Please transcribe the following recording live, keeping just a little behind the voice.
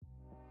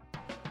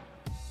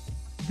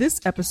This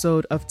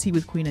episode of Tea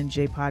with Queen and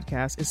Jay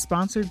podcast is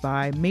sponsored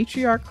by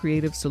Matriarch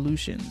Creative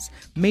Solutions.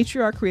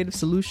 Matriarch Creative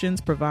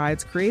Solutions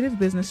provides creative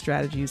business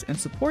strategies and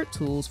support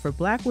tools for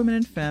Black women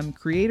and femme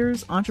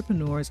creators,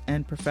 entrepreneurs,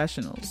 and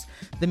professionals.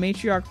 The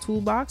Matriarch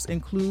Toolbox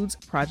includes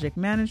project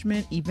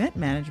management, event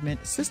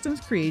management, systems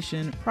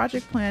creation,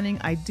 project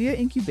planning, idea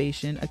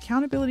incubation,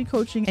 accountability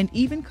coaching, and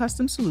even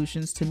custom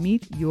solutions to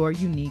meet your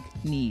unique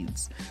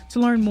needs. To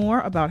learn more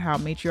about how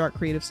Matriarch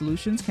Creative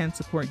Solutions can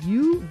support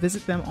you,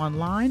 visit them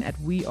online at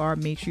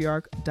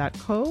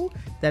wearematriarch.co.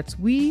 That's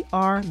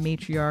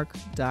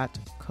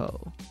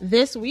wearematriarch.co.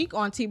 This week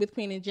on Tea with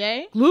Queen and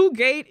Jay,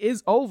 Glue-gate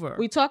is over.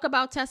 We talk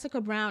about Tessica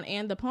Brown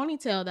and the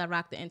ponytail that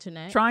rocked the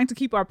internet. Trying to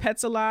keep our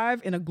pets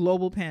alive in a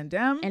global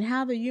pandemic. And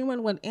how the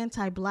UN went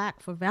anti-Black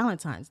for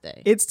Valentine's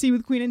Day. It's Tea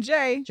with Queen and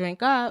Jay.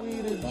 Drink up.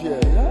 Tea with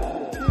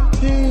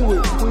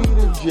Queen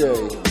and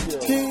Jay.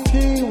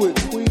 Tea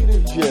with Queen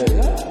and Jay.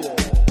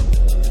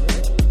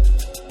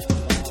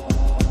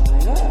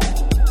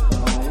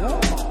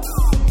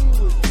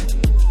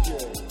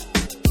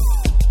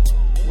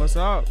 What's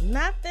up?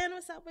 Nothing.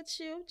 What's up with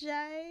you,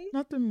 Jay?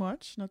 Nothing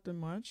much.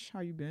 How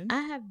you been?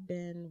 I have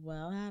been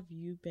well. How have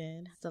you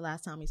been? It's the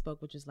last time we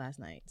spoke, which was last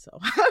night. So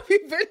how have you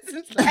been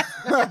since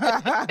last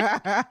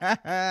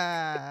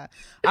night?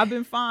 I've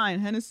been fine.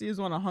 Hennessy is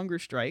on a hunger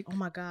strike. Oh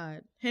my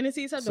God.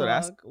 Hennessy's her So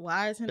that's dog.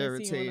 Why is Hennessy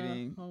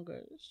irritating. on a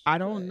hunger strike? I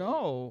don't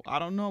know.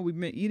 We've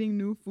been eating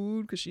new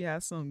food because she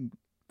has some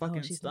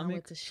fucking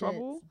stomach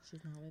trouble.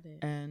 She's not with it.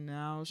 And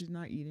now she's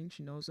not eating.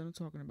 She knows that I'm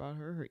talking about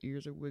her. Her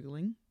ears are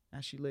wiggling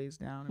as she lays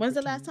down. When's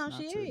the last time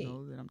she ate?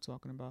 Know that I'm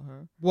talking about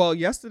her. Well,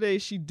 yesterday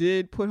she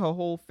did put her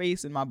whole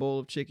face in my bowl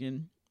of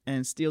chicken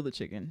and steal the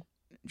chicken,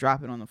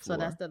 drop it on the floor.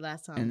 So that's the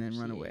last time. And then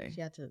run away.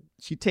 She had to.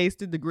 She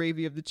tasted the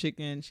gravy of the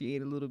chicken. She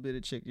ate a little bit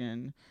of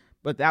chicken,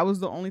 but that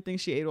was the only thing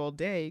she ate all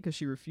day because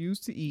she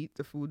refused to eat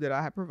the food that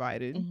I had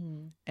provided.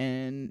 Mm-hmm.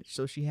 And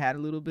so she had a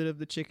little bit of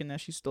the chicken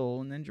that she stole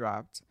and then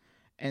dropped.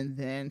 And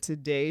then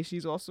today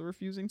she's also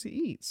refusing to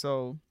eat.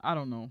 So I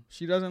don't know.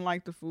 She doesn't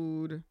like the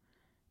food.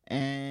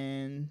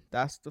 And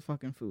that's the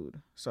fucking food.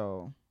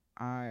 So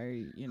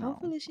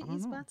Hopefully she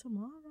eats by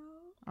tomorrow.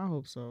 I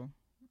hope so.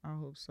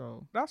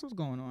 That's what's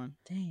going on.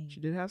 Dang.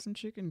 She did have some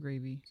chicken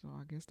gravy. So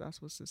I guess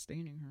that's what's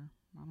sustaining her.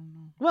 I don't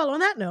know. Well, on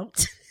that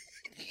note.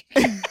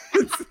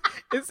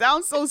 It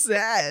sounds so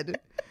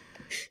sad.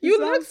 You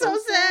look so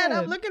sad.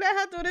 I'm looking at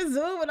her through the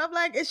Zoom and I'm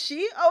like, is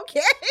she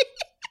okay?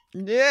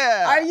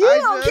 Yeah. Are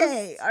you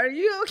okay?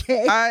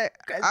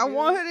 I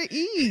want her to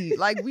eat.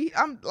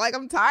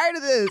 I'm tired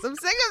of this. I'm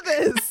sick of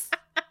this.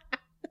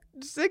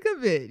 Sick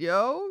of it,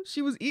 yo.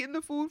 She was eating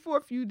the food for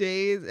a few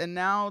days and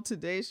now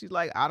today she's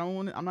like,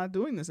 I'm not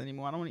doing this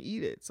anymore. I don't want to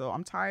eat it. So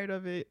I'm tired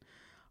of it.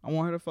 I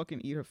want her to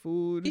fucking eat her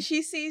food.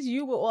 She sees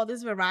you with all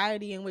this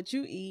variety in what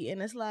you eat, and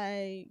it's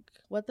like,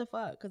 what the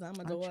fuck? Because I'm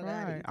a dog.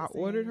 I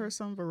ordered her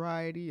some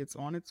variety. It's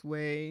on its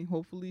way.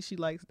 Hopefully she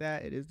likes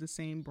that. It is the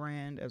same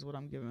brand as what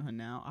I'm giving her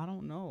now. I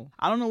don't know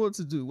what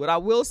to do. What I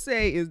will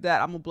say is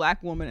that I'm a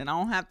Black woman, and I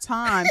don't have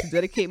time to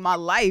dedicate my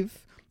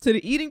life to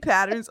the eating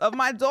patterns of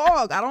my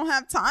dog. I don't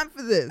have time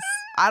for this.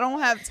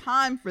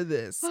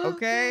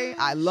 Okay?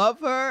 I love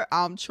her.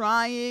 I'm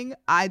trying.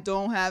 I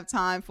don't have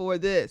time for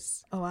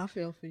this. Oh, I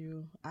feel for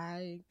you.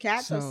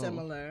 Cats are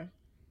similar,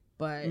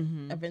 but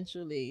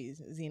eventually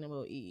Xena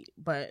will eat.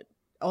 But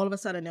all of a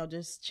sudden they'll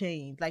just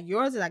change. Like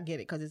yours, I get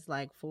it because it's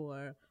like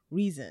for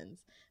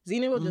reasons.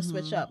 Xena will just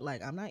switch up.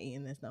 Like, I'm not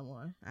eating this no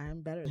more. I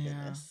am better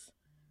than this.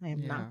 I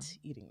am not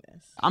eating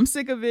this. I'm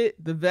sick of it.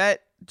 The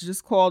vet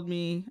just called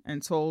me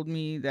and told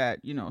me that,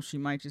 she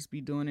might just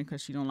be doing it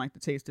because she don't like the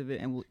taste of it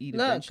and will eat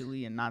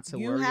eventually and not to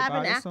worry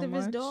about it so much. You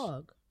have an activist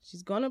dog.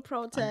 She's going to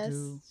protest.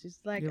 She's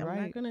like, I'm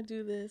not going to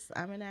do this.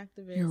 I'm an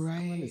activist. You're right.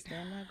 I'm going to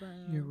stand my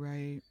ground. You're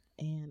right.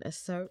 And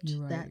assert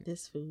that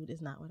this food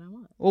is not what I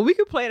want. Well, we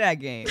could play that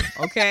game,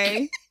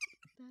 okay?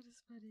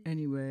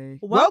 Anyway,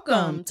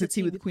 welcome to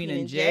Tea with Queen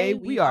and Jay.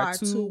 We are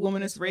two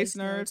womanist race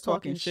nerds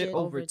talking shit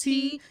over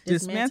tea,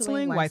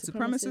 dismantling white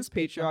supremacist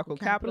patriarchal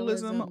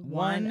capitalism,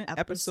 one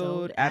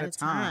episode at a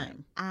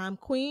time. I'm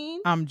Queen.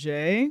 I'm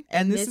Jay.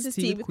 And this is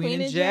Tea with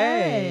Queen and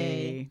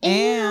Jay.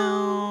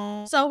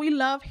 So we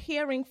love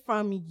hearing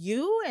from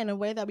you, and a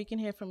way that we can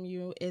hear from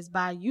you is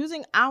by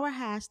using our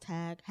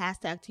hashtag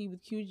Tea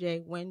with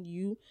QJ when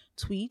you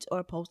tweet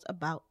or post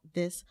about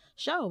this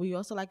show. We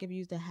also like if you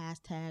use the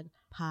hashtag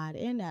pod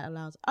in that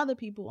allows other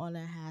people on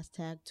that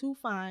hashtag to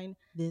find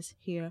this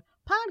here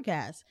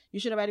podcast. You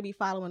should already be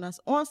following us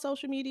on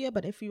social media,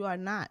 but if you are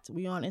not,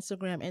 we are on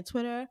Instagram and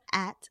Twitter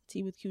at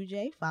Tea with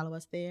QJ. Follow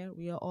us there.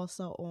 We are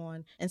also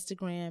on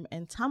Instagram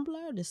and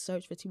Tumblr. Just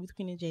search for Tea with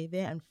Queen and J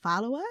there and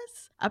follow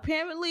us.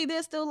 Apparently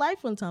there's still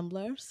life on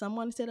Tumblr.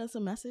 Someone sent us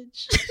a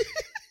message.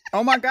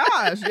 Oh my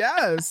gosh,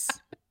 yes.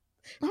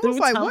 I was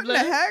like, Tumblr. What the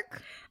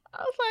heck?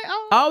 I was like,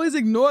 oh. I always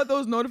ignore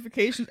those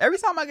notifications. Every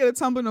time I get a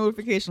Tumblr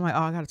notification, I'm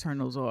like, oh, I got to turn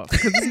those off.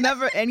 Because it's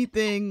never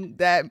anything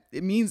that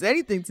it means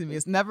anything to me.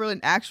 It's never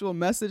an actual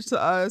message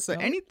to us or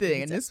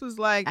anything. And this was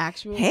like,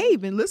 hey,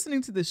 been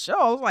listening to the show.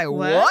 I was like,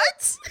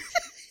 what?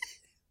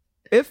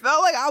 It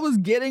felt like I was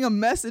getting a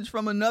message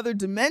from another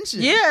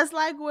dimension. Yeah, it's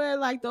like where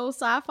like those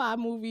sci-fi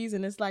movies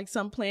and it's like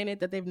some planet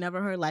that they've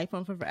never heard life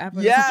on for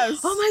forever. Yes. Like,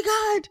 oh my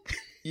God.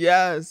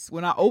 Yes.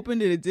 When I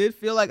opened it, it did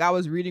feel like I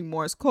was reading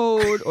Morse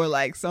code or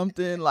like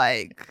something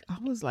like, I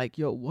was like,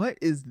 yo, what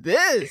is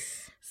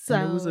this? So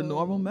and it was a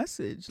normal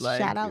message. Like,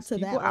 shout out it's to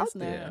people that out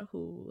listener there.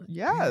 who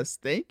Yes,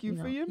 thank you you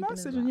for know, your keeping it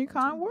message and your relevant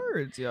kind too.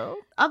 words, yo.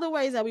 Other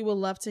ways that we would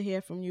love to hear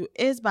from you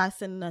is by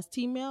sending us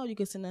T-mail. You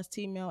can send us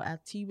T-mail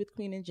at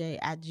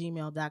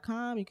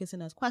teawithqueenandj@gmail.com. You can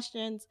send us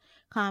questions,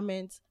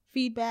 comments,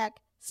 feedback,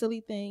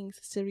 silly things,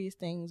 serious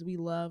things. We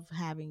love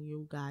having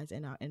you guys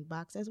in our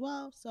inbox as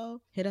well.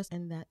 So hit us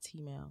in that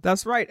T-mail.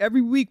 That's right.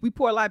 Every week we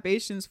pour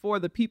libations for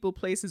the people,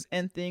 places,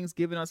 and things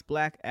giving us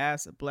black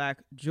ass,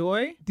 black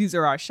joy. These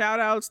are our shout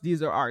outs.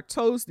 These are our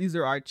toasts. These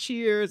are our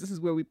cheers. This is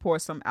where we pour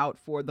some out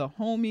for the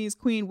homies.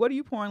 Queen, what are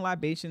you pouring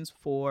libations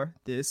for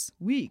this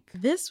week?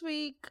 This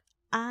week,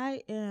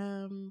 I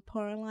am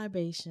pouring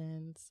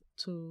libations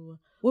to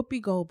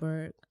Whoopi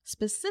Goldberg,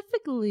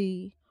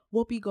 specifically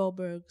Whoopi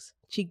Goldberg's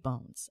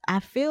cheekbones. I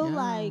feel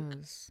like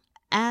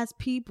as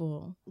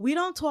people, we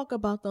don't talk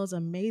about those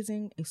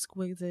amazing,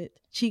 exquisite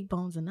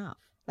cheekbones enough.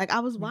 Like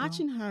I was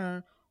watching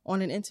her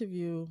on an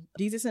interview.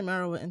 Jesus and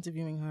Mero were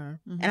interviewing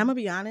her. And I'm going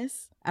to be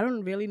honest, I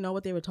don't really know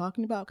what they were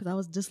talking about because I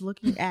was just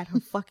looking at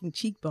her fucking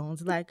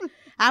cheekbones. Like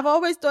I've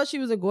always thought she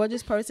was a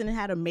gorgeous person and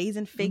had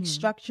amazing face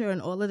structure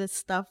and all of this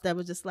stuff that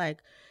was just like,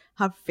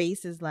 her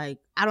face is like,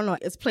 I don't know,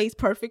 it's placed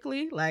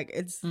perfectly. Like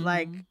it's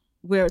like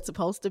where it's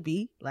supposed to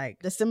be.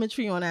 Like the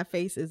symmetry on that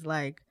face is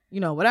like,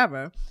 you know,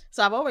 whatever.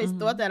 So I've always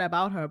thought that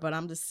about her, but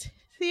I'm just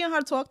seeing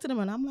her talk to them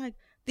and I'm like,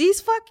 these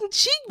fucking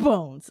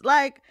cheekbones.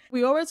 Like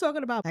we always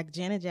talking about like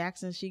Janet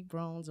Jackson's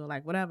cheekbones or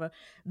like whatever.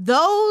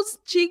 Those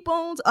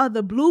cheekbones are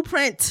the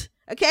blueprint.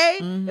 Okay?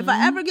 If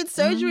I ever get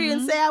surgery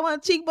and say I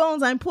want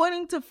cheekbones, I'm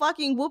pointing to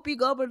fucking Whoopi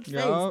Goldberg's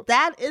face.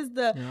 That is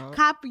the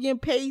copy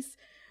and paste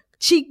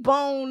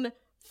cheekbone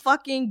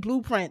fucking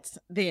blueprints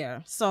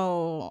there.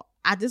 So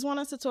I just want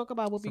us to talk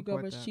about Whoopi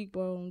Goldberg's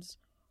cheekbones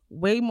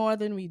way more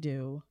than we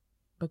do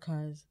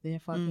because they're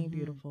fucking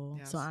beautiful.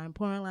 Yes. So I'm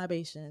pouring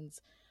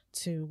libations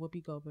to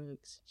Whoopi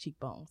Goldberg's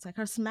cheekbones. Like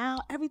her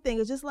smile, everything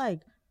is just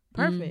like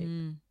perfect.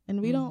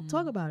 And we don't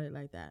talk about it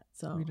like that.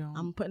 So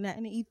I'm putting that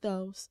in the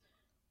ethos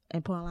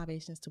and pouring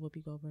libations to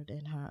Whoopi Goldberg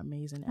and her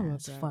amazing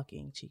ass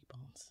fucking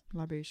cheekbones.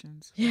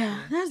 Libations. Yeah,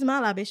 that's my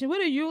libation. What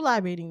are you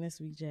libating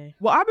this week, Jay?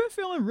 Well, I've been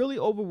feeling really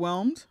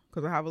overwhelmed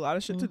because I have a lot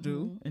of shit to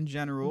do in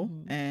general.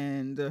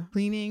 And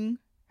cleaning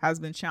has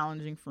been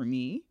challenging for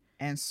me.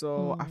 And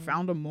so I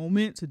found a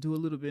moment to do a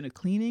little bit of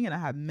cleaning, and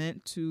I've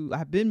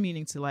been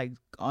meaning to like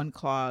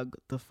unclog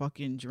the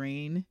fucking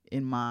drain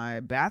in my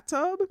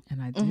bathtub, and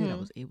I did. I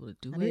was able to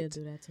do it. I did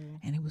do that too.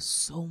 And it was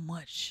so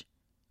much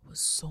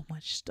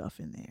stuff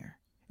in there.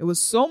 It was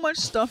so much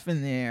stuff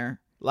in there.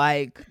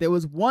 Like there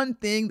was one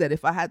thing that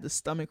if I had the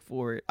stomach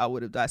for it, I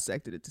would have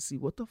dissected it to see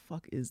what the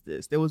fuck is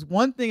this. There was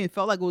one thing, it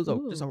felt like it was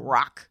just a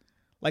rock.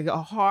 Like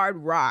a hard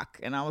rock.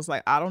 And I was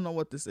like, I don't know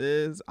what this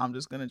is. I'm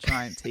just going to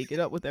try and take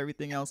it up with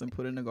everything else and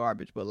put it in the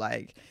garbage. But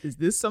like, is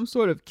this some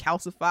sort of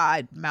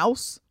calcified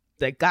mouse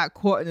that got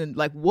caught in?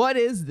 Like, what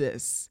is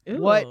this? Ew.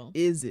 What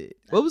is it?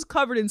 Well, it was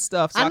covered in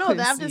stuff. So I know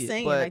that I'm just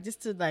saying, like,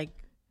 just to like,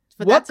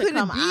 for what that to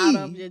come out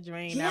of your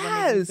drain.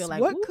 Yes. Feel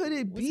like, what could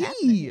it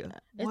be?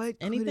 What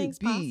anything's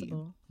could it be?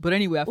 Possible. But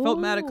anyway, I felt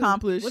mad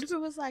accomplished. What if it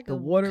was like the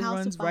water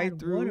runs right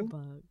through? Water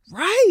bug?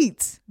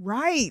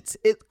 Right.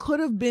 It could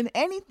have been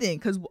anything.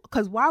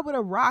 Because why would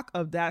a rock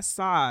of that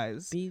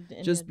size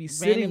just be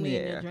sitting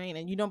there? In your drain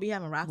and you don't be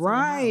having rocks in your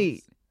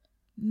house.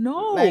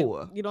 No. Like,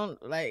 you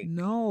don't like.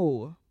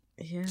 No.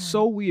 Yeah.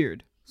 So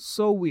weird.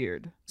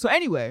 So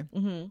anyway,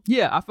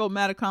 yeah, I felt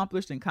mad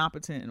accomplished and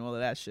competent and all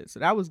of that shit. So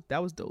that was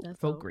dope. That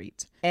felt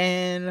great.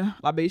 And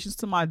libations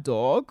to my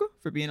dog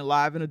for being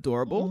alive and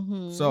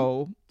adorable.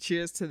 So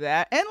cheers to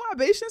that. And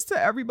libations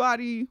to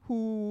everybody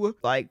who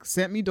like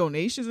sent me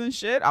donations and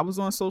shit. I was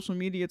on social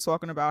media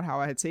talking about how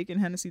I had taken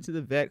Hennessy to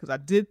the vet because I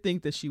did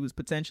think that she was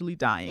potentially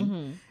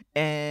dying.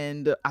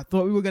 And I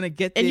thought we were going to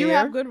get there. And you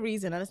have good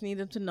reason. I just need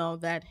them to know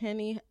that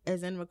Henny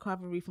is in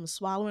recovery from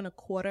swallowing a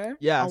quarter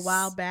a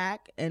while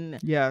back. And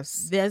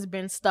there's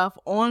been stuff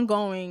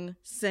ongoing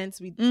since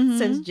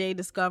since Jay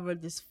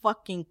discovered this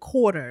fucking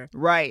quarter.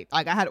 Right.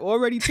 Like I had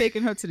already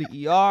taken her to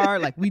the ER.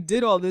 Like we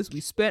did all this.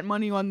 We spent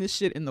money on this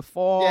shit in the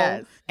fall.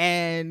 Yes.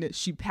 And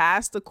she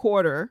passed the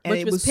quarter. And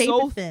it was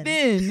so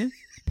thin.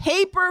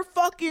 Paper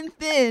fucking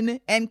thin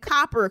and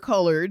copper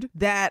colored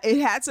that it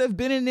had to have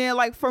been in there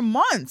like for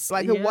months.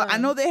 Like I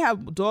know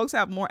dogs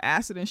have more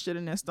acid and shit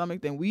in their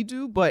stomach than we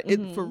do, but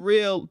it for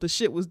real, the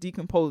shit was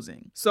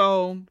decomposing.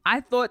 So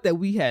I thought that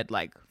we had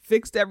like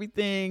fixed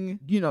everything,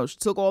 you know, she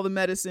took all the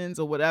medicines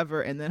or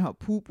whatever, and then her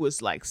poop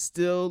was like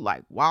still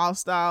like wild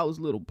style. It was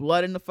a little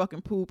blood in the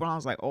fucking poop, and I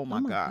was like, oh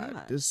my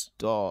God, this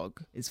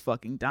dog is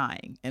fucking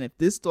dying. And if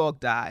this dog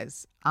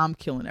dies, I'm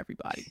killing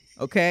everybody.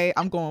 Okay,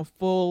 I'm going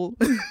full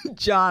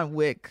John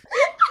Wick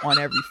on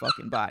every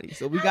fucking body.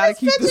 So we gotta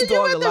keep this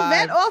dog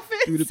alive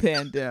through the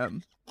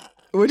pandemic.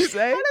 What'd you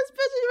say? I just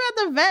picture you at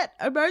the vet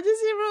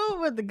emergency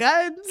room with the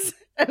guns.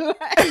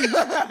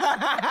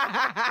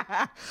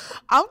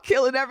 I'm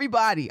killing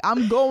everybody.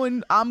 I'm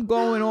going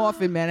off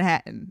in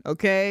Manhattan.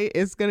 Okay,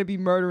 it's gonna be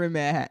murder in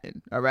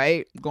Manhattan. All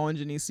right, going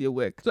Janicia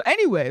Wick. So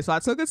anyway, so I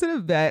took her to the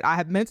vet. I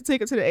had meant to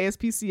take her to the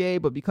ASPCA,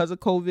 but because of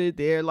COVID,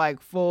 they're like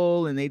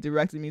full, and they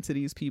directed me to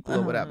these people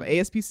or whatever.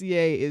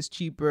 ASPCA is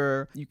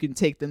cheaper. You can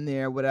take them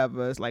there,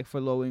 whatever. It's like for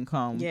low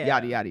income,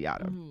 yada yada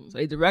yada. So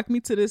they direct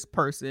me to this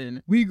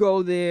person. We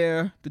go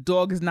there. The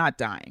dog is not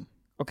dying.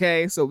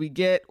 Okay, so we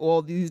get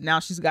all these. Now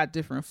she's got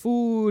different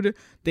food.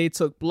 They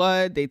took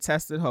blood. They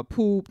tested her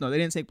poop. No, they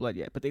didn't take blood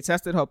yet, but they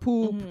tested her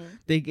poop.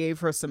 They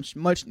gave her some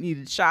much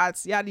needed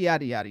shots. Yada,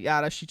 yada, yada,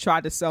 yada. She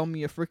tried to sell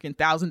me a freaking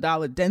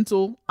 $1,000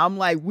 dental. I'm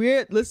like,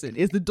 listen,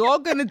 is the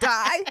dog going to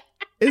die?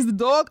 Is the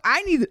dog?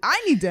 I need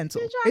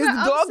dental. Is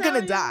the dog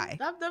gonna die?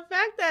 The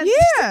fact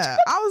that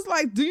I was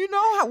like, do you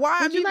know why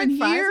I'm even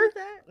here?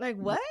 Like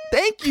what?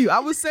 Thank you. I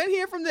was sent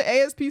here from the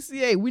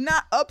ASPCA. We're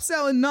not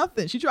upselling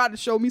nothing. She tried to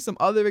show me some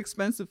other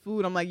expensive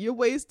food. I'm like, you're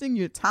wasting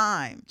your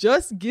time.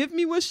 Just give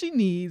me what she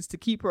needs to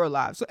keep her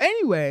alive. So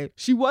anyway,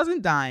 she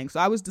wasn't dying. So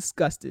I was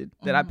disgusted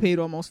that I paid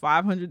almost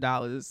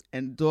 $500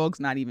 and the dog's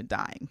not even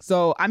dying.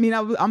 So I mean,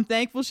 I'm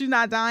thankful she's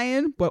not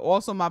dying, but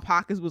also my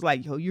pockets was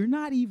like, yo, you're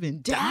not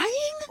even dying?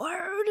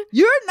 Word.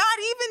 You're not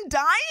even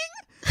dying?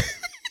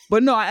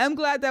 But no, I am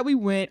glad that we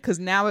went, because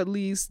now at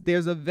least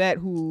there's a vet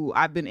who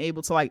I've been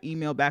able to like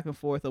email back and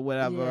forth or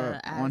whatever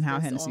on how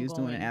Hennessy is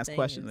doing and ask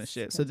questions and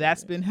shit. So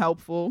that's been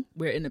helpful.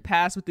 Where in the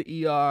past with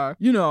the ER,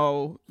 you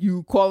know,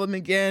 you call them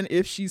again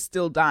if she's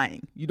still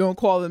dying. You don't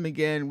call them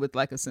again with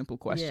like a simple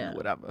question or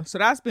whatever. So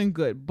that's been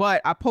good.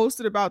 But I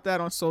posted about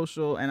that on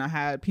social, and I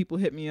had people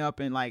hit me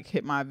up and like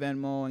hit my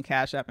Venmo and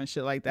Cash App and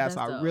shit like that. That's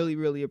so dope. I really,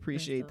 really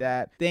appreciate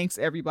that. Thanks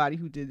everybody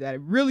who did that.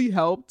 It really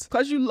helped,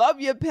 because you love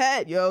your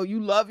pet, yo.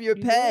 You love your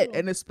pet.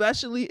 And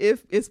especially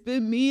if it's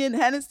been me and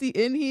Hennessy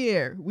in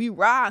here, we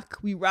rock,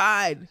 we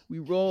ride, we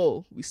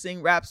roll, we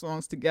sing rap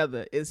songs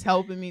together. It's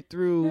helping me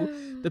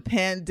through the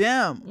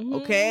pandemic.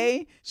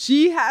 Okay,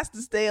 she has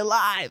to stay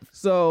alive,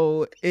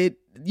 so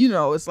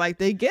it's like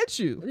they get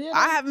you.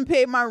 I haven't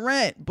paid my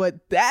rent,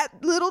 but that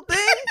little thing,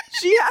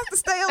 she has to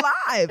stay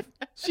alive.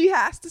 She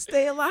has to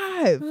stay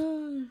alive.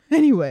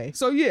 Anyway,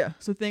 so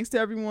thanks to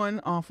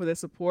everyone for their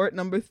support.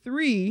 Number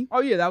 3,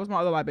 that was my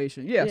other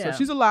libation. So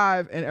she's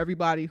alive, and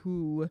everybody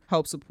who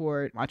helped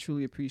support, I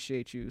truly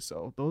appreciate you.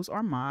 So those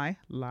are my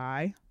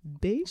libations.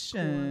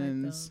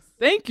 Cool,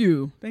 Thank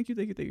you.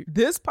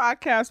 This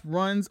podcast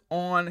runs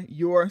on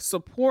your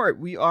support.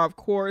 We are, of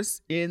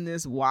course, in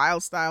this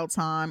wild style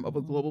time of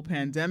a global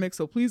pandemic.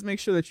 So please make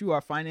sure that you are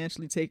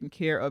financially taking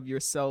care of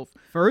yourself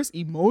first,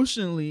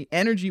 emotionally,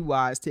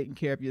 energy-wise, taking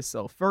care of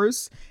yourself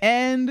first.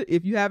 And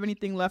if you have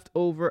anything left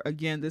over,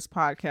 again, this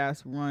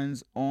podcast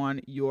runs on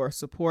your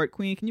support.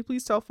 Queen, can you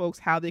please tell folks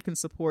how they can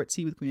support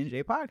Tea with Queen and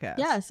J podcast?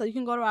 Yeah, so you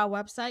can go to our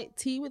website,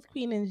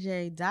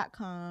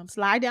 teawithqueenandj.com,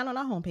 slide down on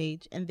our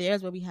homepage, and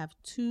there's where we have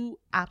 2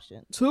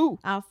 options.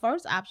 Our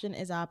first option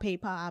is our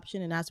PayPal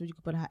option, and that's where you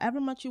can put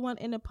however much you want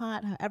in the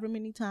pot, however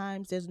many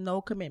times. There's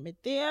no commitment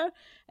there.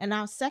 And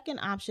our second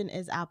option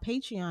is our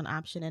Patreon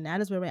option, and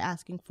that is where we're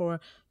asking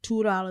for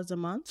 $2 a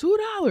month.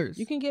 $2.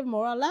 You can give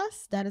more or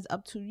less. That is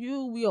up to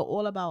you. We are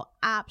all about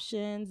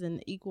options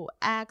and equal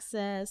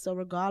access. So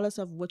regardless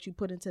of what you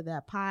put into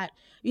that pot,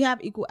 you have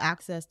equal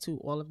access to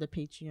all of the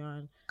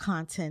Patreon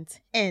content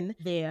in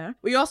there.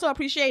 We also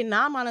appreciate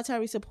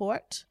non-monetary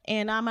support,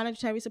 and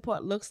non-monetary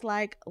support looks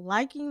like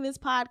liking this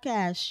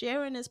podcast,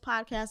 sharing this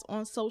podcast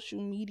on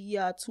social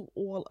media to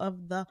all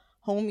of the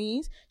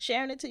homies,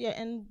 sharing it to your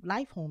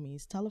in-life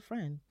homies. Tell a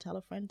friend,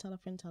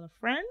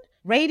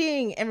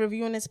 rating and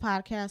reviewing this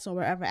podcast on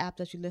wherever app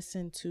that you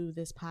listen to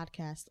this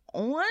podcast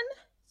on.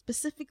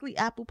 Specifically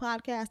Apple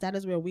Podcasts. That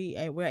is where we're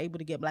able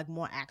to get like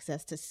more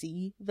access to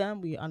see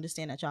them. We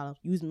understand that y'all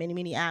use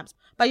many apps,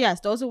 but yes,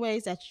 those are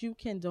ways that you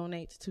can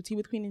donate to Tea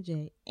with Queen and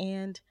J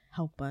and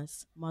help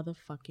us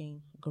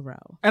motherfucking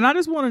grow. And I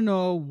just want to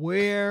know,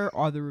 where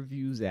are the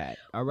reviews at?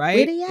 All right,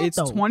 where they at, it's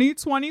though?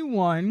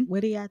 2021.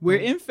 Where they at? We're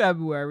in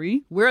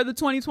February. Where are the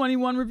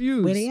 2021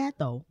 reviews? Where they at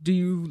though? Do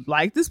you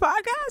like this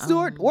podcast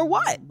or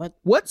what?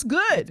 What's good?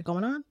 What's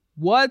going on?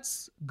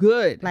 What's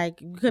good?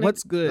 Like,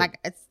 what's good? Like,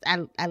 it's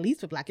at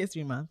least for Black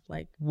History Month.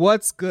 Like,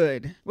 what's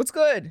good? What's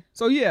good?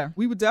 So yeah,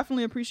 we would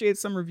definitely appreciate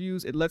some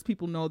reviews. It lets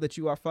people know that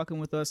you are fucking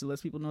with us. It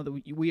lets people know that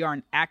we are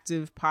an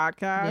active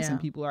podcast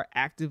and people are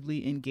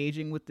actively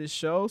engaging with this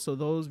show. So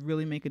those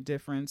really make a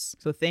difference.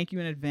 So thank you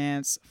in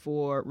advance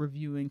for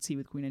reviewing Tea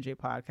with Queen and J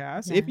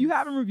podcast. Yes. If you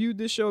haven't reviewed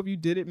this show, if you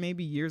did it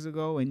maybe years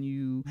ago and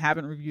you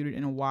haven't reviewed it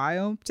in a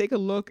while, take a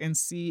look and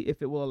see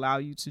if it will allow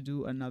you to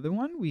do another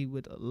one. We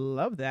would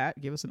love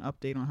that. Give us an an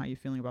update on how you're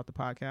feeling about the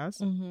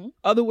podcast. Mm-hmm.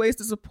 Other ways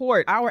to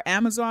support. Our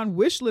Amazon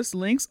wish list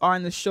links are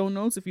in the show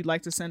notes if you'd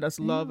like to send us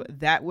love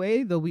that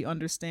way, though we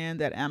understand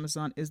that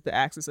Amazon is the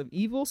axis of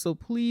evil, so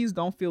please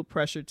don't feel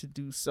pressured to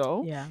do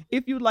so. Yeah.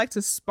 If you'd like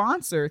to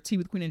sponsor Tea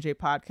with Queen and J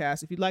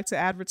podcast, if you'd like to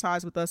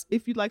advertise with us,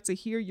 if you'd like to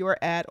hear your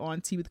ad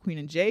on Tea with Queen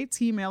and J,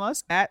 email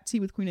us at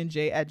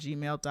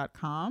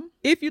teawithqueenandj@gmail.com.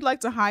 If you'd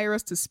like to hire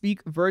us to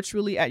speak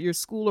virtually at your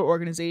school or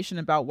organization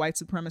about white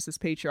supremacist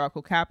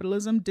patriarchal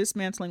capitalism,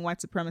 dismantling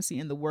white supremacy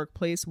in the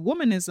workplace,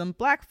 womanism,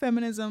 black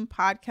feminism,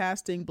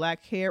 podcasting,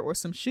 black hair, or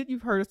some shit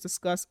you've heard us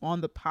discuss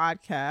on the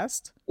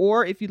podcast,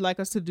 or if you'd like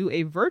us to do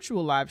a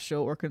virtual live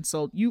show or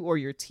consult you or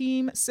your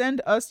team,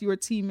 send us your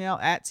T-mail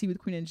at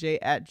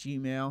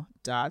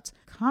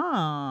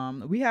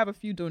teawithqueenandj@gmail.com. We have a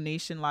few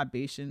donation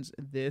libations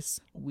this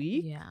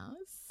week. Yes.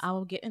 I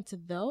will get into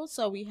those.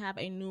 So we have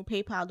a new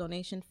PayPal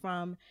donation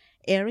from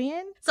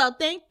Arian. So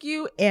thank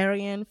you,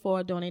 Arian,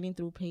 for donating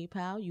through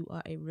PayPal. You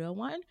are a real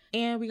one.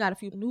 And we got a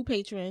few new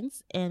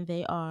patrons, and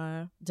they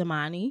are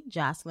Damani,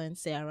 Jocelyn,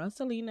 Sarah,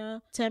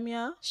 Selena,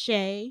 Temia,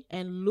 Shay,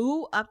 and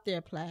Lou up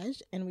there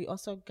pledged. And we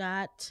also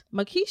got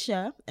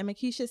Makisha. And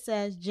Makisha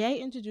says, Jay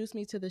introduced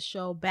me to the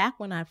show back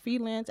when I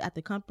freelanced at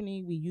the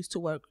company we used to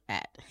work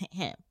at.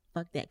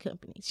 Fuck that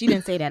company. She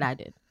didn't say that, I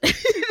did.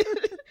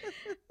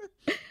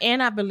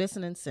 And I've been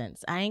listening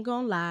since. I ain't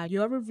gonna lie,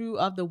 your review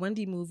of the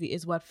Wendy movie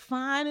is what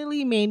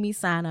finally made me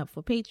sign up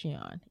for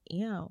Patreon.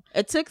 Ew.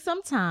 It took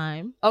some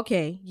time,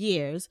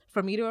 years,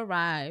 for me to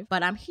arrive,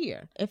 but I'm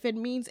here. If it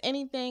means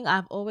anything,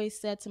 I've always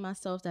said to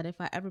myself that if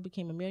I ever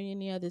became a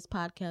millionaire, this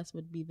podcast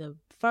would be the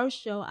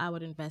first show I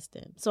would invest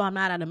in. So I'm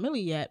not at a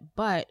million yet,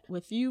 but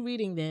with you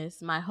reading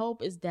this, my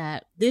hope is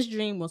that this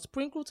dream will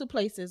sprinkle to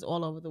places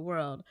all over the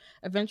world,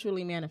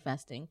 eventually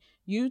manifesting.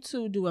 You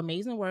two do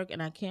amazing work,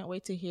 and I can't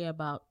wait to hear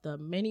about the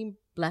many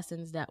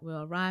blessings that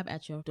will arrive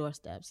at your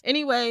doorsteps.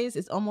 Anyways,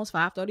 it's almost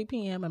 5:30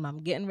 p.m. and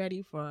I'm getting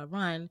ready for a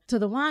run to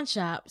the wine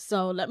shop.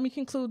 So let me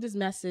conclude this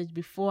message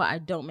before I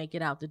don't make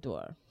it out the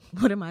door.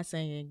 What am I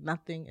saying?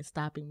 Nothing is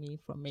stopping me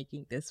from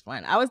making this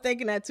fun. I was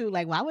thinking that too.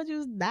 Like, why would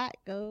you not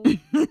go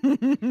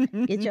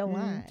get your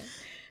wine?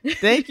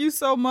 Thank you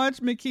so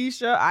much,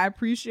 Makisha. I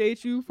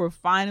appreciate you for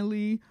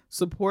finally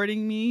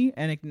supporting me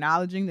and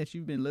acknowledging that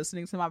you've been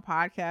listening to my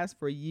podcast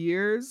for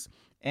years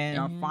and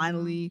are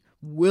finally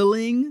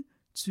willing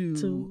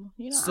to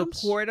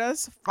support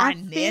us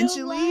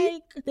financially. I feel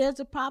like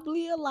there's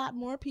probably a lot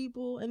more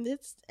people in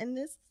this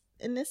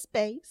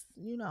space,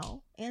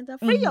 and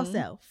free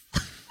yourself.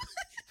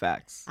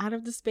 Facts. Out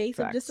of the space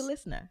of just a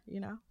listener,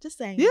 just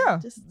saying. Yeah.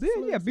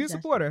 Be a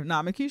supporter.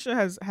 Nah,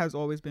 Makisha has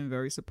always been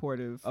very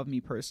supportive of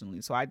me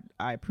personally. So I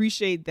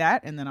appreciate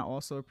that. And then I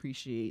also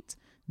appreciate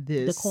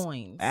this the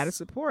coins added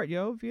support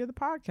via the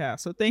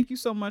podcast. So thank you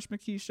so much,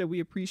 Makisha. We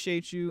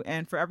appreciate you.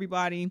 And for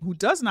everybody who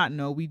does not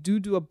know, we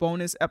do a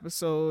bonus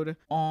episode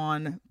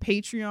on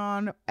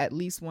Patreon at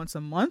least once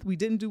a month. We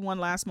didn't do one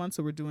last month,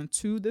 so we're doing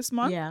 2 this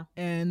month. Yeah.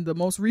 And the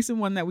most recent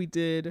one that we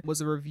did was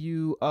a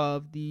review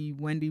of the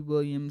Wendy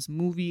Williams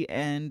movie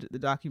and the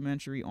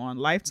documentary on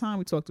Lifetime.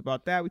 We talked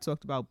about that. We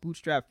talked about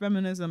bootstrap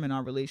feminism and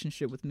our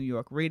relationship with New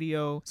York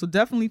radio. So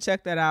definitely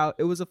check that out.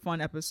 It was a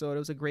fun episode. It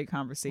was a great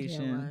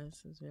conversation. Yeah, it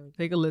was really good.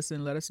 Take a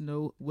listen. Let us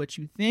know what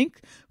you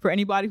think. For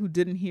anybody who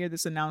didn't hear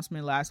this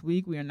announcement last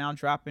week, we are now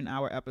dropping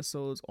our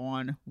episodes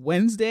on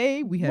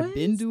Wednesday. We have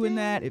been doing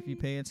that. If you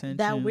pay attention,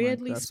 that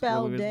weirdly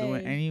spelled day.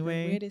 Doing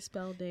anyway. The weirdest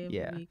spelled day of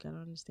the week. I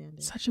don't understand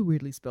it. Such a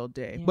weirdly spelled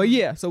day. Yeah. But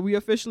yeah, so we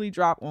officially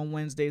drop on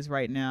Wednesdays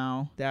right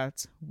now.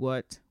 That's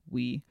what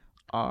we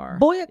are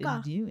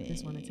doing.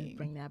 Just wanted to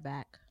bring that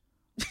back.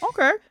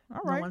 Okay.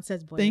 All right. No one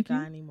says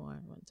boyaka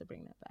anymore. I wanted to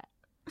bring that back.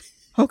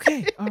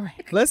 Okay. All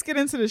right. Let's get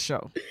into the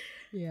show.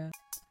 Yeah.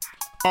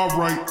 All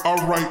right.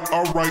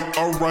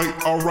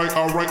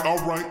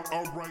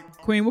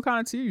 Queen, what kind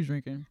of tea are you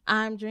drinking?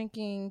 I'm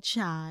drinking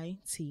chai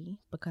tea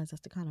because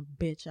that's the kind of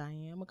bitch I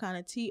am. What kind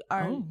of tea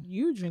are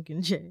you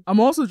drinking, Jay? I'm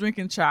also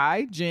drinking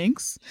chai,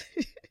 Jinx.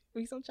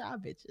 We some chai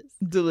bitches.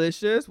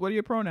 Delicious. What are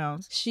your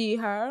pronouns? She,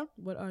 her.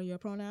 What are your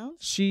pronouns?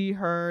 She,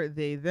 her,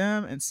 they,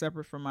 them. And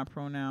separate from my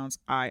pronouns,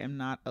 I am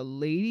not a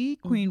lady.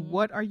 Queen,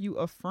 what are you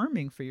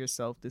affirming for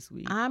yourself this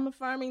week? I'm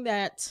affirming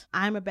that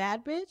I'm a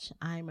bad bitch.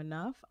 I'm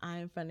enough. I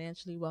am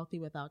financially wealthy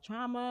without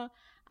trauma.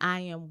 I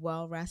am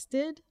well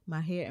rested.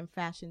 My hair and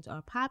fashions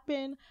are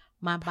popping.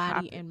 My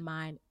body and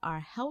mind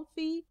are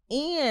healthy.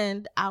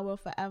 And I will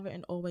forever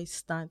and always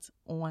stunt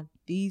on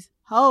these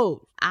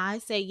hoes. I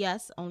say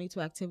yes only to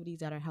activities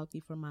that are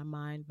healthy for my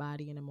mind,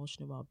 body, and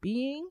emotional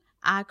well-being.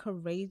 I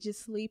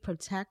courageously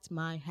protect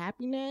my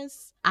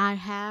happiness. I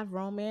have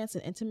romance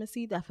and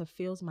intimacy that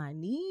fulfills my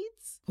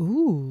needs.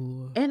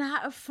 Ooh. And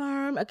I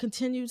affirm a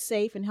continued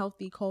safe and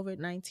healthy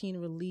COVID-19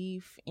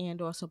 relief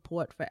and or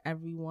support for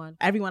everyone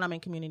I'm in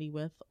community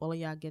with. All of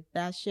y'all get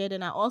that shit.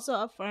 And I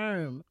also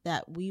affirm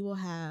that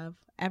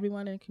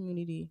everyone in the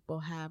community will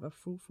have a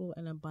fruitful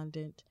and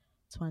abundant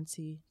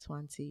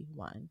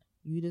 2021.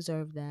 You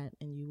deserve that,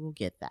 and you will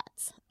get that.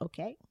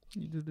 Okay?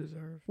 You do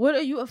deserve. What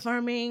are you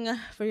affirming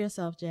for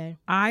yourself, Jay?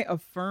 I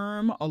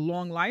affirm a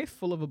long life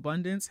full of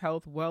abundance,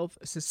 health, wealth,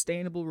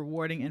 sustainable,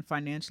 rewarding, and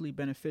financially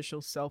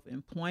beneficial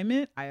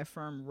self-employment. I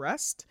affirm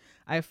rest.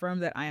 I affirm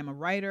that I am a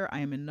writer. I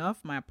am enough.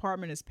 My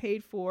apartment is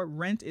paid for.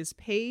 Rent is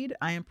paid.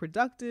 I am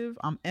productive.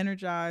 I'm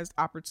energized.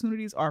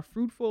 Opportunities are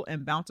fruitful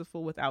and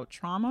bountiful without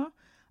trauma.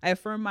 I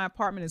affirm my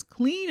apartment is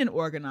clean and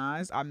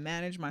organized. I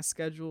manage my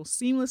schedule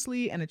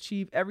seamlessly and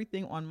achieve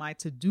everything on my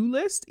to-do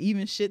list,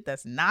 even shit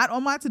that's not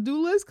on my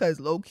to-do list,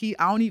 because low-key,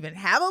 I don't even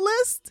have a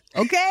list,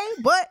 okay?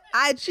 But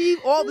I achieve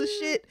all the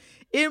shit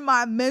in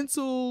my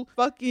mental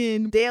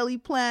fucking daily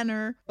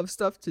planner of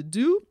stuff to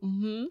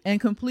do and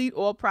complete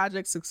all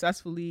projects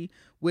successfully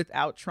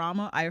without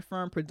trauma. I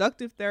affirm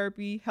productive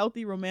therapy,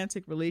 healthy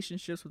romantic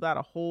relationships without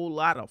a whole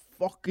lot of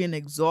fucking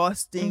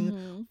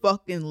exhausting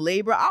fucking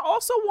labor. I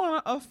also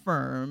want to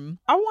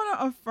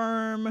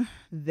affirm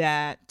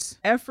that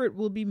effort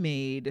will be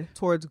made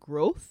towards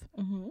growth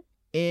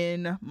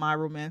in my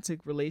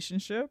romantic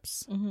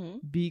relationships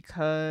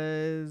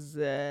because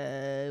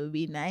it would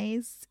be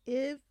nice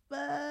if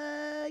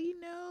that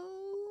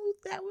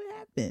would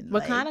happen.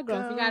 What kind of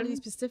growth? You gotta be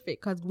specific,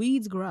 because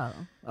weeds grow.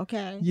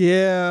 Okay.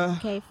 Yeah.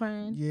 Okay,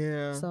 friend.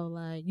 Yeah. So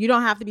like, you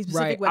don't have to be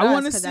specific with I us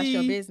wanna because that's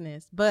your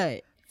business.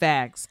 But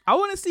facts. I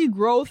want to see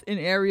growth in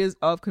areas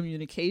of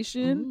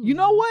communication. You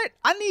know what?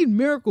 I need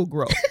miracle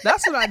growth.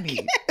 That's what I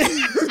need.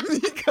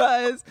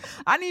 Because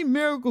I need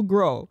miracle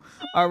growth.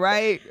 All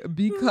right.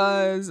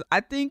 Because I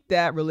think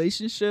that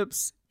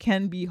relationships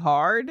can be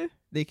hard.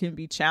 They can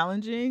be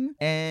challenging,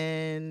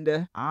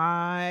 and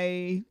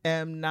I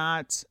am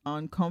not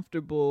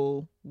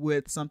uncomfortable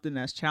with something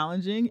that's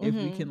challenging if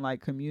we can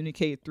like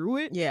communicate through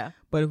it. Yeah.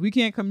 But if we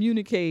can't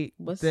communicate,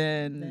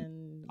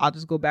 then I'll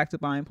just go back to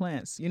buying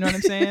plants. You know what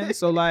I'm saying?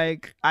 So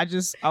like, I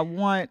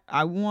want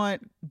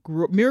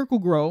miracle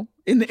grow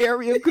in the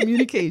area of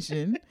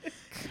communication,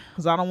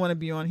 because I don't want to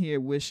be on here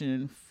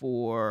wishing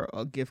for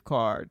a gift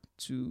card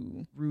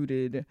to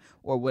Rooted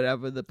or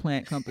whatever the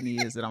plant company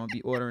is that I'm gonna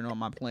be ordering on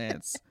my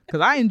plants.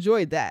 Because I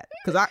enjoyed that.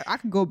 Because I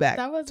can go back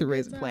to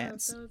raising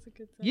plants. That was a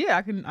good time. Yeah,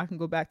 I can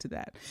go back to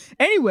that.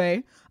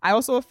 Anyway, I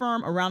also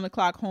affirm around the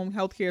clock home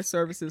healthcare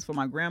services for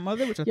my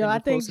grandmother, which I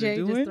think Jay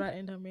doing. just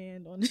threatened her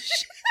man on the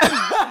show.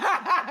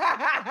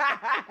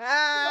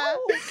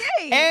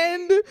 Okay.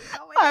 And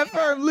I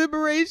affirm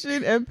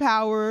liberation and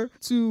power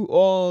to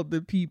all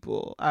the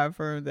people. I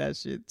affirm that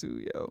shit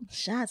too, yo.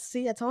 Shots.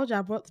 See, I told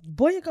y'all, bro.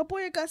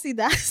 Boyaka. See,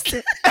 that's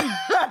it.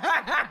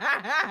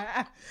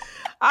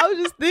 I was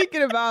just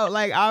thinking about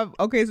like,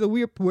 so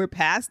we're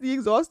past the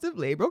exhaustive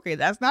labor. Okay,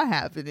 that's not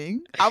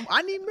happening. I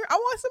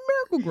want some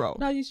miracle growth.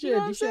 No, you should.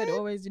 You should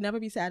always. You never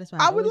be satisfied.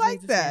 I would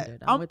like that.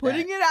 I'm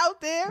putting it out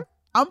there.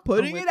 I'm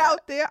putting it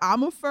out there.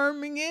 I'm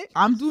affirming it.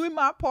 I'm doing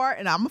my part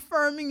and I'm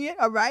affirming it.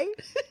 All right.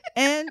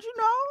 And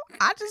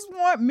I just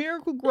want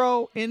miracle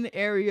grow in the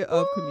area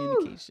of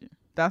communication.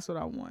 That's what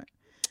I want.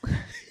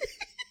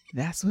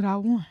 That's what I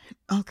want.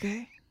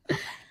 Okay.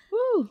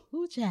 Ooh,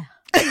 child.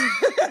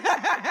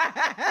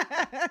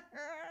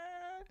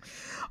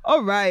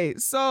 All right.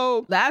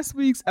 So last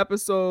week's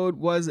episode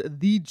was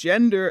the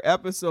gender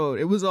episode.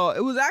 It was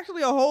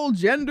actually a whole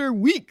gender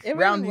week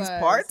around these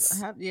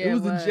parts. It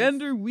was a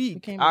gender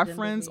week. Our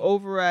friends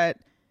over at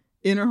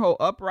Interho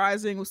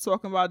Uprising was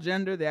talking about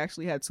gender. They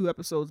actually had 2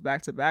 episodes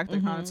back to back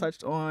that kind of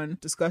touched on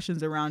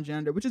discussions around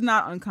gender, which is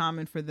not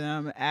uncommon for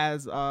them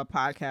as a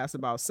podcast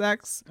about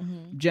sex,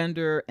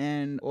 gender,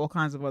 and all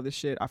kinds of other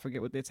shit. I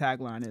forget what their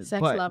tagline is.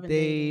 Sex, love, and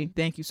dating.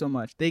 Thank you so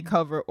much. They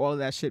cover all of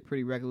that shit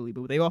pretty regularly,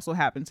 but they also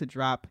happened to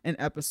drop an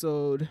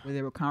episode where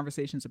there were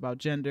conversations about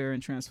gender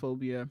and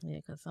transphobia. Yeah,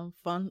 because some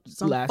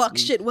fuck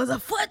shit was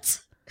afoot.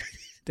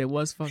 There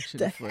was fuck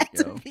shit afoot,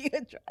 yo.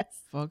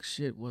 Fuck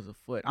shit was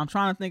afoot. I'm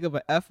trying to think of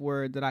an F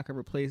word that I could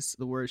replace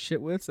the word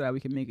shit with so that we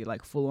can make it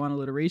like full on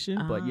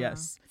alliteration. But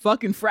yes,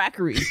 fucking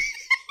frackery.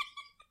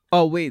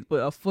 Oh wait,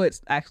 but a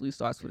foot actually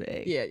starts with an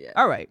A. Yeah.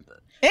 All right.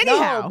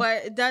 Anyhow, no,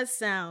 but it does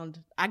sound.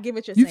 I get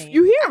what you're saying.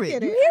 You hear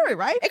it. You hear it,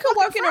 right? It could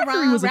work in a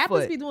rhyme.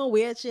 Rappers be doing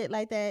weird shit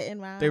like that in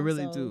rhyme. They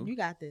really do. You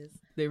got this.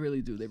 They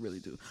really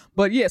do.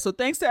 But yeah, so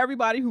thanks to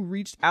everybody who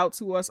reached out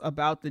to us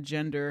about the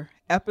gender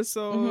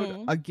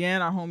episode.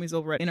 Again, our homies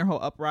over at Interho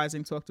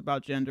Uprising talked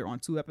about gender on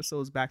 2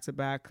 episodes back to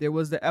back. There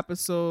was the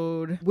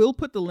episode, we'll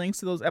put the links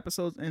to those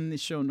episodes in the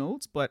show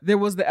notes, but there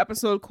was the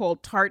episode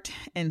called Tart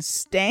and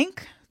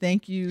Stank.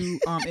 Thank you,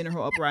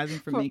 Interho Uprising,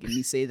 for making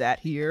me say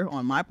that here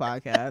on my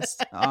podcast.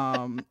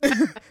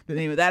 The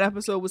name of that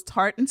episode was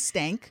Tart and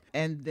Stank.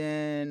 And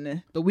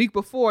then the week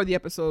before, the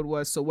episode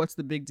was So What's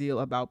the Big Deal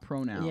About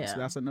Pronouns? Yeah. So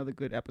that's another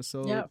good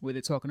episode where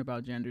they're talking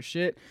about gender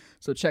shit.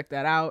 So check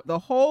that out. The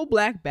whole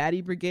Black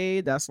Baddie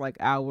Brigade, that's like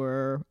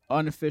our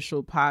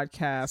unofficial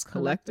podcast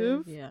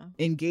collective,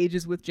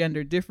 engages with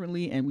gender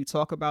differently. And we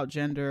talk about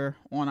gender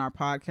on our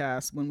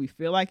podcast when we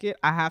feel like it.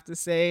 I have to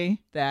say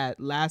that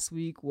last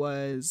week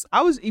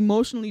I was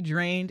emotionally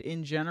drained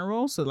in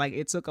general. So like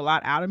it took a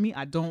lot out of me.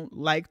 I don't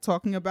like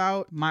talking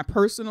about my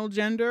personal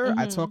gender.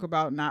 I talk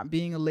about not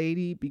being a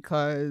lady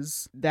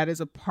because that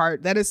is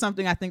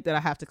something I think that I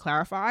have to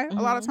clarify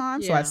a lot of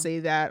times. So I say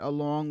that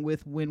along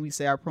with when we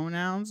say our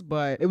pronouns.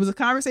 But it was a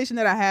conversation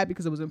that I had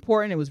because it was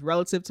important. It was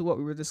relative to what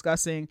we were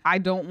discussing. I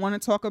don't want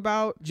to talk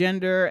about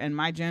gender and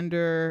my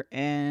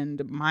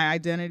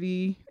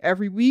identity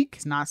every week.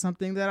 It's not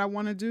something that I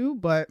want to do.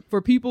 But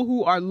for people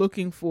who are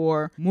looking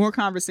for more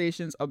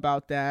conversations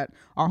about that,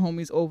 our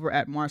homies over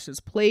at Marsha's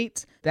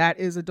Plate, that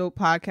is a dope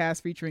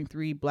podcast featuring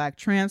 3 Black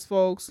trans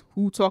folks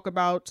who talk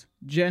about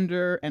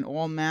gender and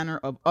all manner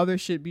of other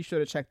shit. Be sure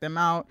to check them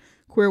out.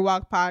 Queer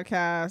Walk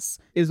Podcast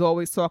is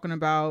always talking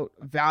about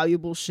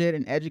valuable shit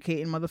and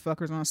educating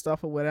motherfuckers on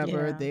stuff or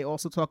whatever. Yeah. They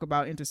also talk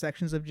about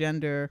intersections of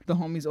gender. The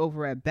homies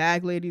over at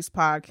Bag Ladies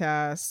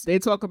Podcast, they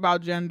talk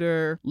about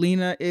gender.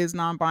 Lena is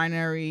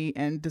non-binary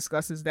and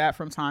discusses that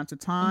from time to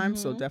time.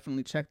 So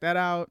definitely check that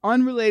out.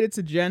 Unrelated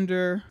to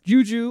gender,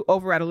 Juju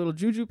over at A Little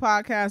Juju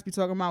Podcast, be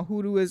talking about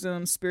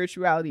hoodooism,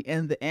 spirituality,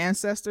 and the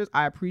ancestors.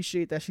 I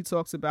appreciate that she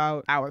talks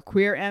about our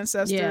queer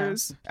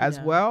ancestors as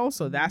well.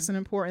 So that's an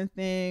important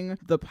thing.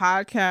 The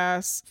podcast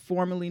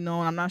formerly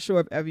known, I'm not sure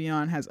if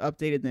Evian has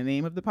updated the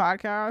name of the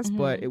podcast,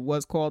 but it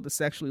was called the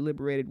Sexually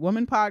Liberated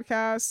Woman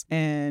Podcast,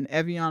 and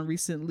Evian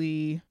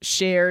recently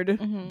shared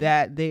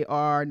that they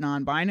are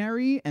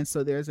non-binary, and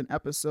so there's an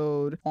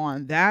episode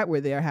on that where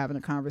they are having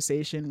a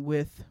conversation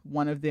with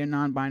one of their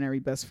non-binary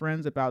best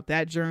friends about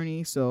that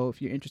journey. So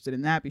if you're interested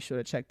in that, be sure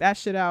to check that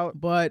shit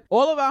out. But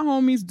all of our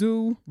homies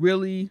do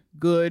really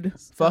good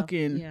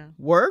fucking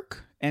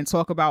work and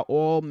talk about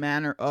all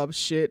manner of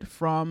shit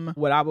from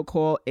what I would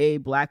call a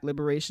Black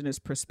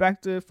liberationist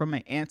perspective, from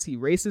an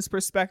anti-racist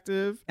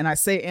perspective. And I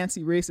say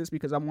anti-racist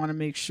because I want to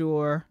make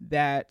sure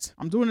that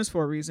I'm doing this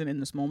for a reason in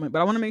this moment,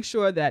 but I want to make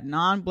sure that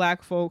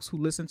non-Black folks who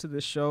listen to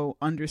this show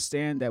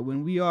understand that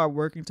when we are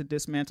working to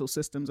dismantle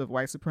systems of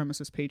white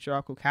supremacist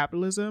patriarchal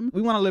capitalism,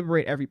 we want to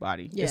liberate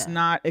everybody. It's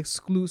not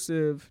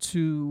exclusive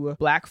to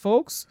Black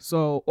folks.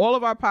 So all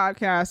of our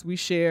podcasts, we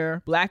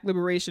share Black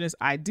liberationist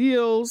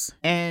ideals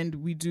and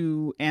we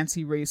do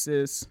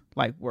anti-racist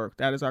like work.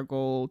 That is our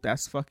goal.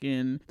 That's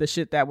fucking the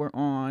shit that we're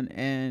on,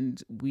 and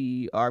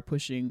we are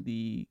pushing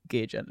the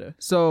gay agenda.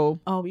 So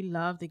we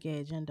love the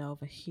gay agenda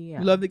over here.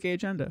 We love the gay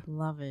agenda.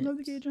 Love it. Love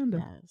the gay agenda.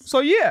 Yes. So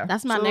yeah,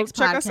 that's my next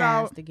check podcast, us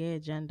out. The Gay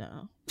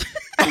Agenda.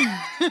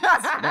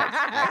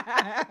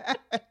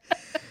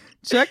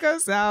 Check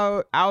us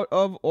out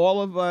of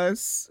all of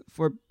us,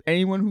 for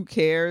anyone who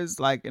cares,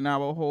 like in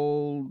our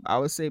whole, I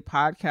would say,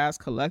 podcast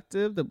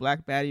collective, the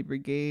Black Baddie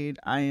Brigade.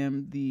 I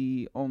am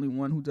the only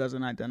one who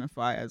doesn't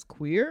identify as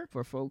queer,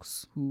 for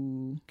folks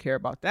who care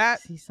about that.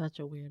 He's such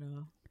a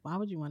weirdo. Why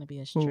would you want to be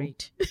a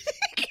straight?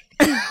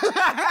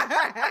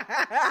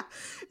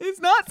 It's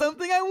not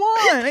something I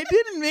want. I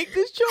didn't make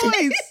this choice.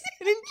 I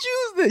didn't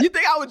choose this. You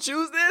think I would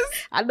choose this?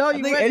 I know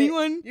you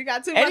wouldn't. You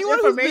got too much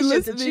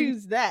information to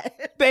choose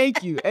that.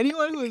 Thank you.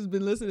 Anyone who has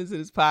been listening to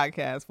this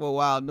podcast for a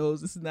while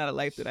knows this is not a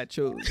life that I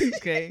chose.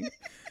 Okay.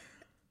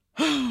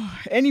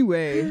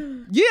 Anyway,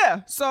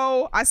 yeah,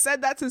 so I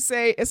said that to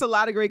say it's a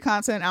lot of great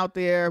content out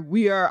there.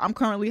 I'm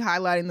currently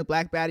highlighting the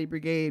Black Baddie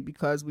Brigade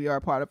because we are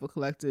part of a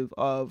collective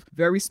of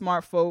very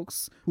smart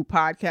folks who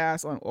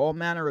podcast on all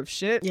manner of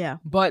shit. Yeah.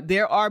 But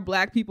there are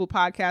Black people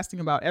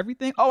podcasting about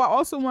everything. Oh, I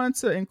also wanted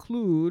to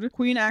include,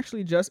 Queen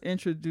actually just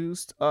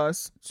introduced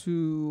us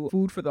to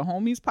Food for the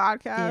Homies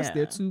podcast. Yeah.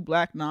 They're 2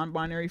 Black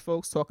non-binary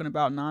folks talking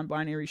about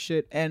non-binary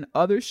shit and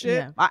other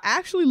shit. Yeah. I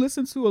actually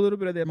listened to a little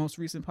bit of their most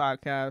recent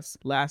podcast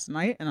last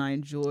night, and I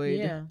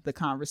enjoyed the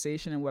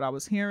conversation and what I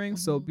was hearing.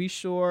 So be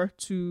sure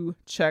to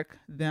check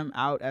them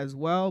out as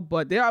well.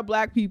 But there are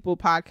Black people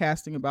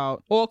podcasting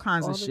about all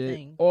kinds of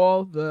shit,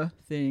 all the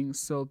things.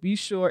 So be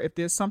sure, if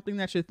there's something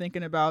that you're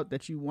thinking about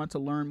that you want to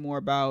learn more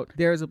about,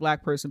 there's a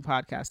Black person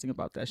podcasting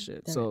about that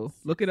shit. So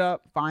look it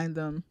up, find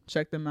them,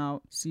 check them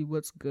out, see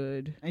what's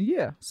good. And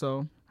yeah,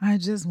 so I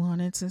just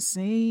wanted to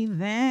say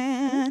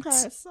that.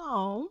 Okay,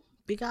 so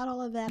we got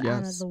all of that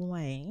out of the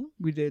way.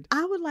 We did.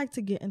 I would like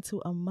to get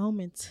into a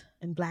moment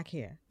in Black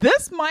hair.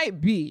 This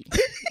might be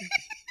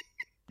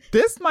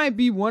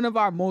one of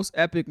our most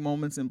epic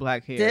moments in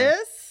Black hair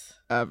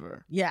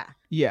ever. Yeah.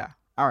 Yeah.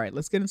 All right,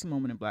 let's get into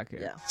moment in Black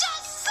hair. Yeah.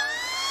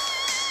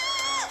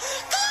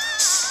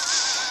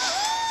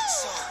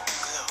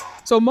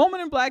 So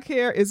Moment in Black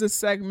Hair is a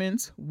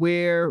segment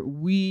where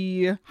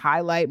we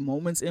highlight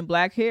moments in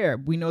Black hair.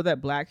 We know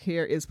that Black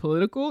hair is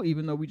political,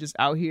 even though we just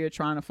out here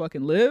trying to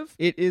fucking live.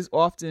 It is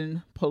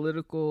often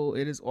political.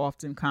 It is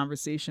often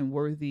conversation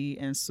worthy.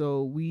 And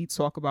so we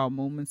talk about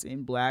moments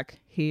in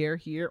Black hair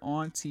here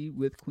on Tea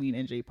with Queen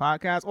and J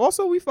podcast.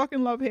 Also, we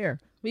fucking love hair.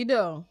 We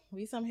do.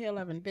 We some hair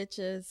loving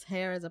bitches.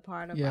 Hair is a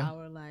part of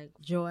our like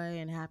joy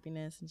and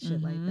happiness and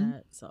shit like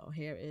that. So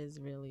hair is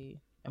really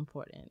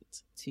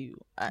important to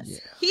us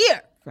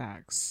here.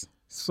 Facts.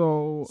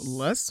 So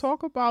let's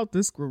talk about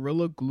this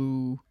Gorilla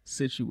Glue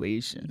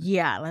situation.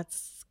 Yeah,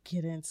 let's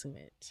get into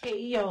it. Hey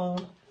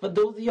y'all, for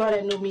those of y'all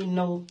that know me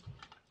know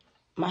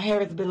my hair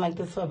has been like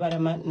this for about a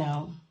month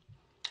now.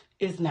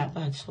 It's not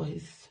by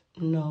choice.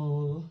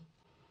 No,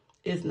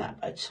 it's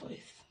not by choice.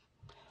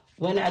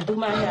 When I do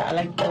my hair, I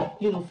like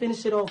to,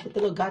 finish it off with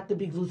the little Got to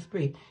Be glue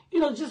spray.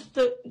 Just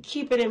to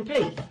keep it in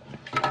place.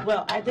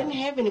 Well, I didn't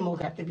have any more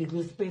Got to Be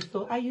glue spray,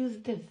 so I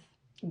used this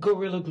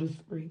Gorilla Glue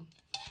spray.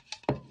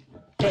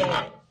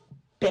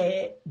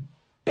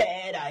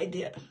 Bad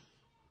idea.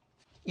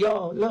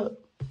 Y'all,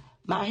 look,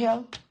 my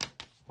hair,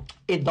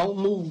 it don't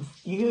move.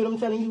 You hear what I'm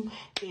telling you?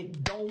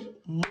 It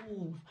don't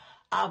move.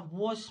 I've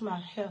washed my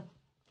hair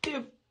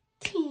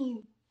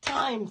 15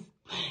 times,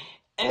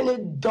 and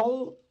it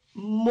don't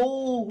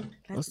move.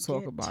 Let's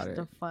talk about it.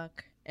 The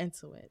fuck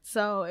into it.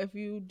 So if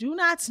you do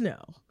not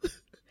know,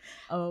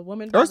 a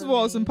woman. First of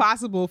all, it's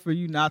impossible for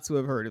you not to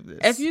have heard of this.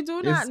 If you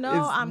do not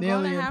know, I'm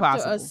going to have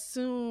impossible. to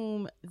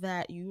assume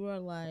that you are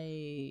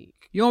like...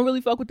 You don't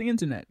really fuck with the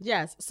internet.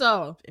 Yes.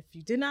 So if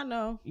you did not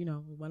know, we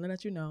want to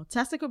let you know.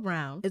 Tessica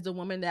Brown is the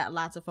woman that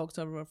lots of folks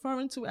are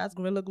referring to as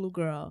Gorilla Glue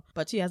Girl,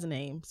 but she has a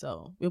name,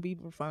 so we'll be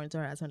referring to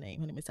her as her name.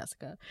 Her name is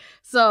Tessica.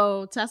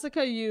 So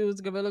Tessica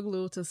used Gorilla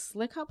Glue to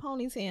slick her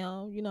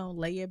ponytail,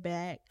 lay it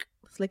back,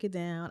 slick it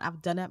down.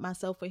 I've done that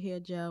myself with hair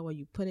gel where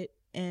you put it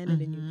in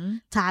and then you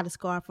tie the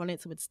scarf on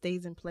it so it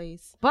stays in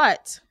place.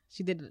 But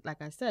she did it,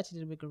 like I said, she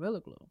did it with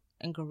Gorilla Glue.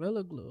 And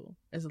Gorilla Glue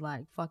is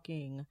like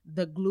fucking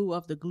the glue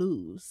of the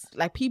glues.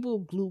 Like people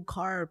glue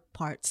car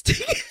parts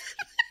together.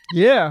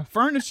 Yeah,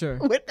 furniture.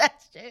 With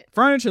that shit.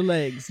 Furniture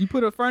legs. You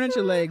put a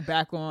furniture leg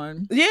back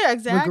on. Yeah,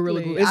 exactly. With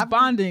Gorilla Glue. It's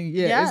bonding.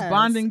 Yeah, yes. It's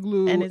bonding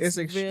glue. And it's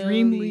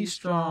extremely really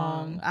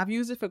strong. I've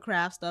used it for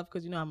craft stuff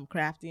because, I'm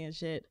crafty and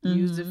shit.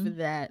 Used it for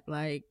that.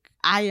 Like,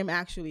 I am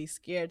actually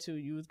scared to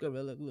use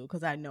Gorilla Glue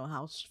because I know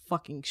how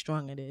fucking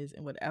strong it is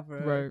and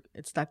whatever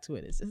it stuck to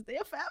it is just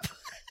there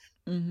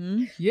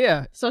forever.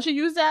 Yeah. So she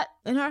used that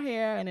in her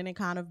hair and then it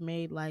kind of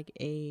made like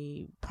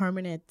a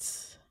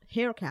permanent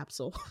hair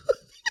capsule.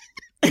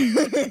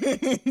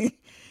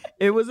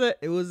 It was a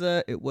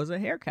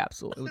hair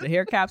capsule. It was a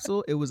hair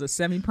capsule. It was a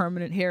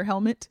semi-permanent hair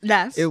helmet.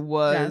 Yes. It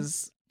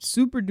was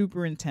super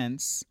duper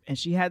intense. And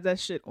she had that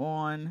shit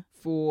on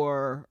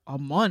for a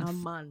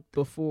month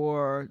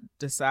before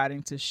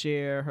deciding to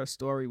share her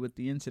story with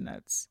the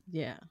internets.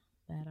 Yeah.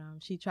 That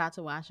she tried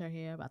to wash her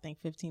hair, I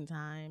think 15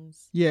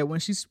 times. Yeah, when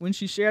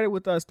she shared it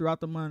with us throughout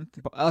the month,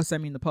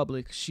 the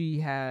public, she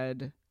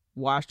had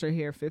washed her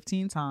hair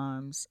 15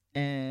 times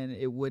and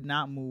it would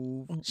not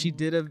move. She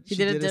did a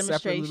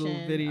separate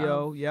little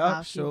video.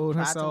 Yep, showed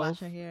herself to wash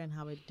her hair and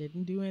how it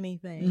didn't do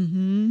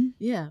anything.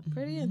 Yeah,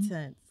 pretty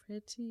intense.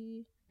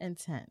 Pretty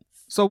intense.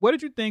 So what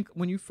did you think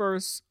when you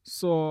first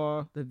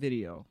saw the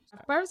video?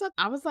 At first,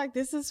 I was like,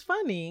 this is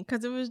funny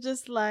because it was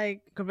just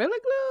like Gorilla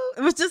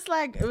Glue. It was just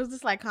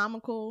like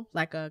comical,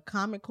 like a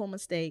comical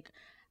mistake.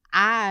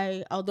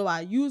 Although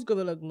I use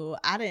Gorilla Glue,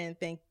 I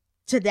didn't think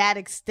to that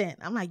extent.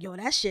 I'm like, yo,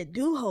 that shit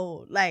do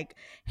hold. Like,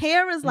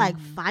 hair is like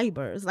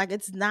fibers. Like,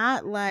 it's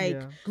not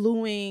like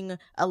gluing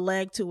a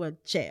leg to a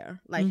chair.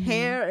 Like,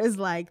 hair is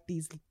like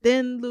these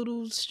thin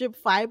little strip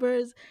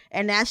fibers.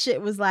 And that shit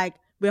was like,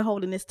 we're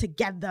holding this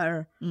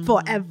together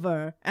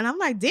forever. And I'm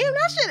like, damn,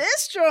 that shit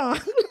is strong.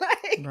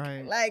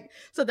 Like,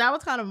 so that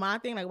was kind of my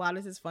thing. Like, wow,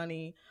 this is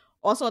funny.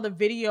 Also, the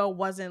video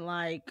wasn't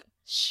like,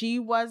 she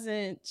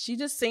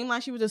just seemed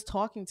like she was just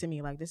talking to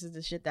me like this is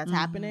the shit that's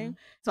happening.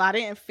 So I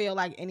didn't feel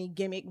like any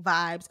gimmick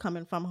vibes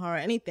coming from her or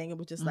anything. It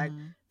was just like,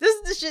 this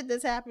is the shit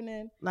that's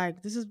happening.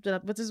 Like, this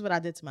is what I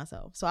did to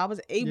myself. So I was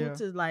able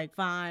to like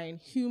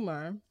find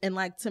humor and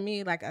like, to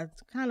me, like a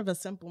kind of a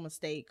simple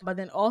mistake, but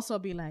then also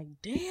be like,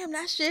 damn,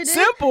 that shit is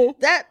simple.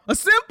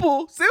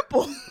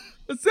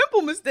 A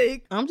simple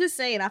mistake. I'm just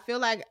saying, I feel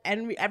like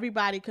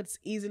everybody could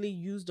easily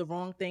use the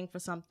wrong thing for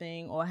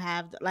something or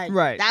have like,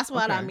 that's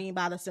what I mean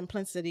by the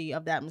simplicity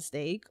of that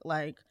mistake.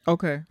 Like,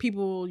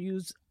 people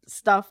use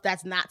stuff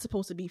that's not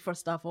supposed to be for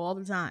stuff all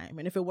the time.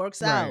 And if it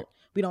works out,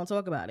 we don't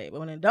talk about it. But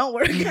when it don't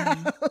work out,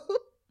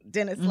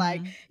 then it's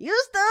like,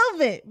 you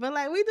stupid. But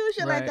like, we do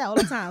shit like that all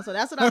the time. So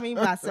that's what I mean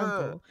by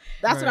simple.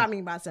 That's what I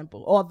mean by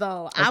simple.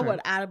 Although I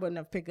wouldn't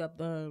have picked up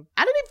I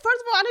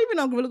didn't even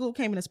know Gorilla Glue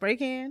came in a spray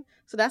can.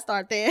 So that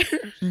started there.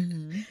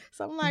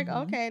 So I'm like,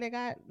 okay, they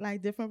got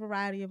like different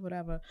variety of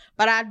whatever.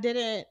 But not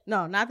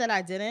that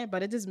I didn't,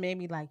 but it just made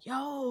me like,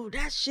 yo,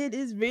 that shit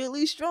is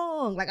really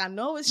strong. Like, I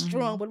know it's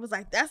strong, but it was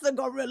like, that's a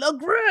gorilla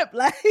grip.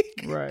 Like,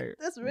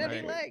 that's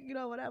really like,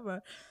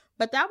 whatever.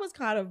 But that was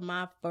kind of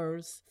my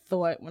first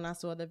thought when I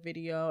saw the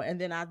video. And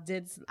then I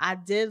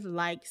did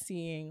like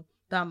seeing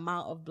the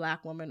amount of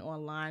Black women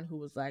online who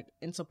was like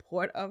in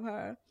support of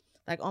her.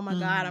 Like, oh my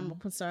God, I'm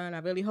concerned. I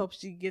really hope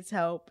she gets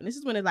help. And this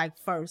is when it like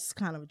first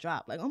kind of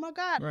dropped. Like, oh my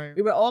God.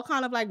 We were all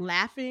kind of like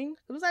laughing.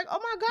 It was like, oh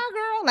my God,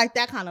 girl. Like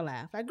that kind of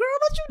laugh. Like, girl,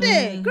 what you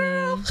did?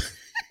 Girl.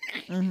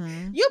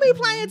 You be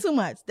playing too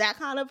much. That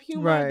kind of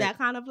humor. That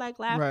kind of like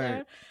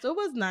laughter. So it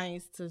was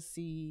nice to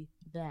see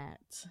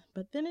that.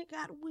 But then it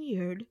got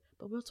weird.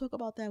 But we'll talk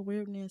about that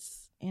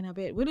weirdness in a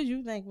bit. What did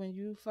you think when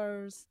you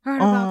first heard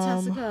about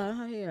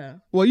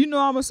Tessica? Well,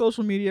 I'm a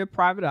social media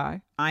private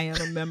eye. I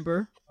am a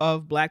member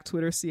of Black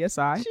Twitter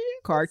CSI.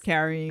 card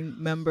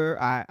carrying member.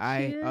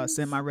 I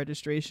sent my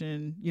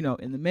registration,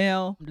 in the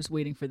mail. I'm just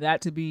waiting for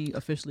that to be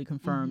officially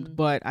confirmed.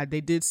 But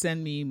they did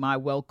send me my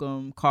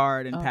welcome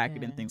card and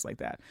packet and things like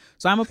that.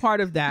 So I'm a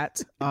part of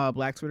that,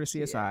 Black Twitter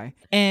CSI.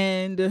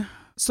 And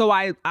so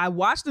I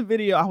watched the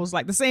video. I was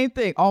like, the same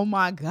thing. Oh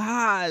my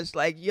gosh.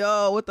 Like,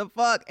 yo, what the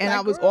fuck? And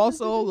I was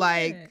also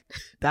like,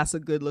 that's a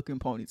good looking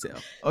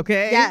ponytail.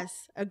 Okay.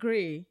 Yes.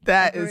 Agree.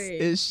 That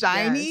is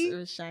shiny. Yes, it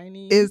was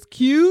shiny. It's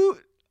cute.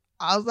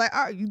 I was like,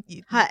 all right,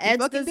 her edge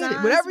fucking did it.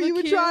 designs Whatever were you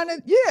were cute. trying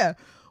to,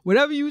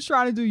 whatever you was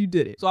trying to do, you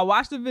did it. So I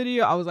watched the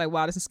video. I was like,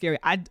 wow, this is scary.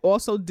 I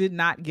also did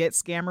not get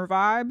scammer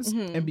vibes.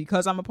 And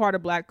because I'm a part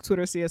of Black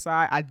Twitter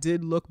CSI, I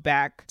did look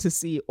back to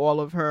see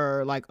all of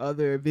her like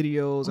other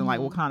videos and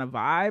like what kind of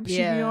vibe she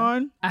be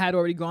on. I had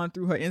already gone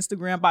through her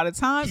Instagram. By the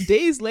time,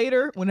 days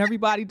later, when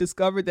everybody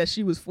discovered that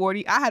she was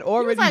 40, I had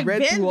already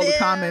read through all the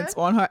comments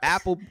on her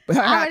her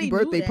happy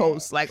birthday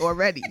posts, like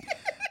already.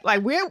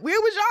 Like, where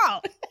was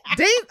y'all?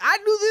 I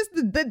knew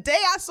this the day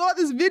I saw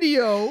this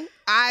video.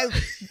 I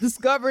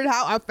discovered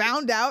I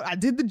found out. I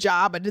did the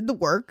job. I did the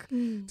work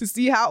to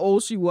see how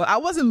old she was. I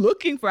wasn't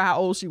looking for how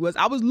old she was.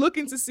 I was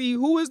looking to see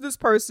who is this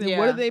person?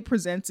 What are they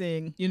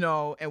presenting?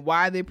 And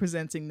why are they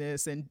presenting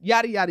this? And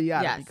yada, yada,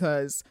 yada. Yes.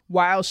 Because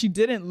while she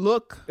didn't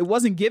look, it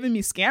wasn't giving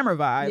me scammer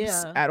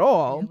vibes at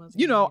all.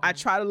 I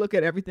try to look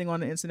at everything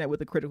on the internet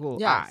with a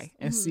critical eye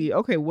and see,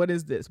 okay, what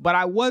is this? But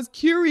I was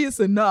curious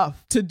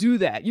enough to do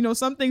that.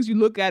 Some things you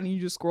look at and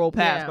you just scroll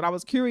past. But I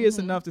was curious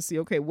enough to see,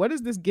 okay, what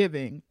is this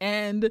giving?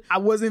 And I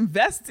was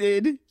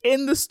invested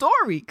in the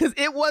story because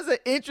it was an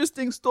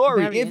interesting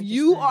story. If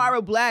you are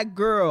a Black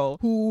girl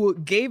who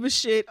gave a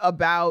shit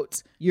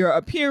about your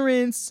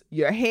appearance,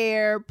 your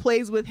hair,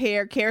 plays with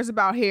hair, cares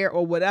about hair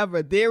or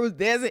whatever,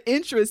 there's an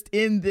interest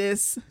in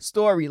this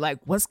story. Like,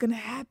 what's gonna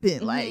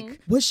happen?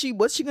 Like, what's she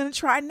gonna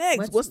try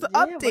next? What's the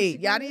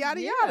update? Yada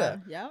yada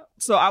yada. Yep.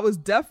 So I was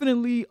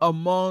definitely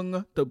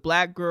among the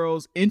Black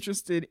girls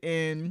interested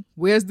in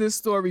where's this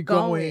story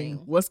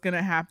going? What's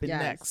gonna happen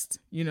next?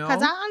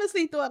 Because I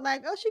honestly thought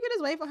like, oh, she could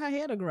just wait for her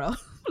hair to grow.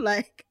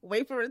 Like,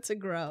 wait for it to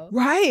grow.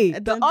 Right.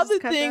 The other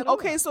thing,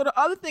 so the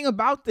other thing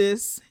about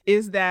this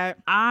is that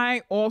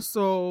I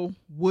also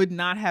would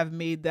not have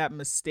made that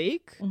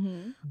mistake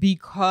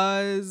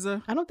because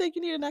I don't think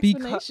you need an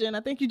explanation.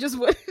 I think you just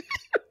would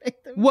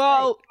make the mistake.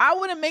 Well, I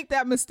wouldn't make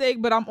that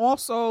mistake, but I'm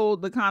also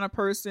the kind of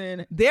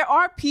person, there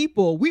are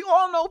people, we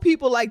all know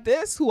people like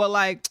this who are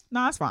like,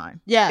 nah, it's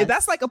fine. Yeah.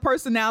 That's like a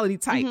personality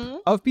type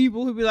of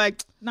people who be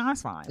like, nah,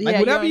 it's fine. Like,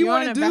 whatever you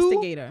want to do.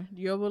 Investigator.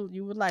 You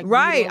would like.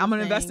 Right. I'm an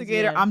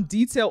investigator. Yeah. I'm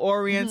detail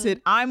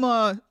oriented.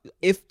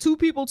 If two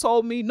people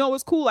told me, no,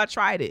 it's cool, I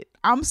tried it,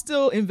 I'm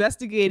still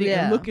investigating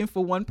and looking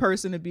for one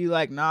person to be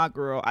like, nah,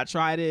 girl, I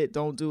tried it.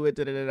 Don't do it.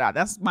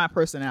 That's my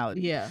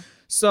personality. Yeah.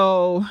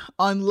 So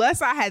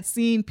unless I had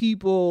seen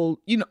people,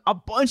 a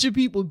bunch of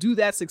people do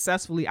that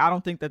successfully, I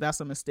don't think that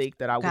that's a mistake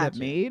that I would have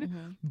made.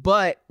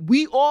 But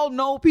we all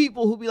know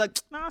people who be like,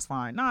 nah, it's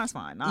fine. Nah, it's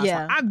fine. Nah, it's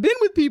fine. I've been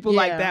with people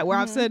like that where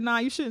I've said, nah,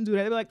 you shouldn't do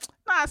that. They're like,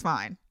 nah, it's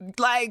fine.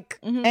 Like,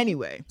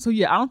 anyway. So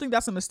yeah, I don't think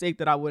that's a mistake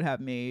that I would have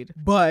made.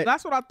 But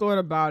that's what I thought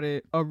about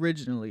it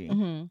originally.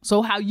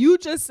 So how you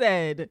just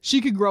said she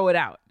could grow it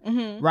out.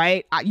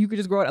 Right? You could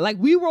just grow it. Like,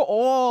 we were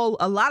all,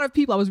 a lot of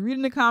people, I was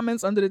reading the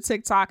comments under the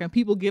TikTok and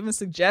people giving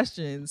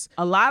suggestions.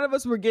 A lot of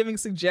us were giving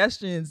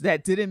suggestions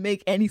that didn't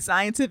make any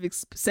scientific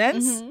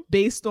sense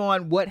based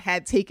on what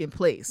had taken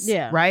place.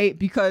 Yeah. Right?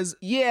 Because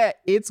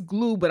it's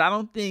glue, but I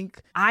don't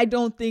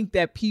think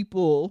that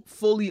people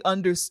fully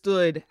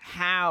understood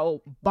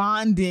how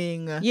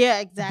bonding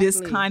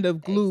this kind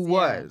of glue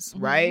was.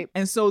 Right?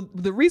 And so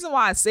the reason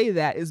why I say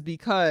that is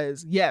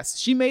because, yes,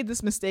 she made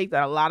this mistake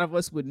that a lot of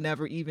us would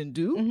never even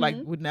do. Like,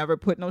 would never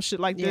put no shit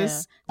like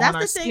this on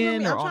our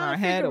skin or on our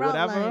head or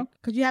whatever.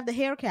 Because you have the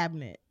hair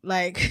cabinet.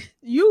 Like,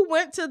 you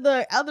went to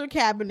the other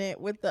cabinet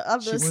with the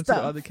other stuff. She went to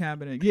the other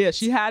cabinet. Yeah,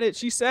 she had it.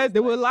 She said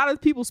there were a lot of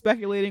people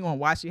speculating on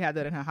why she had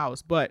that in her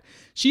house, but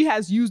she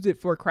has used it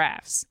for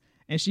crafts.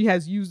 And she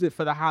has used it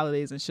for the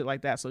holidays and shit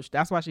like that. So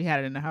that's why she had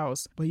it in the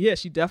house. But yeah,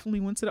 she definitely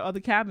went to the other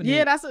cabinet.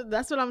 Yeah,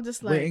 that's what I'm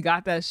just like. And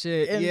got that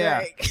shit. Yeah.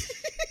 Like,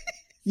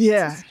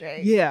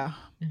 yeah.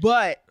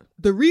 But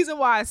the reason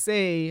why I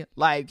say,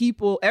 like,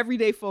 people,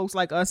 everyday folks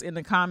like us in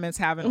the comments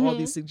having all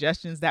these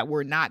suggestions that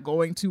were not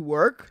going to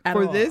work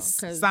for this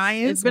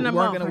science, weren't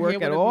going to work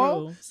at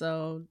all.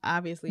 So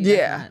obviously,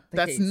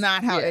 that's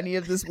not how any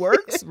of this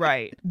works.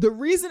 Right. The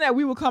reason that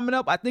we were coming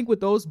up, I think,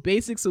 with those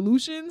basic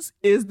solutions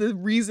is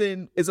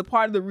a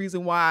part of the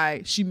reason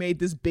why she made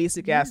this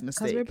basic ass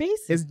mistake. Because we're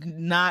basic. It's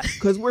not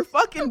because we're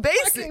fucking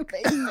basic.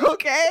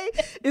 Okay.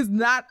 It's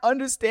not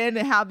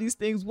understanding how these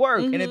things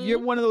work. And if you're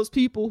one of those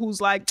people who's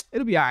like,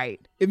 it'll be all right.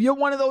 if you're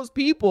one of those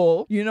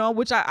people, you know,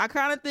 which I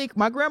kind of think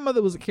my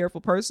grandmother was a careful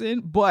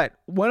person, but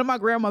one of my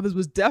grandmothers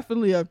was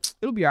definitely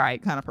it'll be all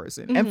right kind of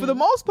person. And for the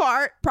most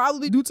part,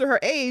 probably due to her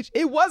age,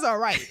 it was all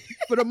right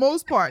for the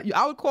most part.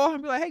 I would call her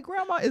and be like, hey,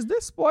 grandma, is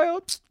this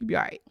spoiled? You'll be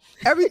all right.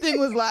 Everything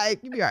was like,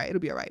 you'll be all right.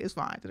 It'll be all right. It's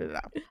fine.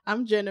 Da-da-da.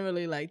 I'm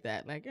generally like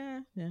that. Like,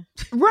 yeah.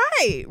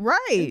 Right.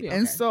 Okay.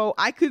 And so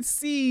I could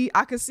see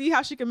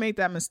how she could make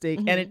that mistake.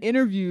 And in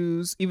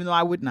interviews, even though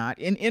I would not,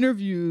 in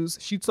interviews,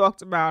 she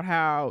talked about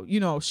how, you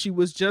know, she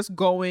was just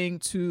going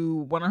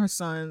to one of her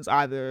sons,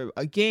 either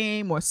a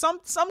game or some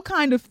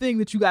kind of thing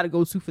that you got to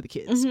go to for the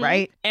kids,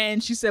 right?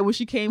 And she said when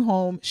she came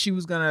home, she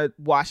was gonna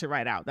wash it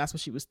right out. That's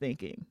what she was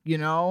thinking, you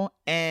know?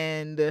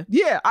 And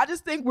yeah, I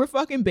just think we're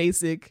fucking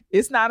basic.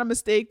 It's not a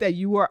mistake that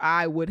you or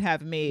I would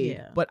have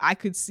made, but I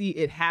could see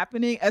it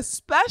happening,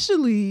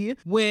 especially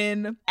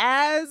when,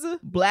 as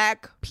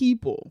Black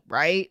people,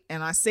 right?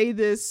 And I say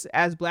this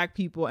as Black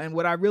people, and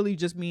what I really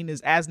just mean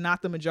is as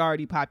not the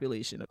majority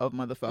population of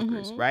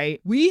motherfuckers, right?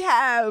 We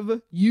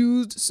have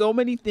used so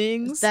many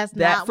things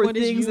that for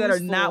things that are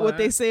not what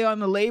they say on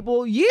the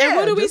label. Yeah. And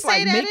what do we say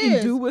like that making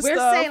is? do with We're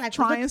stuff, saying like,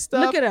 trying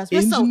stuff. Look at us.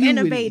 We're so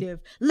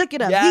innovative. Look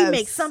at us. Yes. We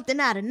make something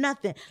out of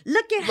nothing.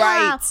 Look at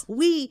how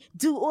we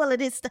do all of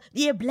this stuff.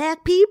 Yeah,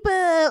 Black people.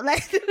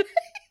 Like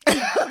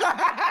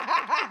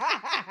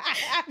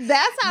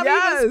that's how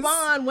we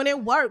respond when it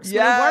works.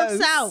 When it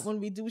works out, when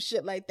we do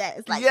shit like that.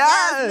 It's like,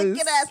 yes, look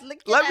at us.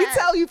 Look at us. Let me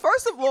tell you,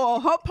 first of all,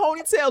 her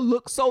ponytail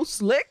looked so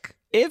slick.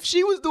 If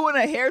she was doing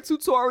a hair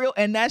tutorial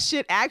and that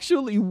shit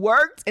actually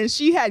worked and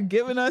she had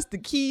given us the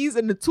keys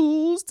and the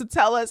tools to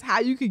tell us how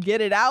you could get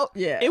it out,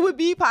 it would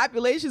be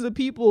populations of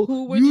people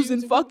who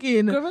using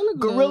fucking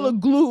Gorilla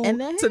Glue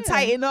to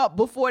tighten up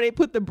before they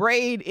put the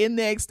braid in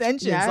the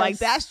extensions. Like,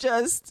 that's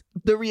just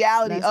the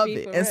reality of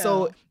it. And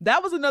so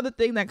that was another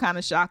thing that kind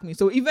of shocked me.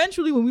 So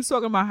eventually, when we were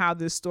talking about how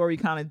this story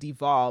kind of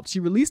devolved, she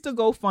released a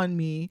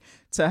GoFundMe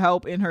to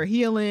help in her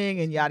healing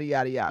and yada,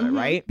 yada, yada,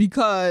 right?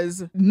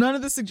 Because none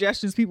of the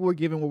suggestions people were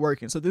given were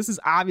working. So this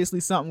is obviously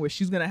something where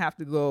she's going to have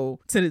to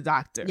go to the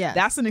doctor. Yeah.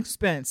 That's an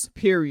expense,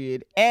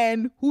 period.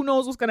 And who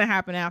knows what's going to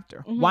happen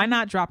after. Why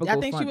not drop a GoFundMe?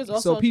 I think she was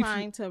also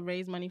trying to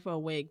raise money for a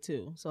wig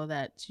too, so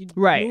that she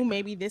knew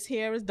maybe this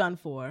hair is done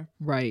for.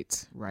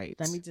 Right.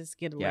 Let me just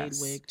get a laid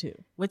wig too,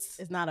 which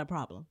is not a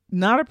problem.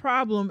 Not a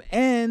problem.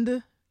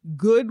 And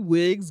good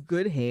wigs,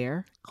 good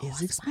hair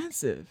is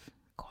expensive.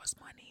 Costs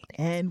money.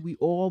 And we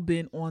all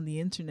been on the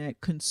internet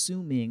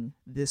consuming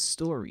this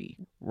story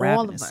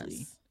ravenously. All of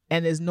us.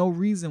 And there's no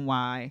reason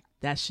why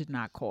that should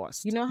not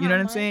cost. You know what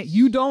I'm saying?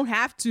 You don't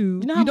have to.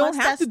 You don't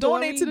have to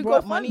donate to the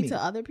GoFundMe. Money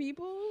to other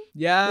people.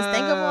 Yeah. Just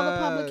think of all the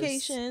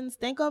publications.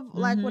 Think of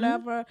like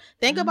whatever.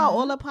 Think about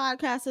all the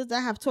podcasters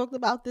that have talked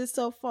about this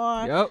so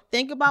far.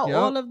 Think about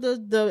all of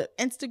the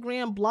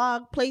Instagram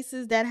blog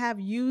places that have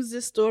used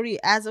this story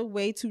as a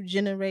way to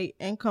generate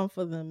income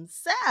for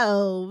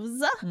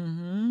themselves.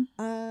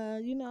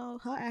 You know,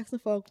 her asking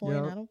for a coin,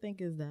 I don't think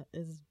is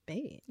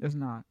bad. It's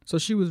not. So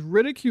she was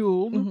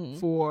ridiculed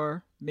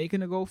for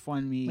making a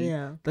GoFundMe.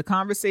 Yeah. The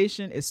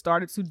conversation, it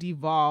started to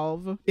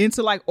devolve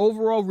into like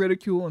overall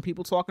ridicule and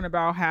people talking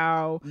about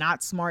how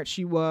not smart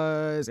she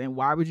was and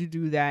why would you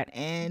do that,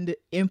 and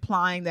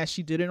implying that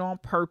she did it on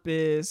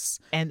purpose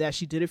and that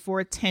she did it for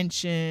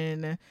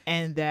attention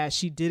and that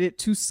she did it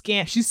to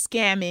scam. She's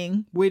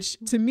scamming, which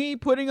to me,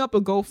 putting up a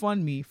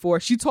GoFundMe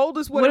for, she told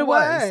us what it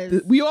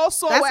was. We all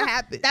saw what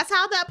happened. That's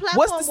how that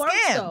platform works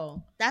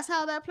though. That's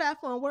how that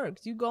platform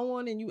works. You go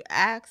on and you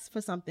ask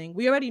for something.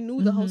 We already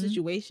knew the whole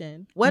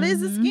situation. What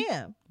is a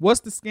scam?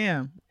 What's the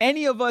scam?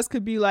 Any of us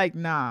could be like,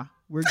 nah,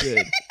 we're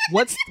good.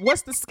 What's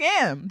the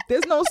scam?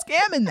 There's no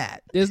scam in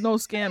that. There's no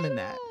scam in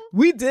that.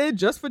 We did,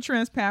 just for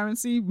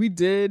transparency,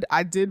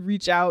 I did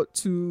reach out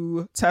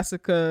to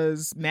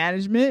Tessica's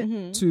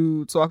management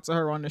to talk to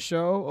her on the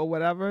show or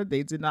whatever.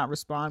 They did not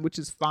respond, which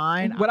is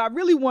fine. What I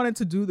really wanted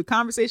to do, the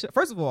conversation,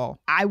 first of all,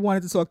 I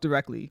wanted to talk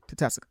directly to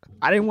Tessica.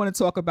 I didn't want to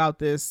talk about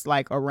this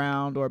like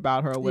around or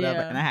about her or whatever.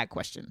 And I had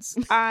questions.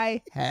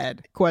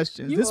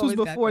 This was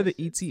before the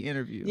ET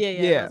interview.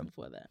 Yeah. Was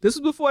before that. This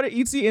was before the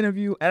ET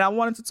interview. And I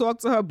wanted to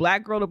talk to her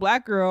black girl to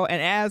black girl and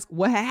ask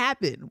what had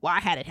happened. Why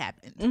had it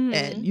happened?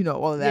 And, you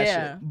know, all of that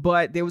shit.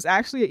 But there was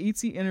actually an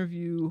ET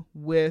interview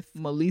with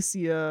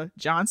Malicia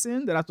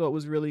Johnson that I thought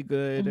was really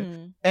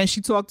good. And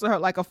she talked to her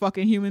like a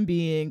fucking human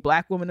being,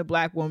 black woman to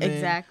black woman.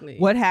 Exactly.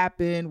 What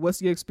happened?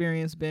 What's your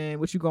experience been?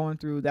 What you going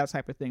through? That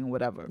type of thing,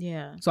 whatever.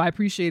 Yeah. So I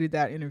appreciated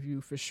that interview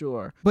for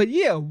sure. But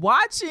yeah,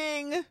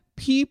 watching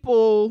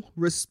people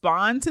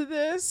respond to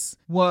this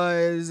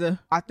was,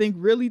 I think,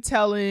 really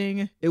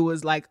telling. It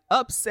was like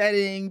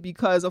upsetting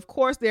because of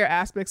course there are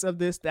aspects of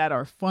this that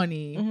are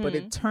funny, but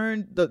it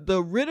turned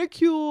the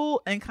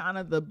ridicule and kind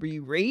of the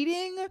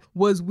berating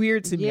was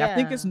weird to me. I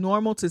think it's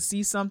normal to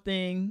see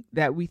something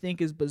that we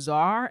think is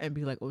bizarre and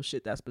be like, oh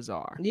shit, that's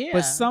bizarre.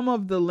 But some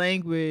of the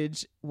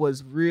language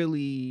was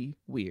really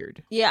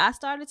weird. I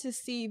started to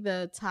see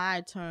the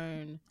tide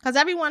turn because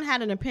everyone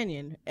had an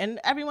opinion and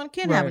everyone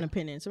can have an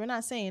opinion, so we're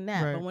not saying that.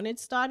 But when it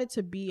started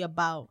to be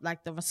about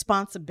like the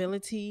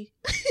responsibility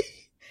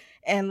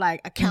and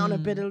like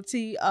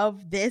accountability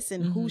of this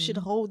and who should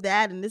hold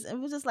that and this. And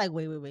it was just like,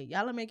 wait.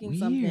 Y'all are making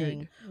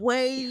something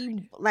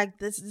way like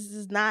this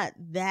is not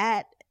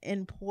that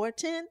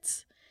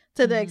important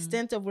to the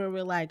extent of where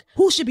we're like,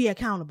 who should be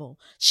accountable?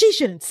 She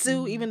shouldn't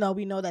sue, even though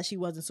we know that she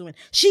wasn't suing.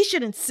 She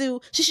shouldn't sue.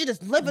 She should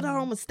just live with her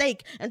own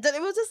mistake. And then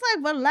it was just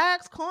like,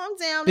 relax, calm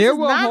down. This is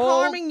not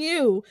harming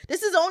you.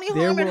 This is only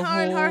harming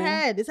her in her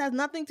head. This has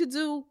nothing to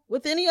do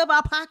with any of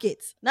our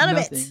pockets. None of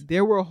it.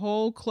 There were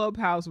whole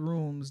Clubhouse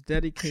rooms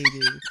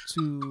dedicated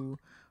to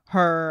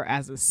her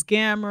as a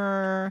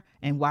scammer,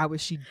 and why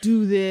would she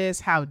do this?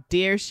 How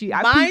dare she?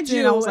 Mind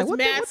you, I was like, what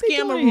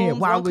scammer rooms?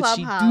 Why would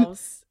she do?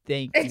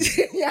 Thank you.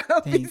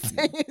 Thank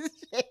you.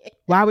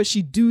 Why would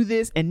she do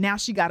this? And now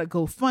she got to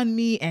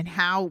GoFundMe, and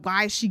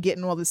why is she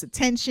getting all this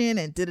attention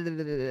and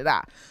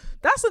da-da-da-da-da-da.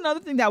 That's another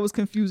thing that was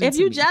confusing. If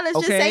you jealous,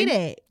 just say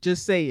that.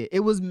 Just say it.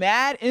 It was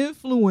mad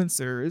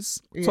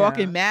influencers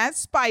talking mad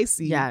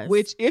spicy,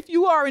 which if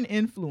you are an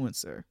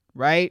influencer,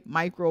 right?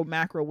 Micro,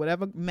 macro,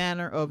 whatever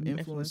manner of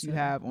influence you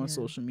have on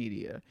social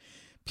media,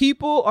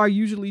 people are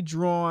usually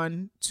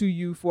drawn to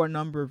you for a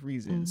number of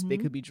reasons. They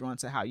could be drawn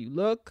to how you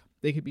look.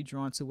 They could be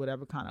drawn to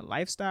whatever kind of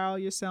lifestyle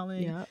you're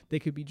selling. Yep. They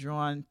could be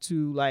drawn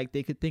to, like,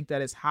 they could think that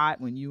it's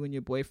hot when you and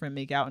your boyfriend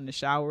make out in the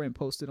shower and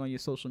post it on your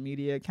social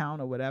media account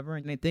or whatever.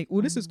 And they think,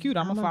 oh, this is cute.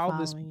 I'm going to follow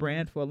this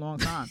brand for a long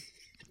time.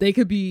 They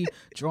could be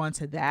drawn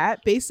to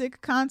that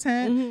basic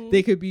content.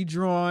 They could be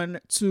drawn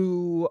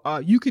to,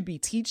 you could be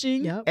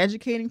teaching,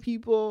 educating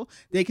people.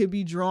 They could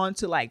be drawn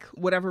to like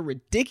whatever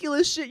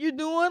ridiculous shit you're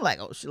doing. Like,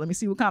 oh shit, let me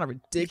see what kind of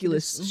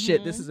ridiculous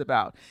shit this is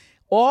about.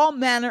 All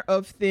manner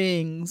of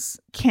things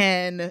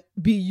can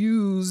be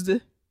used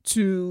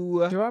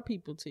to draw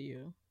people to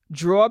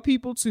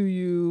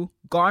you,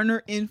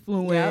 garner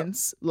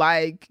influence,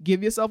 like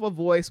give yourself a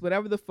voice,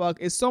 whatever the fuck.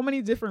 It's so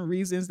many different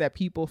reasons that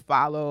people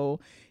follow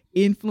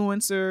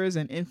influencers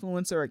and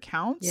influencer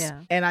accounts.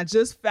 And I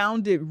just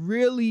found it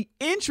really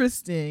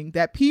interesting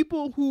that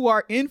people who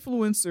are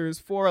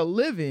influencers for a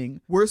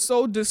living were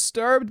so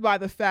disturbed by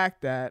the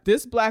fact that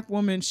this Black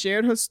woman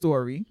shared her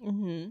story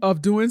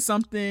of doing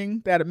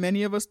something that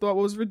many of us thought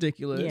was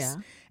ridiculous.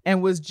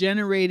 And was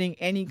generating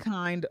any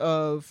kind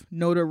of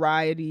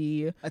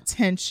notoriety,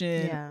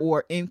 attention,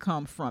 or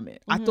income from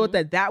it. I thought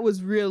that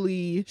was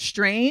really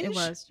strange. It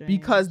was strange.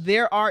 Because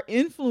there are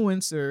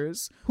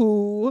influencers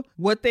who,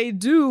 what they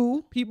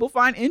do, people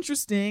find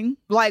interesting,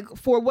 like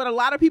for what a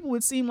lot of people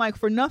would seem like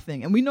for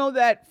nothing. And we know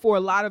that for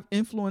a lot of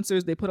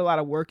influencers, they put a lot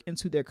of work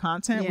into their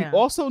content. We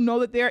also know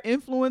that there are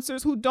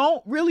influencers who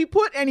don't really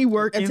put any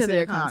work into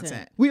their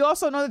content. We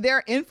also know that there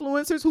are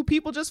influencers who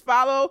people just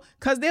follow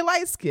because they're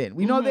light skinned.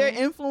 We know there are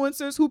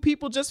influencers who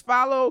people just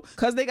follow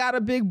because they got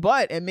a big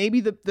butt, and maybe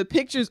the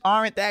pictures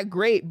aren't that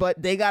great,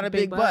 but they got a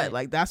big butt.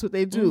 Like that's what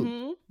they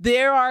do.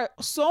 There are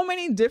so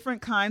many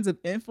different kinds of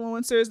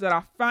influencers that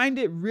I find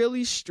it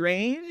really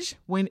strange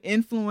when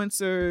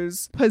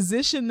influencers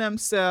position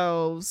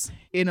themselves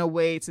in a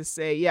way to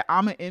say, yeah,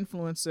 I'm an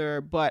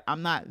influencer, but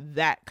I'm not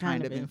that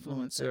kind of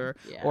influencer.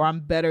 Or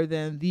I'm better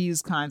than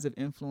these kinds of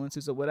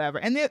influencers or whatever.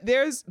 And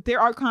there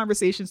are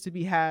conversations to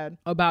be had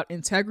about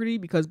integrity,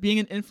 because being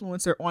an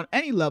influencer on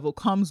any level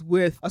comes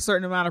with a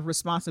certain amount of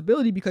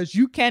responsibility, because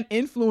you can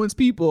influence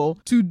people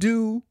to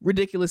do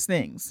ridiculous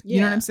things.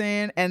 You know what I'm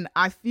saying? And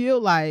I feel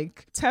like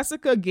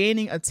Tessica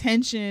gaining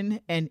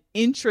attention and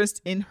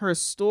interest in her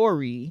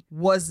story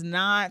was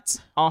not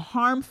a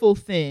harmful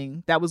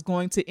thing that was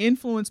going to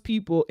influence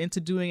people into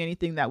doing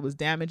anything that was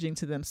damaging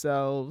to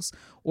themselves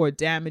or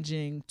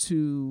damaging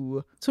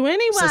to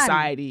anyone,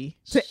 society,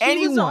 to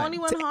anyone. She was the only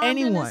one harmed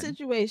in this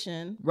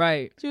situation.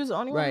 Right. She was the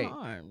only one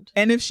harmed.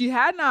 And if she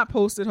had not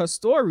posted her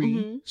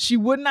story, she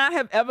would not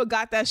have ever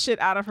got that shit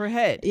out of her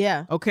head.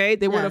 Yeah. Okay?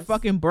 They would have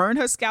fucking burned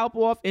her scalp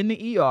off in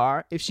the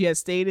ER if she had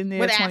stayed in there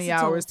with 20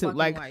 hours to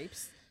like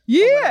wipes.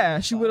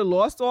 Yeah, she would have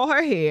lost all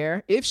her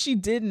hair if she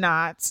did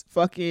not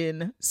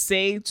fucking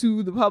say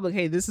to the public,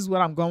 hey, this is what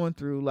I'm going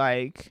through.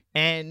 Like,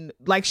 and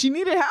like she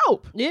needed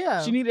help.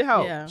 Yeah. She needed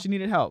help. Yeah. She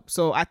needed help.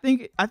 So I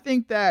think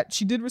that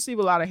she did receive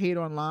a lot of hate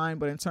online,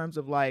 but in terms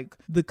of like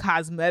the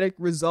cosmetic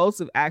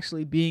results of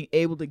actually being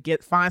able to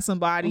find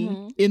somebody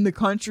in the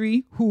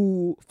country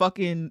who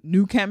fucking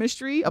knew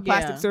chemistry, a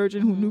plastic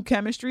surgeon who knew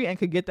chemistry and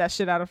could get that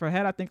shit out of her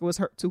head, I think it was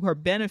to her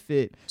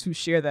benefit to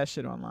share that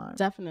shit online.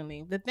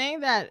 Definitely. The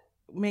thing that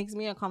makes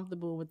me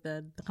uncomfortable with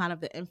the kind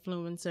of the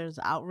influencers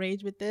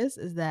outrage with this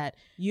is that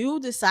you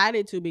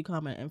decided to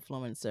become an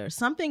influencer.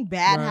 Something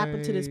bad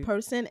happened to this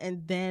person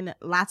and then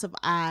lots of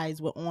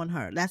eyes were on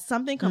her. That's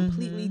something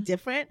completely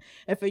different.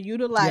 And for you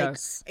to like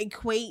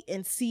equate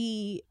and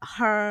see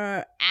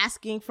her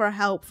asking for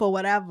help for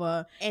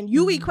whatever and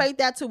you equate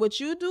that to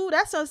what you do,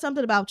 that says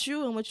something about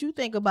you and what you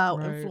think about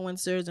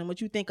influencers and what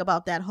you think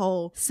about that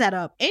whole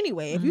setup.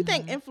 Anyway, if you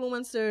think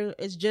influencer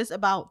is just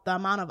about the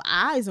amount of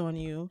eyes on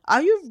you,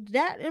 are you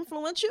that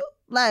influence you?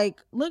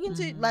 Like look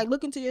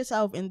into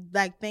yourself and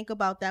like think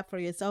about that for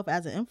yourself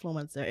as an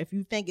influencer. If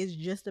you think it's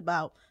just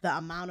about the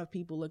amount of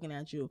people looking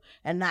at you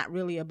and not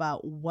really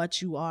about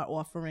what you are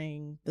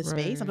offering the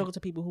space. I'm talking to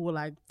people who were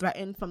like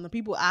threatened. From the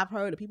people I've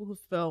heard, the people who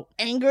felt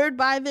angered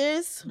by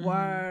this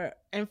were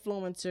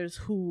influencers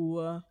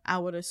who I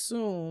would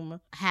assume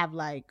have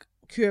like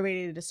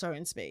curated a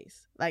certain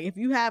space. Like if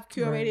you have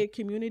curated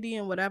community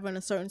and whatever in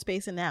a certain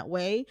space in that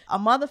way, a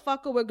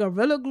motherfucker with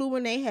Gorilla Glue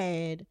in their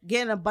head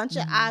getting a bunch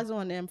of eyes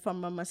on them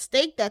from a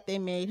mistake that they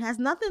made has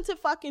nothing to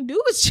fucking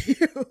do with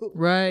you.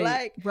 Right.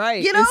 Like,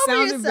 right. Get it over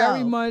sounded yourself.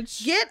 very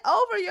much. Get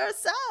over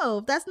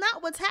yourself. That's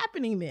not what's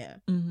happening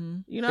there.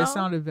 You know? It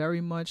sounded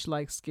very much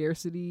like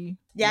scarcity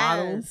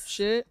model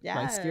shit.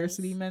 Like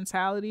scarcity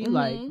mentality.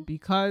 Like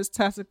because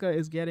Tessica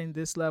is getting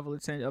this level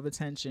of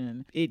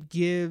attention, it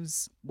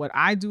gives what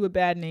I do a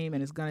bad name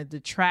and it's going to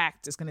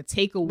detract. It's going to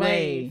take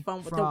away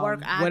from the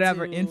work I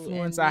whatever do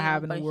influence and I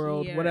have in the over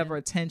world, here. whatever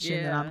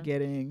attention that I'm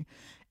getting.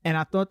 And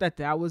I thought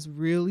that was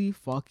really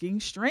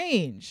fucking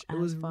strange. It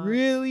was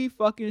really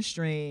fucking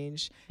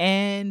strange.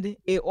 And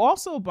it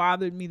also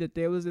bothered me that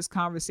there was this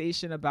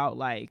conversation about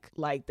like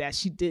that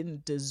she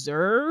didn't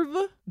deserve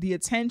the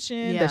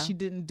attention, that she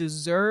didn't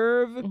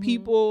deserve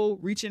people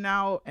reaching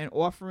out and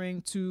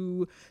offering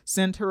to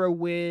send her a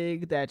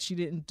wig, that she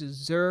didn't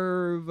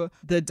deserve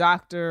the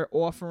doctor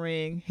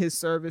offering his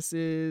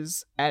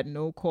services at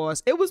no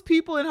cost. It was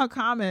people in her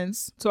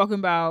comments talking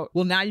about,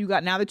 well, now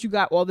that you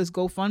got all this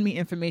GoFundMe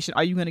information,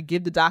 are you going to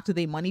give the doctor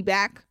their money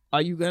back?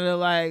 Are you going to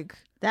like...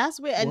 That's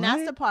weird. And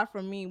that's the part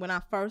for me when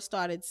I first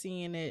started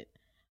seeing it.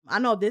 I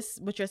know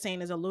what you're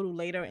saying is a little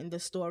later in the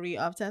story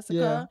of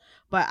Tessica,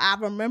 but I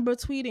remember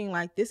tweeting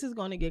like, this is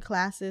going to get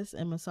classist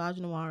and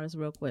misogynoirist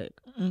real quick.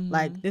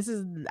 Like this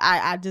is,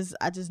 I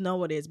just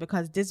know it is,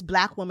 because this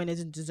black woman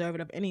isn't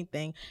deserving of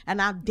anything.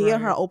 And I dare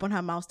her open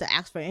her mouth to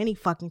ask for any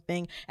fucking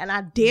thing. And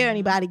I dare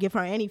anybody give her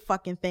any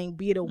fucking thing,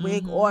 be it a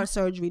wig or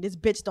surgery. This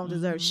bitch don't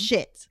deserve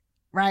shit.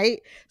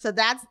 Right? So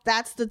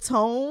that's the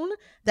tone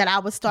that I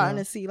was starting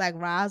to see like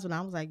rise when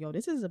I was like, yo,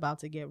 this is about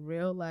to get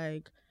real.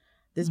 Like,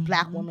 this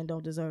black woman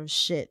don't deserve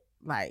shit.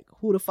 Like,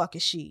 who the fuck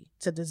is she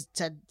to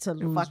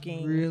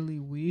fucking really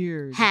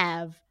weird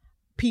have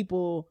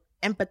people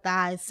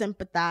empathize,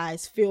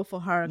 sympathize, feel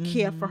for her,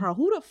 care for her?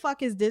 Who the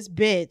fuck is this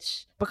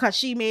bitch? Because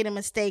she made a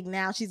mistake,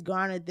 now she's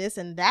garnered this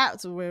and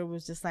that. So where it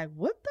was just like,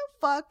 what the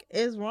fuck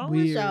is wrong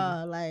with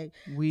y'all? Like,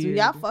 do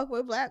y'all fuck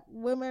with black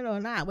women or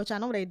not? Which I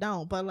know they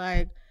don't, but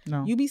like,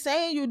 you be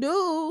saying you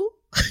do.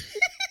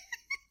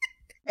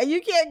 And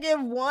you can't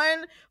give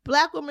one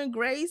black woman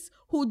grace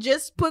who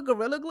just put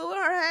Gorilla Glue in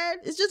her head.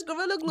 It's just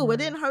Gorilla Glue. It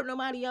didn't hurt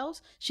nobody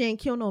else. She ain't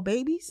kill no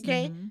babies.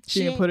 Okay,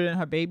 she didn't put it in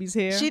her baby's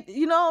hair. She,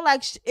 you know,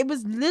 like it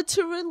was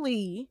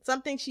literally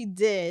something she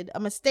did, a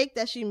mistake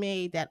that she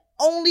made that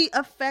only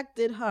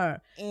affected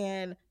her,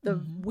 and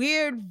the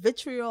weird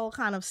vitriol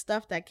kind of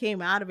stuff that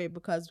came out of it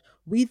because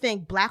we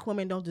think black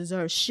women don't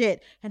deserve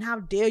shit, and how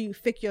dare you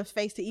fix your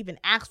face to even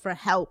ask for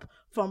help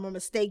from a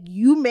mistake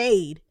you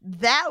made.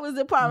 That was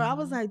the part where I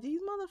was like, these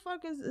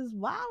motherfuckers is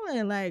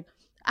wilding. Like,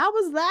 I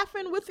was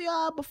laughing with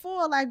y'all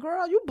before, like,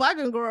 girl, you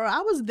bugging, girl. I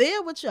was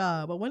there with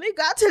y'all. But when it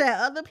got to that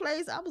other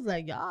place, I was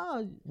like,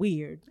 y'all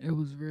weird. It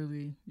was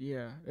really,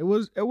 it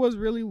was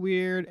really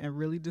weird and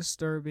really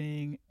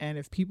disturbing. And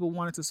if people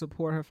wanted to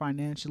support her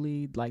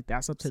financially, like,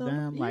 that's up to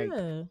them. Like,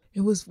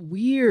 it was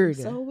weird.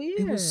 So weird.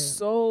 It was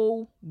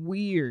so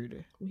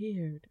weird.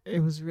 Weird. It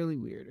was really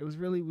weird. It was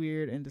really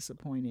weird and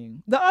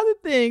disappointing. The other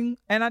thing,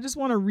 and I just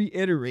want to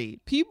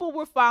reiterate, people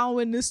were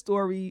following this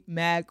story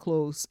mad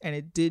close, and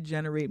it did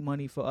generate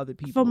money for other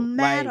people. For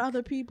mad like,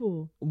 other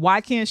people.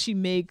 Why can't she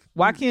make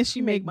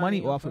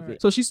money off of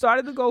it? So she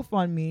started the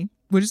GoFundMe.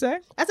 What'd you say?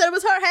 I said it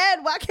was her head.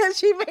 Why can't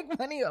she make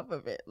money off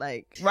of it?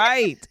 Like,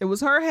 right. It was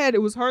her head.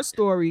 It was her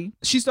story.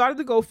 She started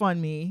the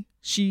GoFundMe.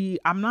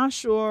 I'm not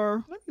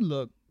sure. Let me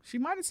look. She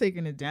might have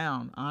taken it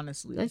down,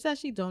 honestly. They said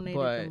she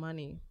donated the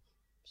money.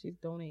 She's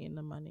donating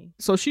the money.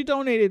 So she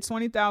donated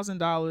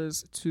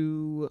 $20,000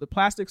 to the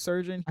plastic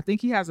surgeon. I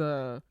think he has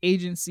a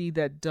agency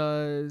that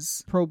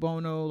does pro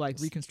bono, like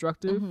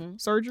reconstructive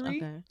surgery.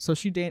 Okay. So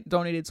she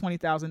donated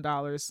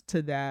 $20,000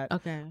 to that.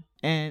 Okay.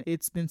 And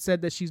it's been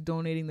said that she's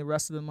donating the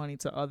rest of the money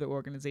to other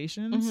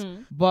organizations.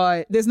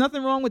 But there's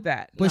nothing wrong with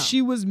that. But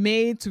she was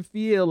made to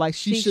feel like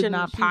she should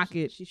not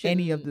pocket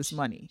any of this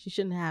money. She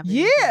shouldn't have it.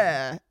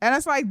 Yeah. And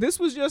it's like, this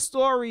was your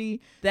story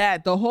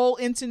that the whole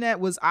internet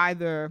was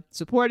either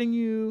supporting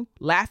you,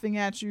 laughing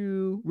at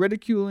you,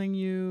 ridiculing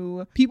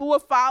you. People were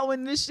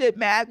following this shit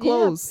mad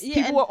close. Yeah,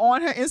 people were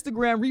on her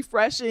Instagram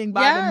refreshing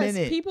by the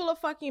minute. People are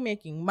fucking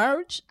making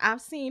merch.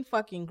 I've seen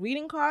fucking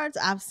greeting cards.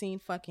 I've seen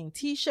fucking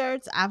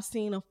t-shirts. I've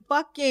seen a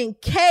fucking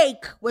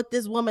cake with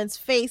this woman's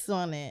face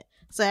on it.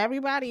 So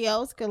everybody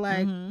else could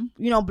like,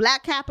 you know,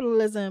 black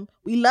capitalism,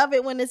 we love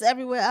it when it's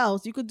everywhere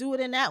else. You could do it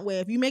in that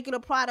way. If you make it a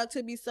product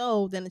to be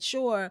sold, then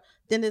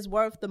then it's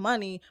worth the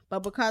money.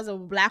 But because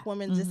of black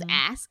women just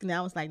ask,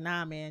 now it's like,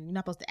 nah, man, you're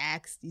not supposed to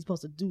ask. You're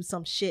supposed to do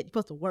some shit. You're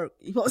supposed to work.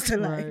 You're supposed to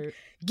like,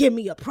 give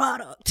me a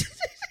product.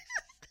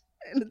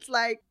 And it's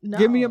like, no.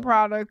 Give me a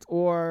product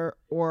or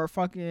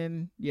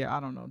fucking, I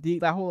don't know.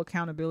 That whole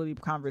accountability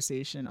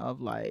conversation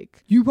of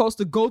like, you supposed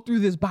to go through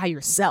this by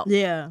yourself.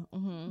 Yeah.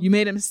 You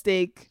made a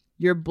mistake.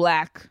 You're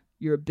black.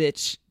 You're a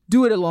bitch.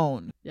 Do it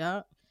alone.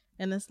 Yeah.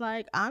 And it's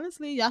like,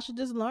 honestly, y'all should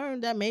just learn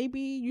that maybe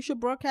you should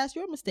broadcast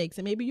your mistakes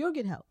and maybe you'll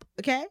get help.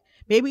 Okay?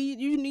 Maybe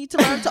you need to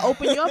learn to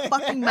open your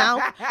fucking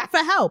mouth for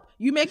help.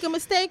 You make a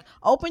mistake,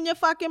 open your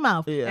fucking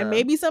mouth. Yeah. And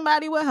maybe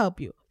somebody will help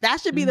you. That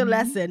should be the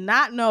lesson.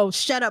 Not no,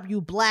 shut up,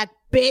 you black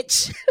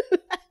bitch.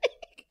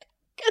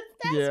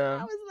 That's what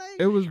I was like.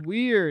 It was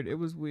weird. It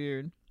was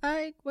weird.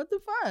 Like, what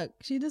the fuck?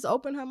 She just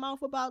opened her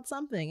mouth about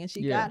something and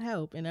she got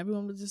help. And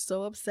everyone was just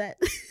so upset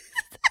that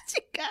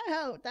she got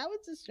help. That was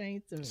just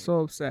strange to me.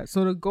 So upset.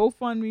 So the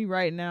GoFundMe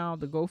right now,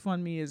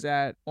 is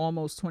at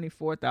almost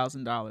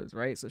 $24,000,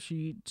 right? So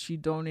she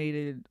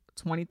donated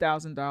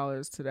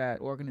 $20,000 to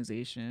that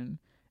organization.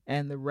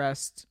 And the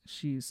rest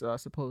she's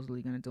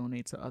supposedly going to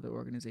donate to other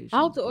organizations.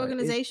 Oh, the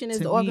organization is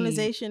the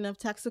organization of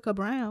Texaca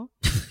Brown.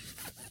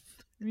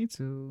 Me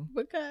too.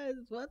 Because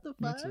what the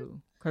fuck? Me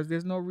too. Because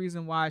there's no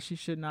reason why she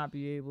should not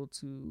be able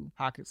to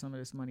pocket some of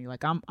this money.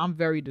 Like, I'm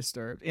very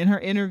disturbed. In her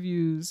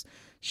interviews,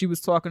 she was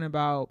talking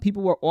about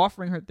people were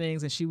offering her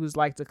things and she was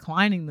like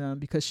declining them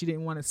because she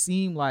didn't want to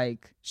seem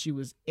like she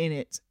was in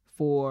it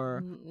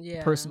for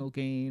personal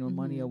gain or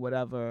money or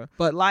whatever.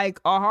 But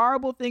like, a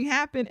horrible thing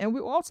happened and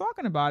we're all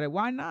talking about it.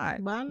 Why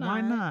not? Why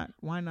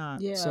not?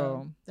 Yeah,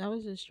 so that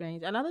was just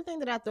strange. Another thing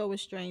that I thought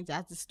was strange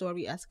as the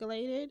story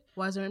escalated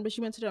was, remember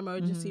she went to the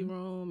emergency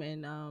room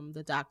and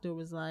the doctor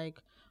was like,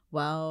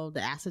 well,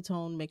 the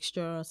acetone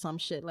mixture or some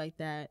shit like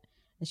that,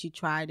 and she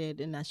tried it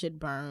and that shit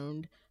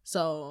burned.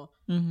 So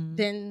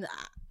then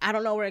I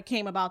don't know where it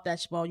came about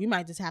that, well, you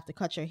might just have to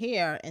cut your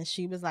hair. And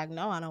she was like,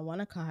 no, I don't want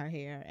to cut her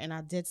hair. And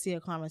I did see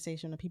a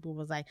conversation where people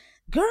was like,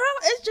 girl,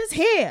 it's just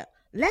hair.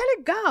 Let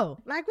it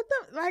go. Like, what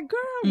the, like, girl,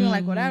 you're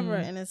like, whatever.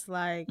 And it's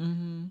like,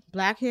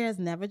 black hair is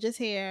never just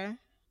hair.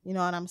 You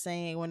know what I'm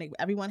saying? When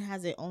everyone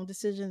has their own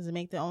decisions and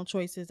make their own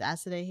choices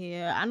as to their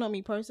hair. I know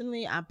me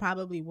personally, I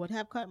probably would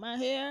have cut my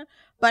hair,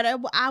 but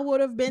I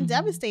would have been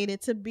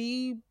devastated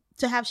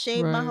to have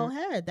shaved my whole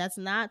head. That's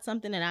not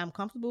something that I'm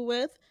comfortable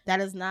with. That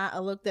is not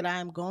a look that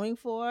I'm going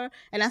for.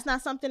 And that's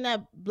not something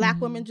that black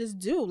women just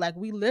do. Like,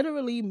 we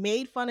literally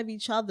made fun of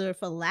each other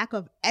for lack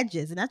of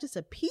edges. And that's just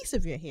a piece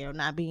of your hair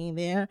not being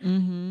there.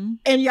 And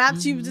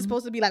she was just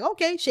supposed to be like,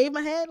 okay, shave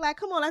my head. Like,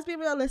 come on, let's be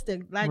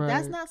realistic. Like,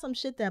 that's not some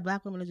shit that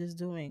black women are just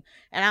doing.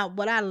 And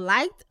what I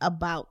liked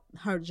about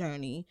her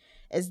journey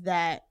is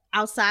that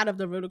outside of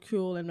the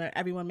ridicule and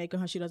everyone making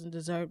her feel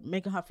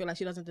like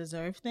she doesn't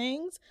deserve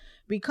things,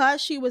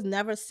 because she was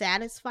never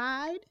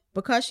satisfied,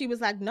 because she was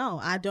like, no,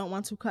 I don't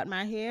want to cut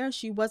my hair,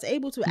 she was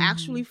able to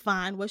actually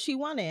find what she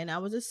wanted. And I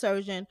was a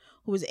surgeon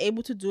who was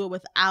able to do it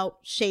without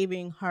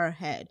shaving her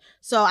head.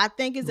 So I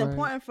think it's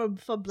important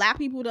for black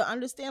people to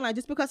understand, like,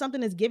 just because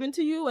something is given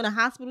to you and a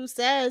hospital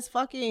says,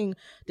 fucking,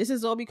 this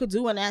is all we could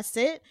do and that's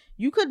it,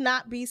 you could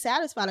not be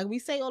satisfied. Like, we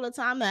say all the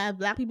time that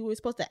black people, we're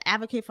supposed to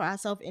advocate for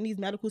ourselves in these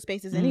medical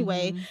spaces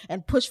anyway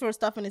and push for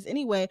stuff in this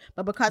anyway.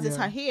 But because it's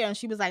her hair, and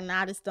she was like,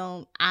 nah,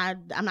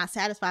 I'm not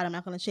satisfied, I'm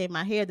not going to shave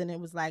my hair. Then it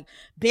was like,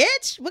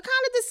 bitch, what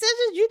kind of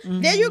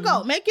decisions there you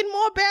go, making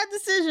more bad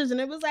decisions.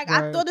 And it was like,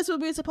 I thought this was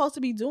what we were supposed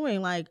to be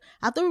doing. Like,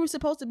 I thought we were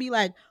supposed to be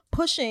like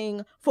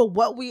pushing for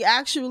what we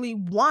actually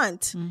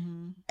want.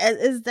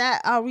 Is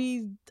that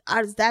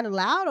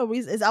allowed, or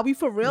are we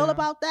for real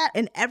about that?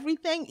 And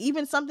everything,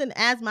 even something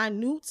as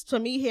minute, to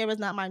me, hair is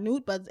not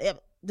minute, but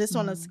this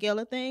on a scale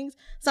of things,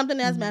 something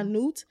as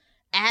minute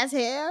as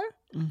hair,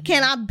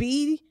 can I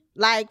be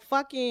like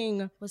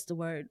fucking, what's the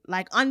word,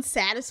 like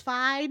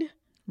unsatisfied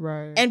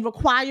and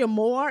require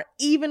more,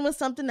 even with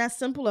something that's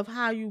simple of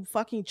how you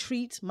fucking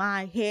treat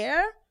my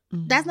hair?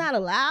 That's not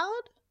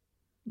allowed.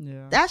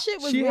 Yeah, that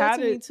shit was weird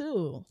to me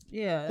too.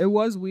 Yeah, it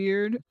was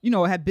weird. You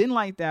know, it had been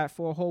like that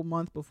for a whole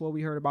month before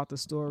we heard about the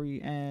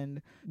story.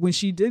 And when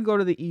she did go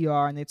to the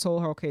ER and they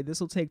told her, okay, this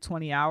will take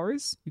 20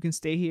 hours. You can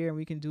stay here and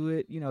we can do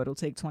it. You know, it'll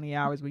take 20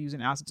 hours. We're using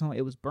acetone.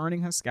 It was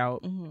burning her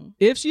scalp.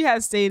 If she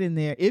had stayed in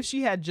there, if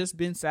she had just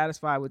been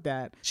satisfied with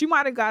that, she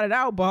might have got it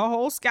out, but her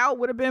whole scalp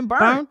would have been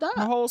burnt up.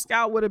 Her whole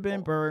scalp would have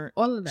been burnt.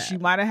 All of that. She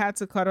might have had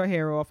to cut her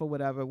hair off or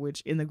whatever,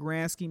 which in the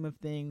grand scheme of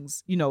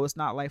things, you know, it's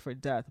not life or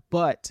death.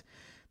 But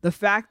the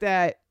fact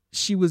that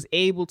she was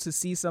able to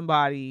see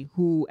somebody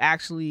who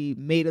actually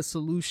made a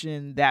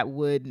solution that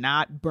would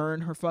not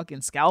burn her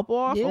fucking scalp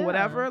off or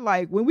whatever.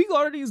 Like, when we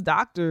go to these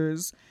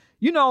doctors,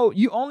 you know,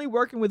 you only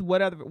working with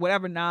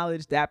whatever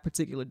knowledge that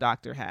particular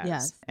doctor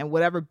has and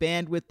whatever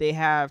bandwidth they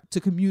have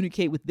to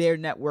communicate with their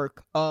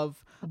network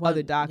of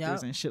other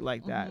doctors and shit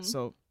like that.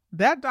 So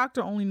that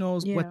doctor only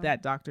knows what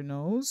that doctor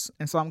knows.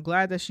 And so I'm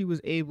glad that she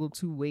was able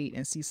to wait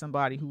and see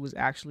somebody who was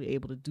actually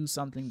able to do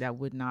something that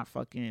would not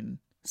fucking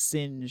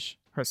singe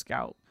her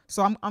scalp.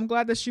 So I'm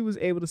glad that she was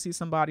able to see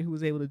somebody who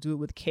was able to do it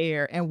with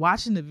care. And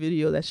watching the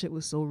video, that shit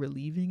was so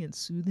relieving and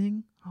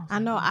soothing. I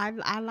know.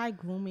 I like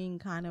grooming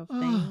kind of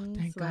things.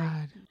 Thank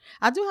God.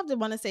 I do have to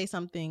want to say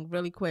something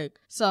really quick.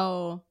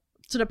 So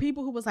to the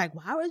people who was like,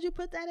 why would you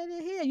put that in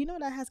your hair? You know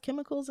that has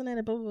chemicals in it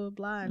and blah, blah, blah,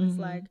 blah. And it's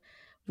like,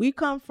 we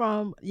come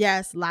from,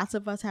 yes, lots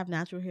of us have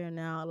natural hair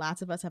now.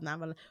 Lots of us have not.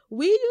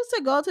 We used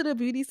to go to the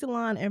beauty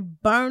salon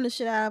and burn the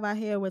shit out of our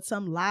hair with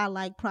some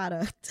lye-like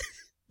product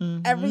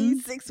every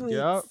 6 weeks.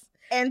 Yep.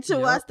 And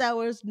to us, that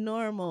was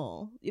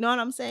normal. You know what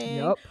I'm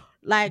saying? Yep.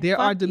 Like, there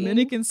are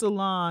Dominican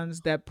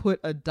salons that put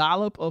a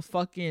dollop of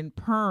fucking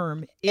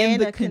perm in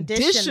the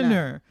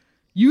conditioner.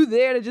 You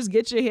there to just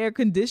get your hair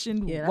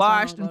conditioned,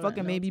 washed, and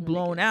fucking maybe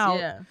blown out.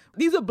 Yeah.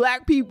 These are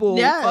black people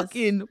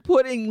fucking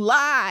putting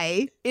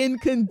lye in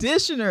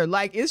conditioner.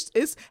 Like,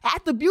 it's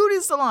at the beauty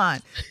salon.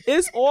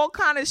 It's all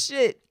kind of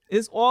shit.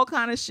 It's all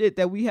kind of shit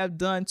that we have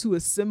done to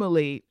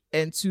assimilate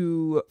and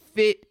to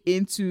fit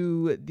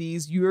into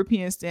these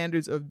European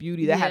standards of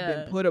beauty that have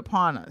been put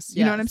upon us.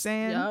 You know what I'm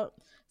saying? Yep.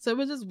 So it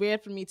was just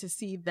weird for me to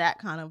see that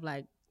kind of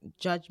like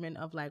judgment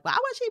of like, why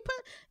would she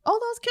put all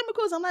those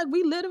chemicals? I'm like,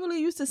 we literally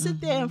used to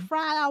sit there and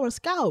fry our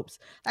scalps.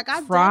 Like, I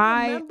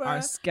remember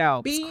our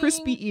scalps,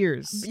 crispy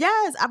ears.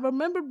 Yes, I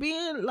remember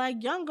being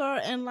like younger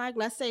and like,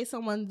 let's say the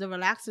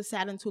relaxer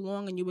sat in too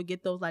long and you would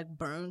get those like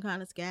burn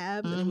kind of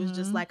scabs, and it was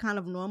just like kind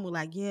of normal.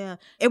 Like, yeah,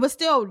 it was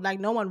still like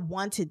no one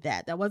wanted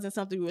that. That wasn't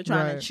something we were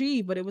trying to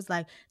achieve, but it was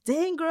like,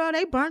 dang girl,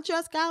 they burnt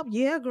your scalp.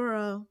 Yeah,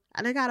 girl.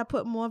 They gotta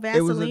put more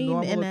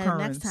Vaseline in there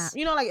next time.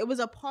 You know, like, it was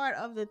a part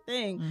of the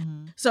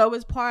thing. So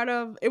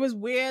it was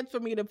weird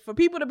for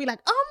people to be like,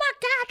 oh my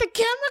God, the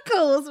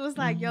chemicals. It was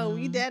like, yo,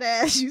 we dead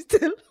ass used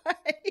to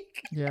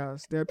like.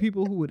 Yes, there are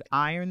people who would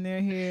iron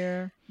their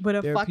hair. But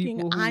a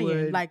fucking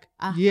iron,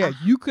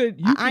 you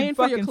can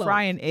fucking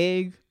fry an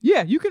egg.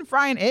 Yeah, you can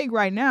fry an egg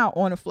right now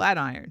on a flat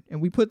iron,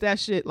 and we put that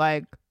shit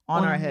like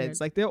on our heads.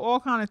 Like, there are all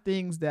kind of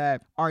things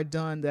that are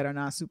done that are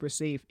not super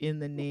safe in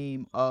the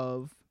name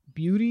of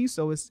beauty.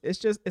 So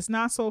it's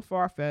not so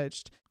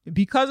far-fetched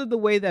because of the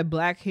way that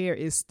black hair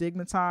is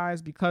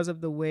stigmatized, because of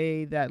the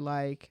way that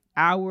like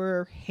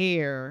our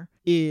hair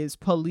is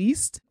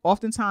policed.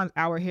 Oftentimes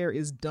our hair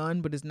is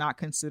done but is not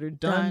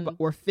considered done.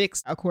 Or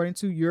fixed according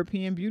to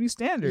European beauty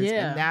standards.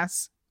 And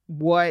that's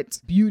what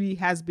beauty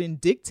has been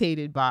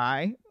dictated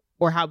by,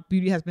 or how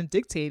beauty has been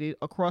dictated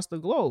across the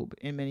globe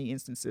in many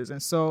instances.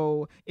 And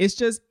so it's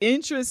just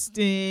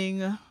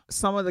interesting,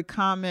 some of the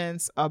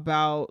comments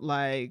about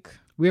like,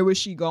 where was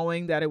she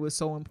going that it was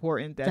so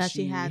important that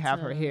she have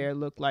her hair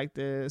look like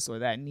this, or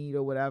that neat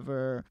or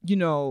whatever. You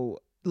know,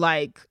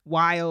 like,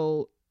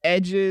 while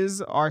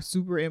edges are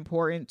super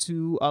important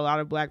to a lot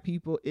of black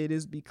people, it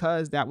is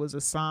because that was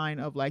a sign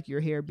of like your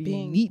hair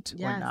being neat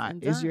or not.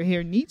 Is your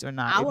hair neat or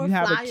not? Our if you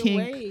have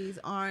flyaways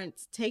aren't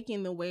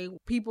taking the way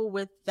people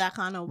with that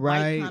kind of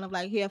white kind of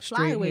like hair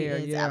flyaway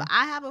is. Yeah.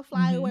 I have a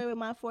flyaway with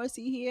my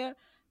 4C hair.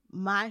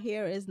 My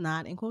hair is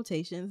not, in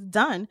quotations,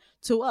 done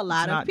to a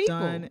lot of people.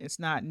 It's not done. It's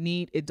not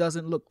neat. It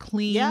doesn't look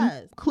clean.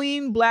 Yes.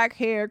 Clean black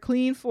hair,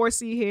 clean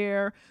 4C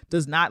hair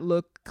does not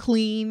look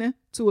clean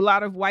to a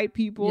lot of white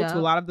people, to a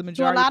lot of the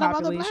majority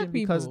population,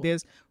 because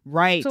there's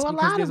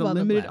a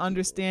limited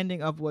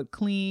understanding of what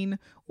clean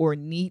or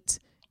neat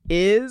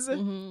is.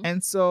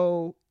 And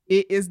so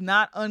it is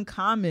not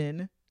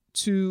uncommon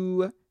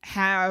to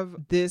have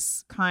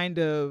this kind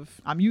of,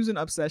 I'm using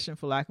obsession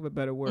for lack of a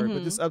better word,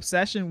 but this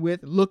obsession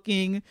with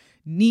looking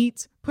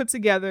neat, put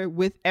together,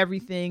 with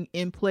everything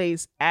in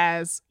place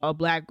as a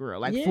black girl,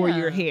 like for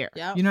your hair.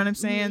 You know what I'm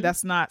saying?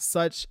 That's not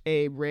such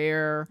a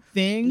rare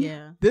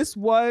thing. This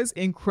was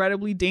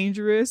incredibly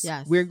dangerous.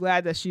 We're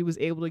glad that she was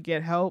able to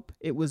get help.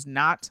 It was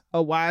not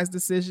a wise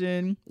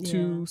decision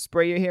to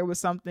spray your hair with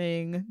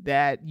something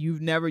that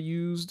you've never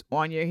used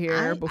on your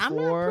hair before. I'm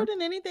not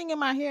putting anything in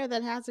my hair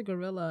that has a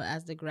gorilla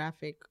as the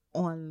graphic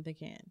on the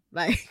can.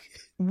 Like,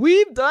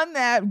 we've done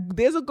that.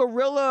 There's a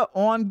gorilla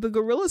on the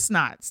Gorilla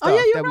Snot stuff. Oh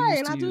yeah, you're right.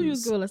 And I do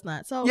use Gorilla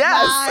Snot. So lies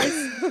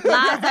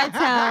I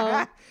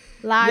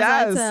tell. Lies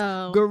I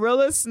tell.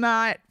 Gorilla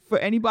Snot. For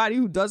anybody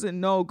who doesn't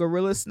know,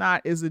 Gorilla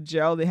Snot is a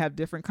gel. They have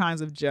different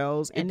kinds of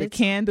gels. And the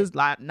can does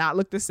not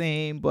look the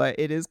same, but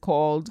it is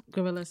called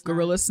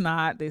Gorilla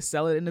Snot. They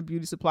sell it in the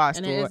beauty supply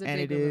store, and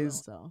it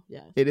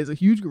is a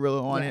huge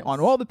gorilla on it.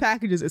 On all the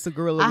packages, it's a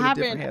gorilla with a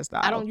different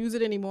hairstyle. I don't use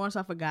it anymore, so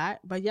I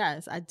forgot. But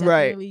yes, I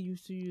definitely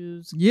used to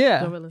use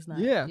Gorilla Snot.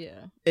 Yeah.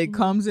 It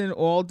comes in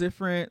all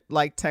different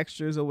like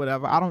textures or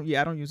whatever. I don't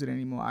use it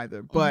anymore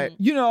either. But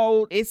you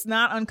know, it's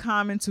not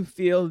uncommon to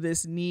feel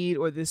this need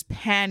or this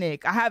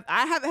panic. I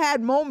have had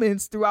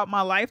moments throughout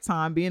my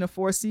lifetime being a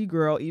 4C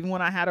girl, even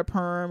when I had a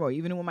perm, or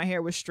even when my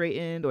hair was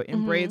straightened or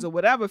in braids or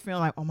whatever,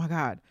 feeling like, oh my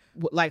God,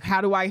 like, how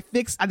do I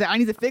fix? I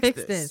need to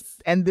fix this.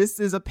 And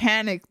this is a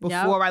panic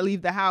before I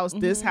leave the house.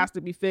 This has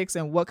to be fixed.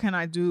 And what can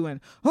I do?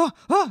 And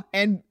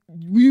and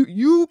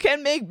you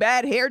can make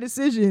bad hair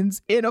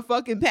decisions in a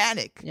fucking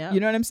panic. You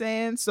know what I'm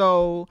saying?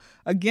 So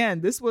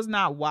again, this was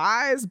not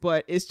wise,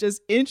 but it's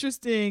just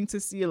interesting to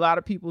see a lot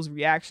of people's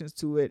reactions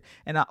to it.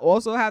 And I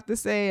also have to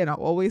say, and I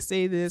always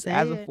say this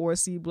as a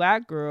 4C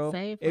black girl,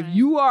 if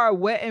you are a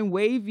wet and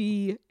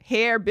wavy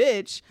hair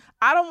bitch,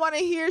 I don't want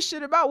to hear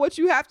shit about what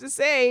you have to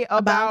say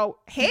about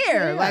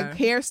hair. Like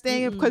hair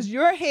staying, because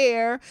your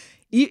hair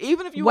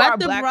Even if you wet are a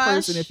the black brush,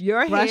 person, if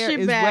your brush hair it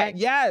is back, wet,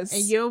 yes,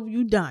 and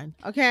you done,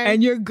 okay,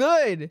 and you're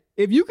good.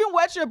 If you can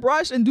wet your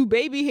brush and do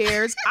baby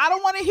hairs, I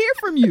don't want to hear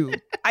from you.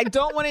 I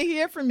don't want to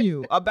hear from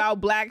you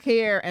about black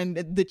hair and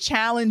the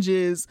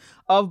challenges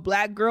of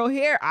black girl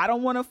hair. I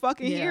don't want to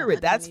fucking hear it.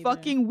 That's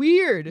fucking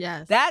weird.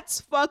 Yes. That's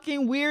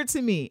fucking weird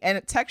to me. And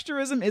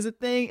texturism is a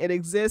thing. It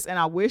exists. And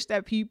I wish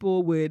that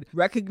people would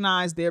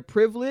recognize their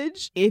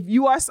privilege. If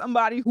you are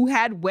somebody who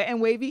had wet and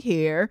wavy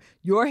hair,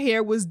 your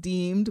hair was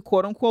deemed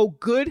quote unquote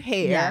good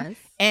hair. Yes.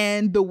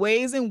 And the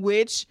ways in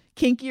which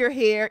kinkier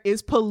hair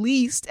is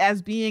policed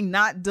as being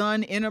not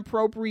done,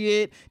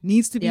 inappropriate,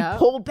 needs to be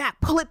pulled back,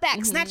 pull it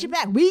back, snatch it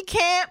back. We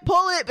can't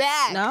pull it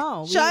back.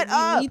 No, shut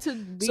up. We need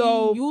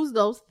to use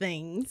those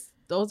things,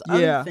 those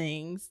other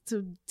things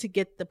to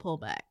get the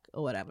pullback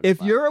or whatever.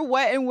 If you're a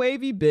wet and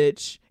wavy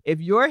bitch,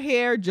 if your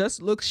hair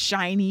just looks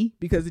shiny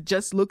because it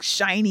just looks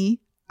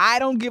shiny, I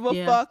don't give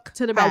a fuck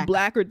to the how back.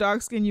 black or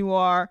dark skin you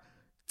are.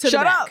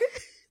 Shut up.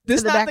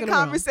 This is not the the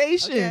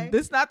conversation. okay?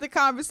 This is not the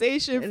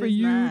conversation for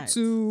you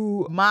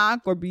to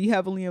mock or be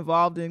heavily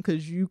involved in,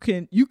 because you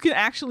can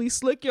actually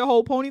slick your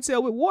whole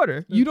ponytail with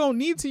water. You don't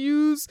need to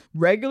use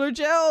regular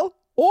gel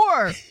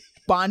or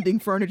bonding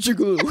furniture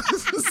glue.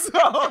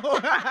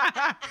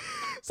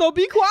 So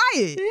be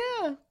quiet.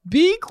 Yeah.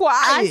 Be quiet.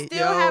 I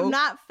still have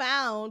not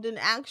found an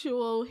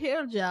actual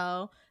hair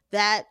gel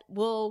that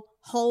will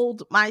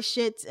hold my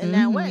shits in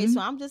that way. So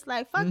I'm just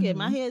like, fuck it.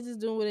 My hair is just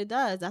doing what it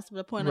does. That's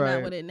the point I'm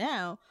at with it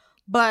now.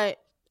 But,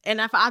 and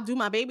if I do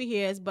my baby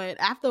hairs, but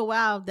after a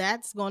while,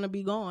 that's going to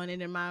be gone.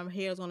 And then my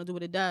hair is going to do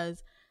what it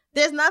does.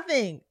 There's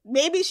nothing.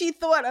 Maybe she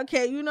thought,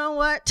 okay, you know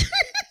what?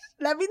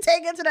 Let me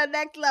take it to the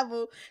next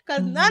level,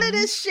 because none of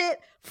this shit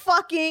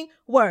fucking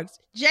works.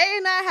 Jay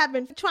and I have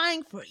been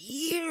trying for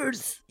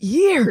years.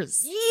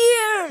 Years.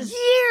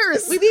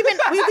 We've even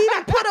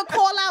put a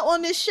call out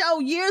on this show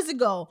years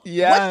ago.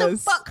 Yes. What the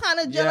fuck kind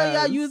of gel are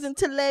y'all using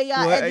to lay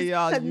y'all edges?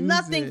 Because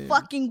nothing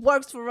fucking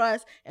works for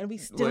us, and we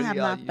still have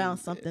not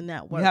found something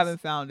that works. We haven't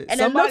found it. And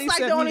Somebody it looks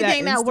like the only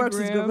thing that works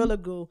is Gorilla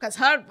Glue, because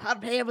her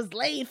hair was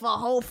laid for a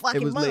whole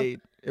fucking month.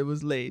 It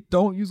was laid.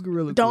 Don't use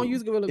Gorilla Glue. Don't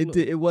use Gorilla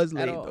Glue. It was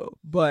laid though.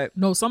 But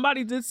no,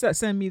 somebody did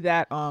send me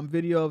that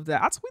video of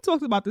that. We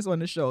talked about this on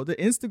the show. The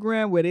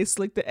Instagram where they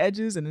slick the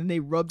edges and then they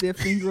rub their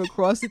finger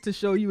across it to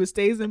show you it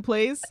stays in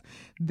place.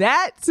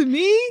 That to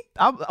me,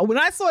 when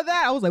I saw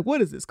that, I was like,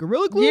 "What is this?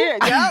 Gorilla Glue?"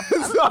 Yeah,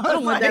 So I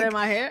don't want that in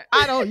my hair.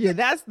 I don't. Yeah,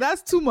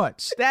 that's too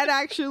much. That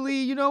actually,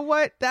 you know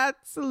what?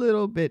 That's a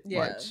little bit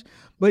much.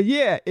 But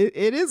yeah,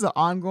 it is an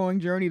ongoing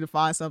journey to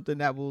find something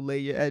that will lay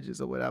your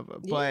edges or whatever.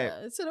 But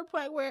it's to the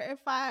point where if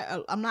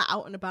I'm not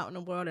out and about in the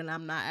world and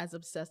I'm not as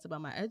obsessed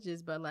about my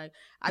edges, but like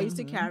I used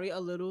to carry a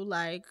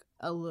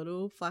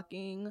little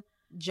fucking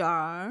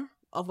jar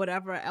of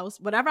whatever else,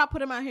 whatever I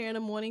put in my hair in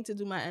the morning to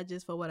do my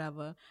edges for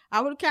whatever,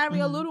 I would carry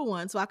a little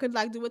one so I could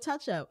like do a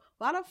touch up.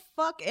 Why the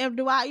fuck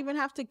do I even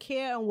have to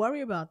care and worry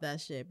about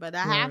that shit? But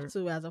I have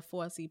to as a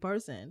 4C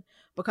person,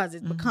 because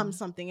it becomes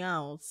something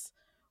else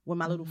when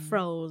my little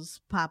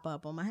froze pop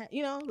up on my head,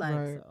 you know, like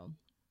so.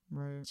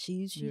 Right.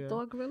 She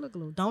thought Gorilla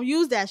Glue. Don't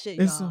use that shit,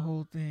 y'all. It's the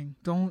whole thing.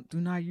 Do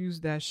not use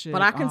that shit.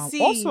 But I can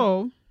see.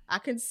 Also, I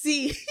can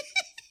see.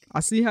 I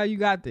see how you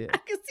got there.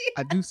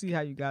 I do see how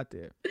you got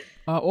there.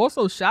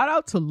 Also, shout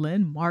out to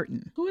Len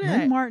Martin. Who that?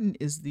 Len Martin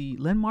is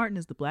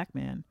the black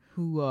man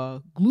who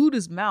glued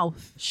his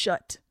mouth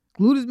shut.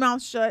 Glued his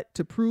mouth shut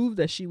to prove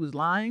that she was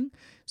lying.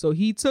 So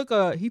he took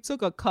a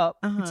cup.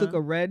 He took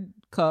a red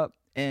cup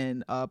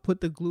and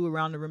put the glue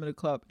around the rim of the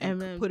cup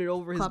and put it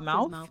over his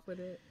mouth. With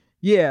it.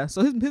 Yeah,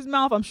 so his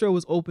mouth, I'm sure,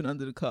 was open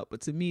under the cup. But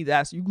to me,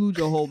 you glued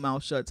your whole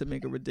mouth shut to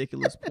make a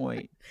ridiculous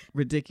point.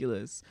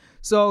 Ridiculous.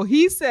 So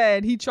he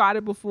said he tried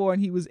it before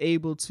and he was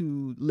able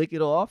to lick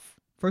it off.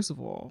 First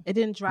of all, it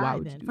didn't dry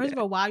then. First of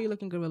all, why are you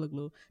looking Gorilla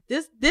Glue?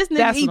 This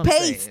nigga eat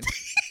paste.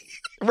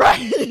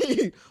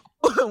 Right.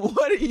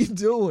 What are you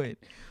doing?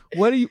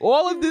 What are you?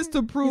 All of this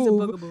to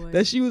prove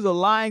that she was a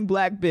lying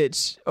black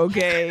bitch,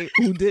 okay,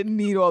 who didn't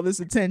need all this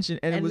attention,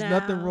 and it was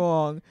nothing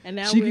wrong. And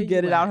now she could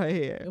get it out her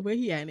hair. Where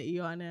he at in the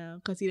ER now?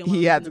 Because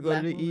he had to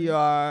go to the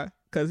ER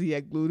because he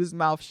had glued his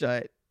mouth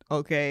shut.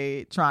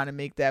 Okay, trying to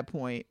make that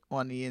point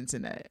on the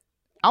internet.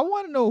 I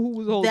want to know who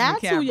was holding the camera.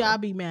 That's who y'all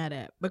be mad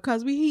at,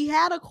 because he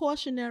had a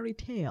cautionary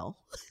tale.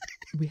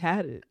 We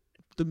had it.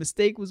 The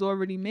mistake was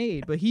already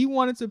made, but he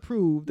wanted to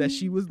prove that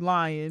she was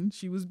lying,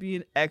 she was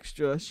being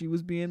extra, she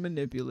was being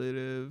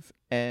manipulative,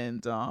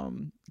 and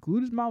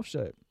glued his mouth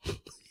shut.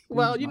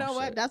 Well, you know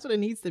what? That's what it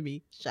needs to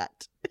be.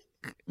 Shut.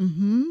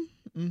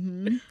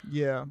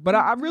 Yeah, but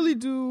I really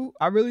do.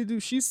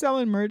 She's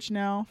selling merch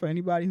now for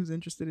anybody who's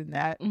interested in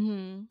that.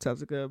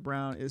 Tessica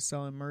Brown is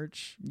selling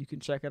merch. You can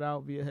check it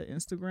out via her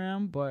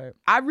Instagram. But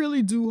I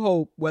really do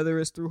hope, whether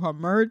it's through her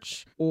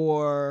merch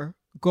or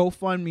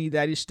GoFundMe,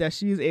 that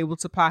she is able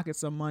to pocket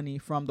some money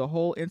from the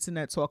whole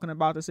internet talking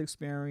about this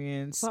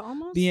experience,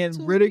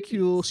 being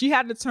ridiculed. Weeks. She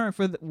had to turn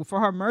for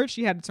her merch.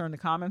 She had to turn the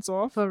comments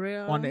off for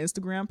real on the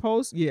Instagram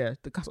post. Yeah,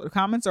 the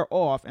comments are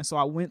off, and so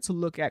I went to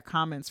look at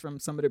comments from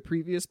some of the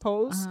previous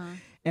posts,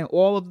 And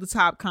all of the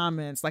top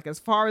comments, like as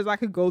far as I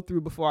could go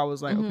through before I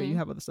was like, okay, you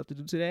have other stuff to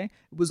do today.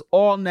 It was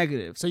all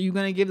negative. So you're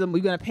going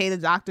to pay the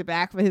doctor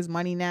back for his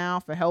money now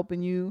for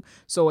helping you.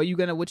 So are you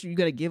going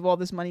to give all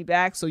this money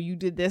back? So you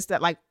did this,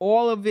 that, like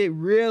all of it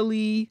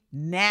really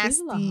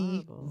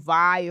nasty,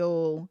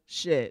 vile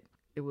shit.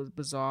 It was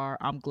bizarre.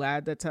 I'm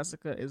glad that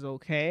Tessica is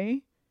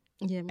okay.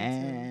 Yeah, me too.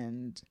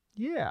 And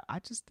yeah, I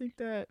just think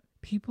that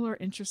people are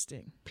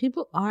interesting.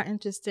 People are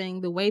interesting.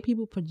 The way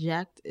people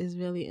project is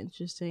really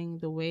interesting.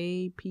 The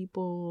way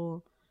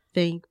people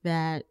think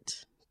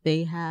that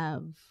they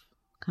have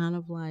kind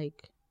of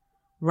like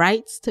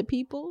rights to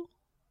people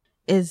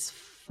is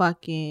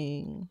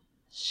fucking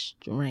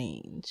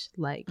strange.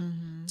 Like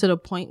to the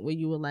point where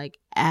you were like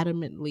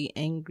adamantly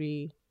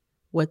angry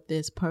with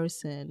this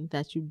person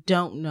that you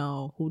don't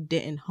know who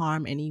didn't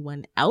harm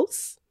anyone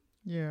else.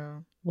 Yeah.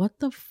 What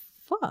the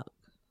fuck?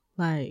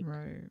 Like,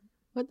 right.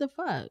 What the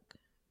fuck?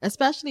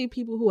 Especially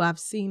people who I've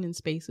seen in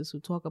spaces who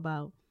talk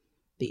about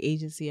the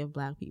agency of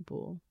Black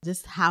people.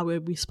 Just how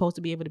we're supposed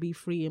to be able to be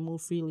free and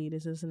move freely,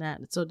 this and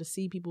that. So to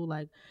see people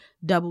like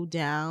double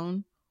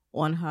down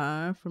on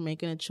her for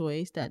making a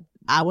choice that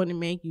I wouldn't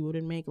make, you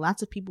wouldn't make,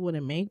 lots of people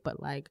wouldn't make,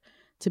 but like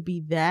to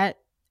be that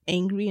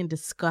angry and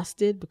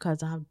disgusted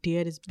because how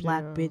dare this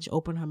Black bitch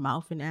open her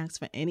mouth and ask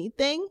for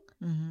anything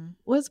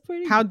was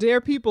pretty. How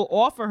dare people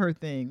offer her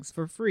things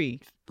for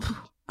free?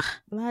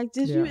 Like,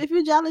 if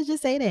you're jealous,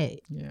 just say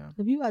that. Yeah.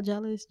 If you are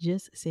jealous,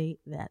 just say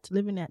that.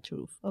 Live in that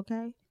truth,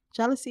 okay?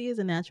 Jealousy is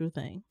a natural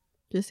thing.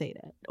 Just say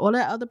that. All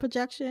that other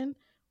projection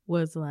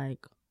was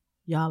like,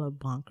 y'all are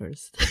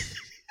bonkers.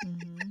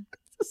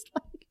 It's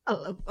like,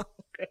 y'all are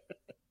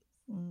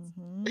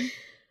bonkers.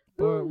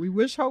 But we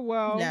wish her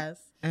well. Yes.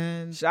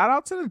 And shout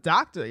out to the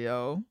doctor,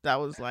 yo.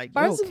 That was like,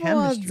 first of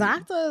chemistry. all,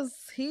 doctors,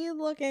 he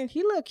looked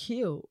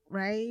cute,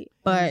 right?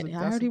 But I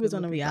heard he was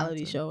on a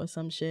reality show or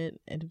some shit,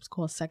 and it was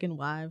called Second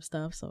Wife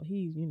stuff. So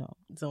he,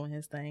 doing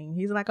his thing.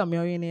 He's like a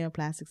millionaire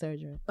plastic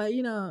surgeon. But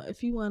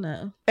if you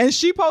wanna, and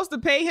she supposed to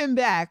pay him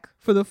back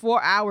for the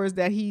 4 hours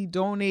that he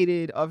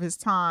donated of his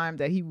time,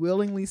 that he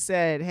willingly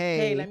said,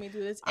 "Hey, let me do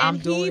this."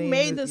 And he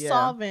made the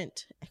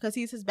solvent because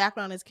his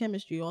background is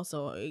chemistry,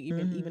 also,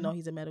 even though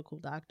he's a medical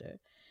doctor.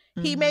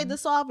 He made the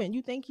solvent.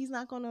 You think he's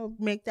not going to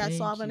make that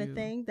solvent a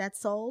thing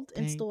that's sold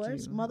in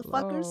stores?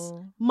 Motherfuckers.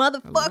 Hello.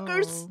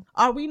 Motherfuckers. Hello.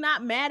 Are we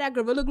not mad at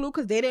Gorilla Glue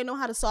because they didn't know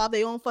how to solve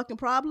their own fucking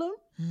problem?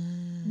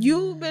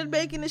 You've been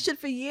making this shit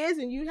for years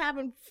and you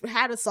haven't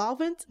had a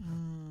solvent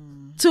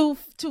to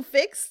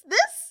fix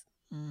this?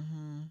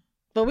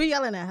 But we're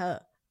yelling at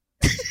her.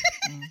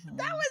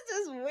 That was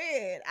just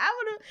weird.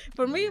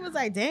 For me, it was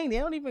like, dang, they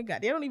don't even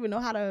know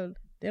how to,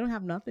 they don't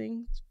have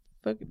nothing.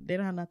 They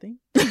don't have nothing.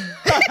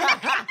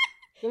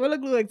 Gorilla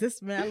Glue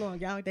exists, man. How long?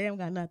 Y'all, they haven't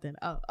got nothing.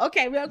 Oh,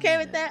 okay. We okay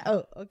with that?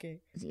 Oh,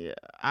 okay. Yeah,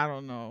 I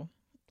don't know.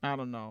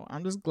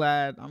 I'm just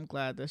glad. I'm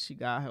glad that she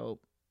got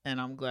help, and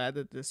I'm glad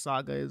that this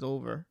saga is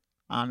over.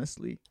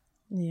 Honestly.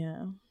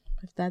 Yeah.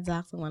 If that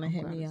doctor want to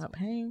hit me up,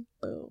 hey,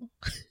 boo.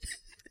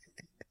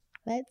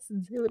 Let's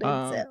do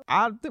this.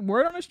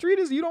 Word on the street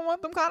is you don't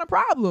want them kind of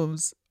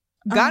problems.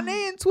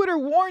 Ghanaian Twitter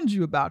warned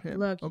you about him.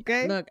 Look,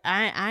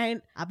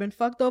 I've been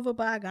fucked over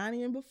by a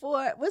Ghanaian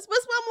before. What's one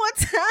more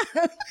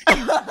time?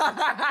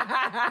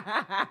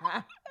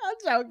 I'm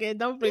joking.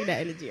 Don't bring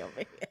that energy over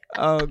here.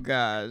 Oh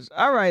gosh.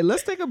 All right,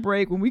 let's take a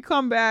break. When we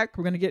come back,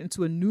 we're gonna get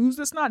into a news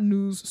that's not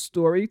news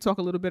story. Talk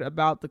a little bit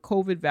about the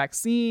COVID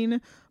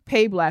vaccine,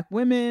 pay Black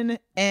women,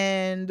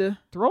 and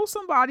throw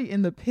somebody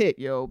in the pit,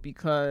 yo,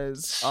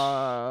 because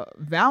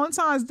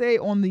Valentine's Day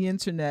on the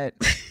internet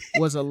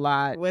was a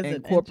lot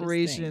and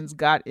corporations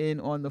got in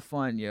on the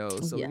fun, yo.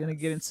 So we're gonna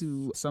get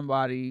into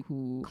somebody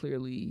who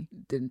clearly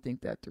didn't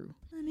think that through.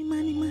 Money,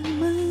 money, money,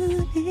 money.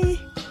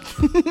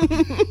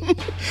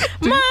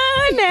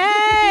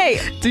 Money.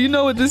 Do you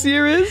know what this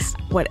year is?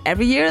 What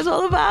every year is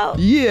all about?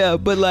 Yeah,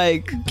 but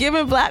like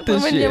giving Black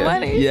women your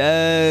money.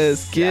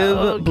 Yes,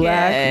 give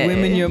Black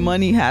women your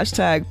money. #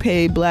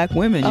 pay Black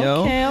women,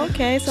 yo.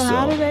 Okay. So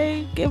how do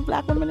they give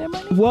Black women their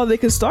money? Well, they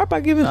can start by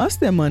giving us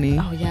their money.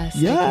 Oh yes.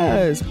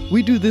 Yes.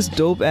 We do this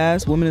dope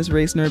ass Womanist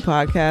Race Nerd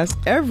podcast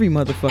every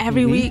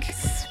motherfucking week.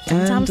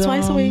 Sometimes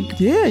twice a week.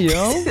 Yeah,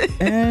 yo.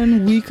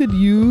 And we could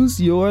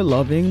use your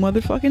loving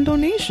motherfucking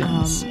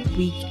donations.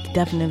 We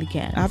definitely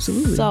can.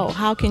 Absolutely. So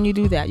how can you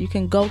do that? You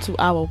can go to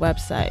our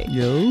website,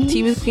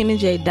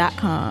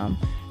 teawithqueenandj.com.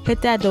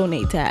 Hit that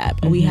donate tab,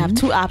 and we have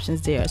 2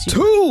 options there.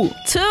 So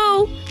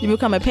two. You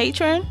become a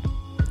patron,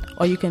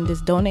 or you can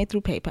just donate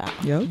through PayPal.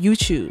 Yep. You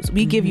choose.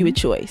 We give you a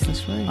choice.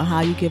 That's right. On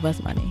how you give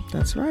us money.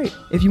 That's right.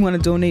 If you want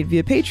to donate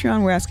via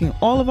Patreon, we're asking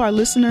all of our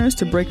listeners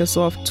to break us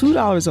off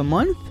 $2 a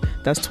month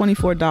That's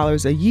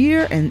 $24 a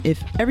year. And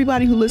if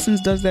everybody who listens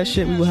does that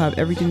shit, we will have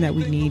everything that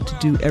we need to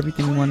do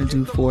everything we want to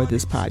do for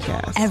this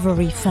podcast.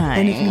 Everything.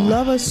 And if you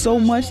love us so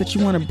much that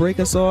you want to break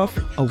us off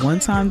a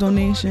one-time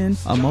donation,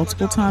 a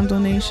multiple-time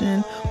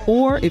donation,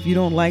 or if you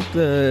don't like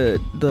the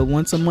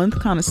once-a-month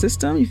kind of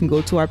system, you can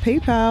go to our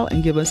PayPal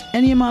and give us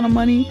any amount of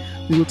money.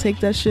 We will take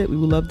that shit. We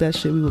will love that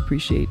shit. We will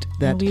appreciate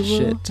that shit.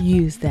 We will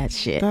use that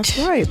shit. That's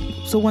right.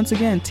 So once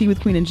again,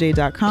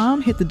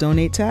 teawithqueenandj.com. Hit the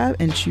donate tab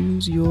and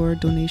choose your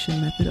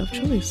donation method of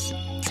choice.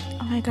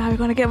 Oh my God, we're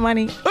going to get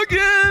money.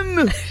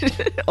 Again!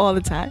 All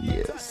the time.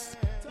 Yes.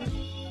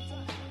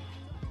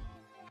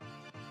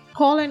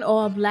 Calling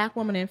all Black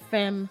women and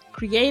femme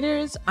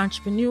creators,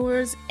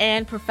 entrepreneurs,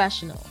 and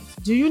professionals.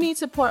 Do you need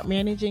support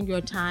managing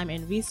your time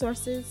and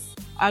resources?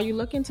 Are you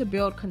looking to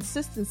build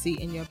consistency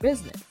in your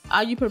business?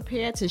 Are you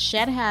prepared to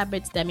shed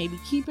habits that may be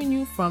keeping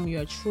you from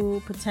your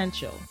true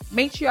potential?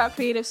 Matriarch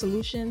Creative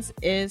Solutions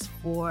is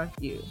for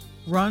you.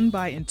 Run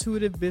by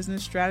intuitive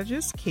business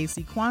strategist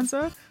Casey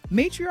Kwanzaa,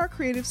 Matriarch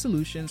Creative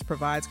Solutions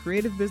provides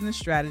creative business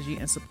strategy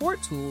and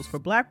support tools for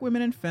Black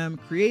women and femme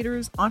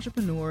creators,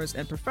 entrepreneurs,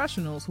 and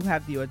professionals who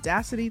have the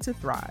audacity to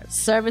thrive.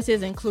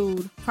 Services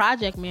include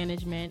project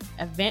management,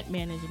 event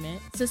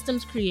management,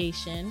 systems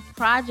creation,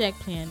 project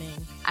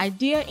planning,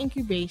 idea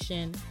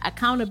incubation,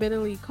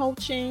 accountability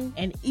coaching,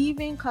 and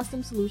even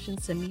custom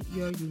solutions to meet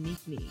your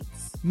unique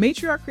needs.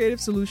 Matriarch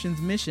Creative Solutions'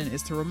 mission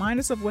is to remind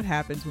us of what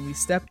happens when we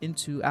step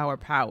into our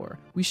power.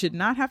 We should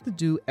not have to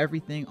do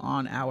everything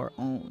on our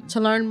own. To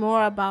learn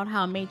more about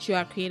how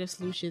Matriarch Creative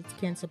Solutions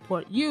can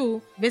support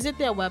you, visit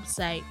their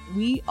website,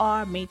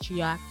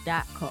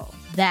 wearematriarch.co.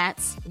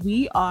 That's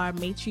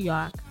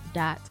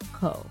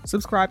wearematriarch.co.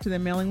 Subscribe to their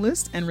mailing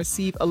list and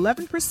receive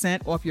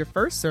 11% off your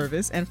first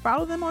service, and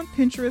follow them on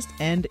Pinterest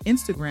and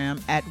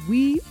Instagram at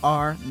We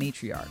Are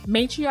Matriarch.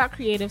 Matriarch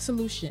Creative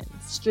Solutions,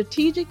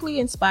 strategically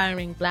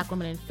inspiring Black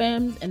women and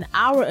femmes and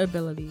our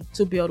ability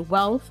to build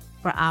wealth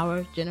for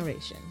our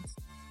generations.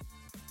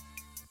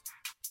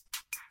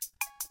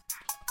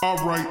 All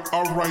right.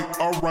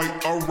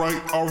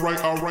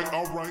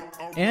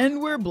 And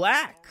we're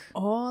black.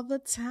 All the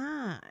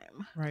time.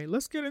 Right,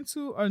 let's get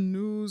into a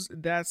news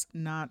that's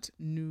not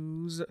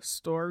news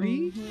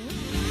story.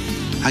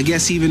 I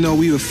guess even though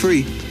we were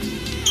free,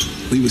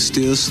 we were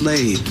still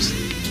slaves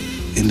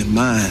in the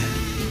mind.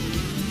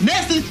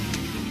 Message.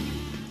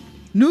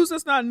 News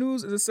That's Not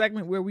News is a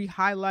segment where we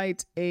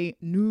highlight a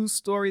news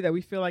story that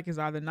we feel like is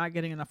either not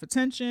getting enough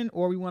attention,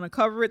 or we want to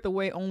cover it the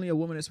way only a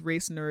womanist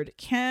race nerd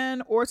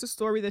can, or it's a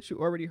story that you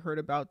already heard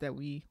about that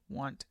we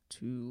want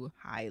to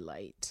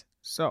highlight.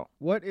 So,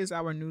 what is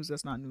our News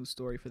That's Not News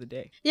story for the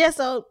day? Yeah,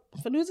 so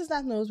for News That's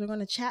Not News, we're going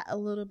to chat a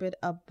little bit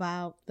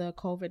about the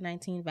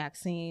COVID-19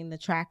 vaccine, the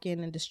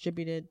tracking and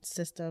distributed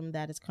system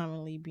that is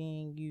currently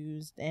being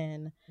used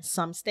in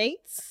some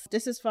states.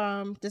 This is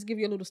from, just give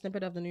you a little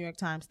snippet of the New York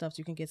Times stuff so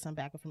you can get some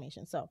back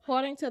information. So,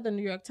 according to the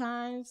New York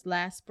Times,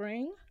 last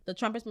spring, the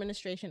Trump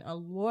administration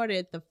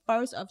awarded the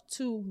first of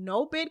 2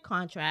 no-bid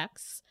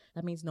contracts.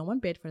 That means no one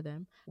bid for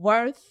them,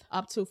 worth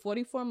up to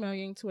 $44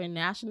 million to a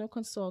national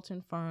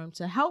consulting firm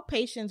to help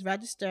patients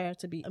register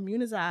to be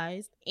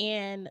immunized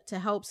and to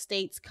help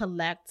states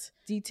collect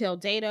detailed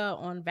data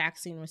on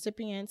vaccine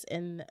recipients.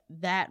 And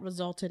that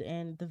resulted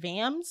in the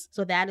VAMS.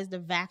 So that is the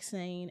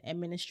Vaccine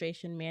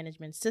Administration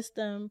Management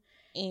System.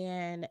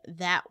 And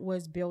that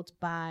was built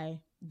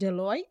by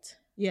Deloitte.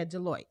 Yeah,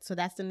 Deloitte. So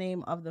that's the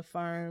name of the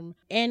firm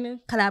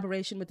in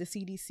collaboration with the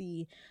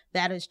CDC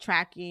that is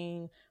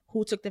tracking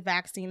who took the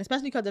vaccine,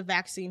 especially because the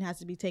vaccine has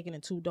to be taken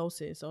in 2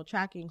 doses. So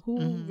tracking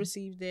who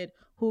received it,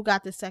 who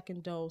got the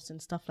second dose, and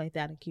stuff like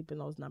that, and keeping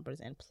those numbers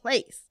in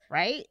place,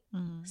 right?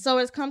 So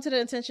it's come to the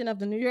attention of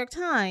the New York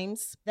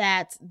Times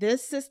that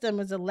this system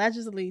is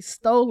allegedly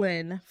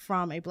stolen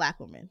from a Black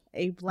woman.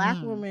 A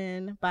Black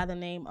woman by the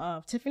name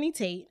of Tiffany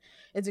Tate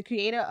is the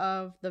creator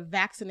of the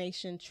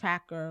vaccination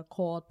tracker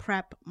called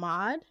PrEP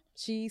Mod.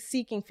 She's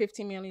seeking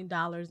 $15 million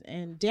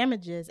in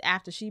damages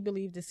after she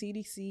believed the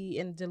CDC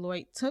and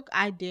Deloitte took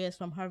ideas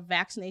from her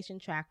vaccination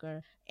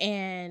tracker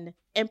and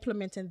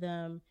implemented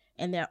them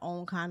in their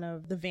own kind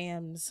of the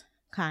VAMS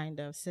kind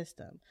of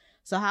system.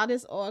 So how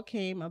this all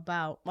came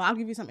about, well, I'll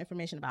give you some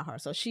information about her.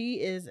 So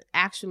she is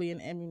actually an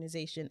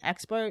immunization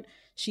expert.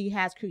 She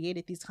has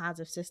created these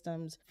kinds of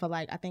systems for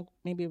I think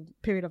maybe a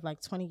period of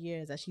 20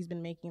 years that she's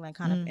been making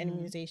kind of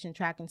immunization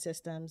tracking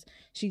systems.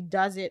 She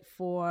does it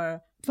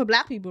for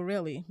Black people,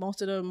 really.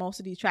 Most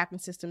of these tracking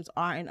systems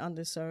are in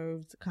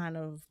underserved kind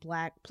of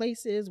Black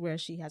places where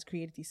she has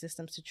created these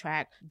systems to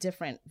track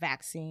different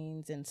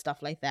vaccines and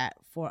stuff like that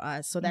for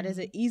us. So that is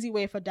an easy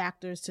way for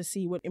doctors to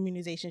see what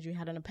immunizations you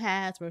had in the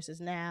past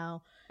versus now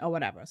or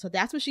whatever. So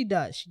that's what she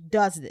does. She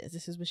does this.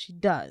 This is what she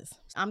does.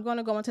 I'm going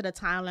to go into the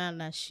timeline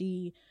that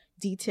she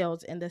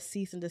details in the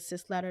cease and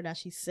desist letter that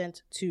she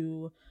sent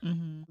to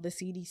the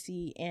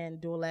CDC and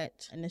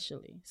Deloitte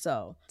initially.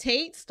 So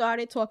Tate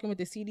started talking with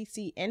the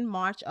CDC in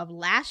March of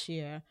last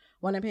year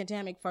when the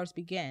pandemic first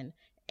began.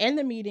 In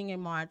the meeting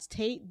in March,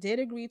 Tate did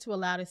agree to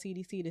allow the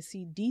CDC to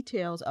see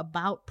details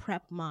about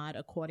PrEP mod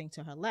according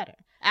to her letter.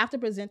 After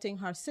presenting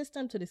her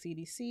system to the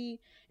CDC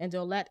and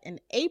Dolett in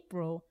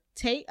April,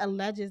 Tate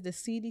alleges the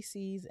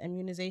CDC's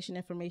Immunization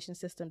Information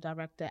System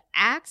Director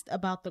asked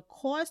about the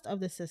cost of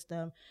the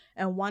system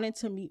and wanted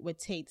to meet with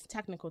Tate's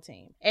technical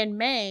team. In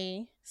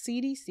May,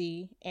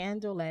 CDC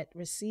and Dolett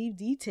received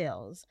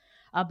details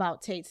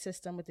about Tate's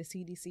system with the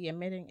CDC,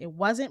 admitting it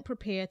wasn't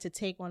prepared to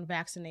take on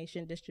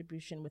vaccination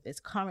distribution with its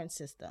current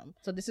system.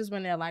 So this is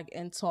when they're like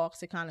in talks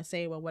to kind of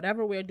say, well,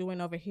 whatever we're doing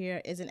over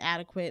here isn't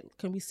adequate.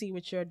 Can we see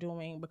what you're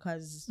doing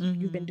because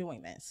you've been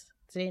doing this?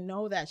 So they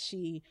know that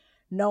she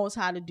knows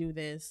how to do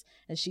this,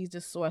 and she's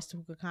the source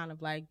who could kind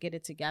of like get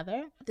it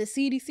together. The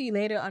CDC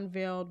later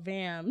unveiled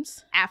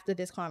VAMS after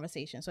this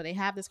conversation. So they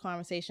have this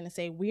conversation and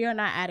say, we are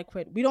not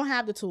adequate. We don't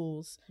have the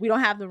tools. We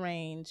don't have the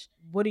range.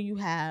 What do you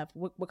have?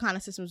 What kind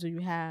of systems do you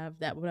have?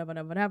 That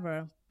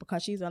whatever.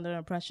 Because she's under the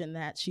impression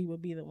that she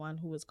would be the one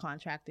who was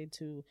contracted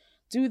to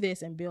do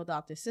this and build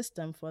out the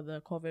system for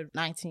the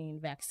COVID-19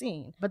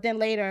 vaccine. But then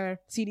later,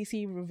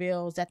 CDC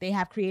reveals that they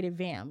have created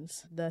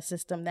VAMS, the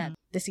system that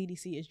the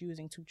CDC is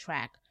using to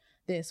track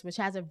this, which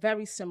has a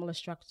very similar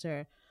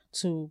structure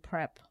to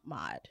PrEP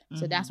mod.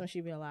 So that's when she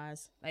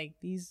realized, like,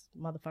 these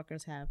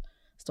motherfuckers have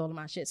stolen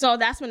my shit. So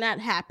that's when that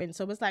happened.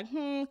 So it's like,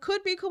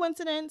 could be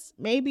coincidence,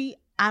 maybe,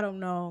 I don't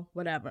know,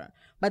 whatever.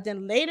 But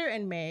then later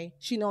in May,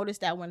 she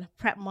noticed that when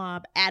PrEP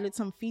mod added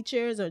some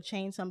features or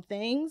changed some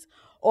things,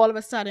 all of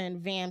a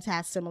sudden VAMS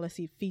has similar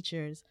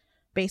features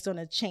based on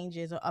the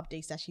changes or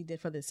updates that she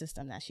did for the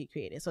system that she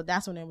created. So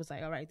that's when it was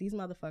like, all right, these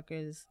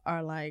motherfuckers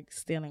are like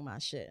stealing my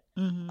shit.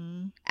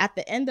 At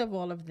the end of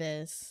all of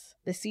this,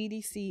 the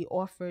CDC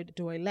offered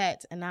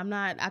Dolett, and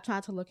I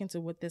tried to look into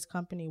what this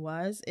company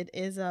was. It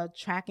is a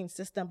tracking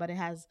system, but it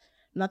has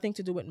nothing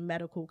to do with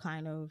medical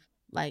kind of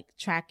like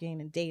tracking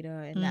and data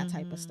and that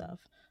type of stuff.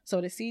 So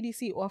the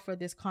CDC offered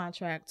this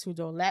contract to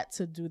Dolett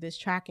to do this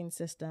tracking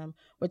system,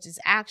 which is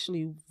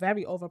actually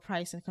very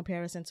overpriced in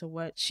comparison to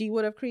what she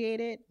would have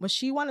created. What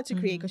she wanted to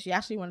create, because she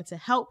actually wanted to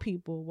help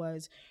people,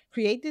 was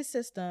create this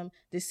system.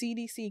 The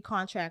CDC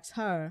contracts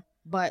her,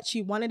 but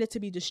she wanted it to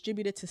be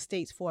distributed to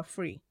states for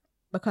free,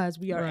 because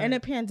we are in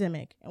a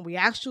pandemic and we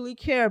actually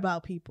care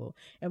about people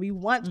and we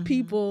want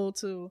people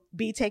to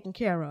be taken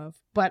care of.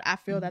 But I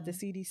feel that the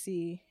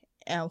CDC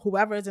and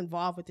whoever is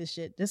involved with this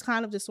shit, this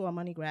kind of just saw a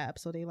money grab.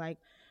 So they like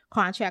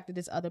contracted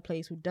this other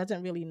place who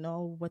doesn't really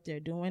know what they're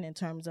doing in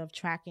terms of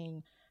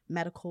tracking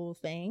medical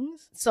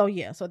things. So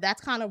yeah, so that's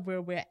kind of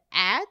where we're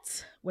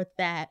at with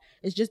that.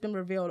 It's just been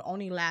revealed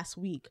only last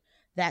week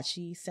that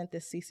she sent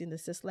this cease and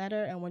desist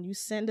letter. And when you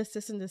send a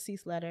cease and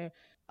desist letter,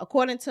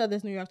 according to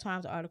this New York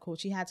Times article,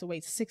 she had to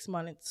wait 6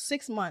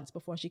 months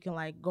before she can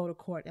like go to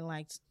court and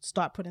like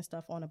start putting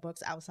stuff on the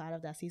books outside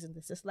of that cease and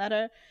desist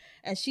letter.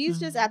 And she's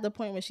just at the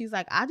point where she's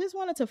like, I just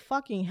wanted to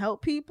fucking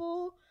help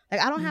people. Like,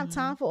 I don't have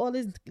time for all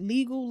this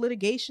legal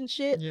litigation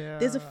shit. Yeah.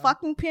 There's a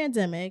fucking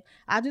pandemic.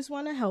 I just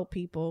want to help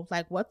people.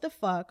 Like, what the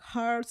fuck?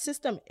 Her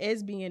system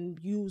is being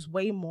used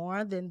way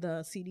more than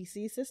the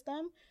CDC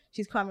system.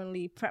 She's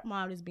currently, PrEP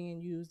mod is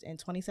being used in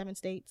 27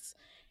 states.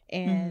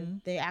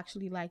 And they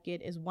actually like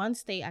it. Is one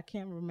state, I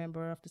can't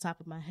remember off the top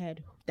of my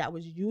head, that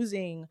was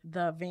using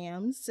the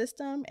VAMS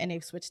system and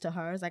they've switched to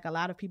hers. Like, a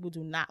lot of people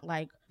do not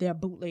like their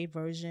bootleg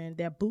version,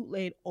 their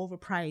bootleg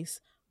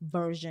overpriced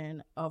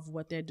version of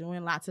what they're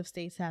doing. Lots of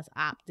states has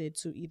opted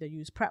to either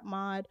use PrEP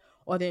mod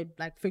or they're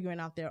like figuring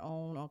out their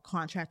own or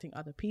contracting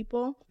other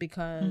people,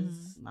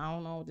 because I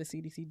don't know what the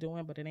CDC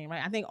doing, but it ain't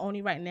right. I think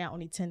only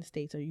 10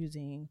 states are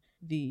using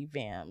the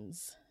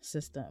VAMS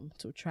system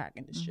to track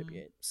and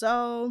distribute.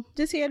 So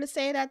just here to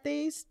say that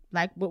these,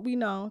 like what we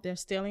know, they're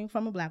stealing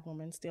from a Black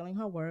woman, stealing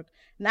her work,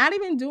 not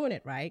even doing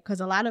it right, because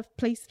a lot of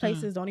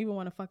places don't even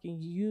want to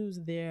fucking use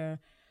their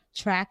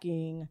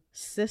tracking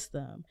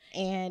system.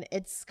 And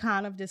it's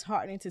kind of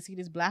disheartening to see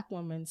this Black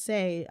woman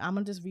say, I'm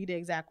gonna just read the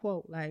exact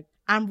quote, like,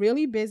 I'm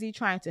really busy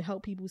trying to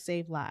help people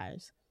save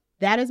lives.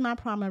 That is my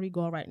primary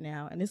goal right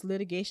now. And this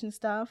litigation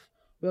stuff,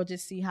 we'll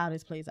just see how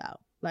this plays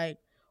out. Like,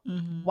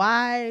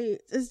 why?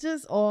 It's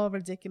just all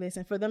ridiculous.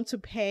 And for them to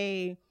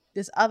pay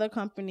this other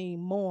company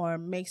more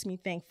makes me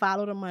think,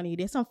 follow the money.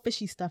 There's some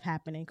fishy stuff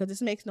happening, because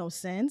this makes no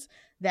sense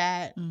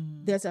that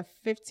there's a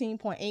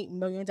 $15.8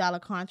 million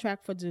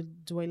contract for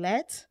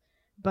Dolett,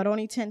 but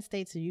only 10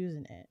 states are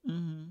using it.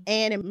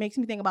 And it makes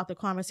me think about the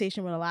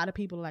conversation with a lot of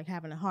people like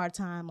having a hard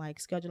time like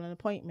scheduling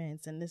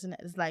appointments and this and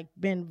that. It's like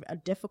been a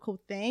difficult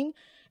thing.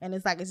 And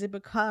it's like, is it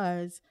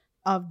because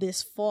of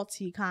this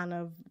faulty kind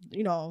of,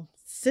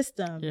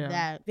 system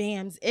that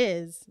VAMS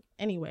is?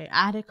 Anyway,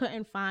 I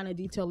couldn't find a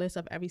detailed list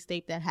of every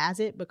state that has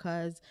it,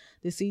 because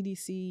the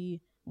CDC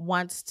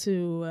wants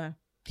to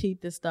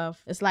keep this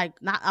stuff. It's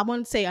like, not, I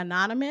wouldn't say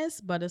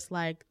anonymous, but it's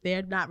like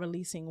they're not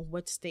releasing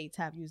which states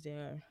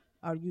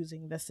are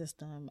using the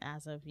system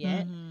as of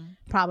yet,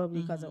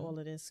 probably because of all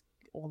of this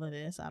all of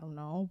this. I don't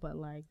know, but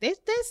like they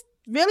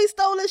really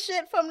stole this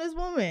shit from this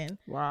woman.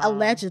 Wow.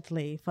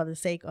 Allegedly, for the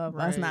sake of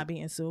us Right. not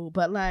being sued.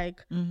 But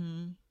like,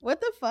 Mm-hmm. what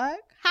the fuck?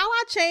 How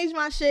I change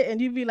my shit and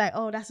you be like,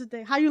 oh, that's the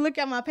thing. How you look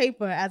at my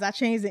paper as I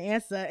change the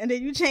answer and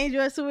then you change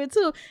yours to it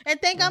too and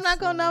think I'm not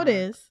That's gonna so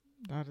notice.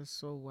 That is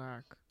so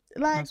whack.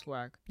 Like, That's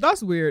whack.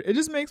 That's weird. It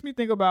just makes me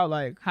think about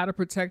like how to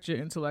protect your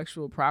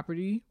intellectual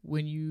property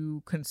when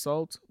you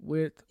consult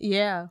with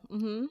yeah.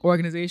 Mm-hmm.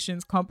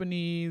 organizations,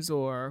 companies,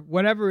 or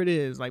whatever it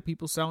is, like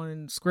people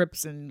selling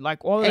scripts and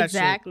like all of that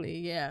shit. Exactly.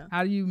 Yeah.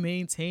 How do you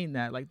maintain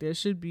that? Like there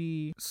should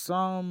be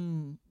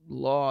some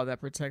law that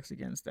protects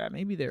against that.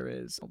 Maybe there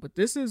is. But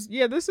this is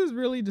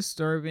really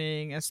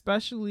disturbing,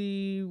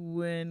 especially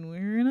when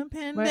we're in a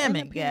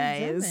pandemic,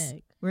 guys.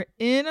 We're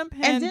in a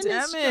pandemic. And then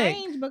it's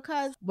strange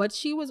because what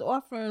she was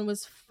offering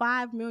was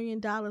 $5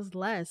 million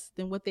less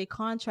than what they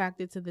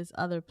contracted to this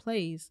other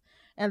place.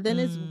 And then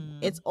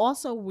it's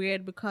also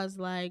weird because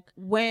like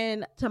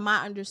when, to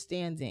my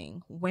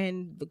understanding,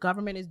 when the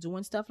government is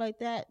doing stuff like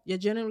that, you're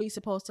generally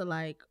supposed to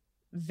like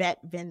vet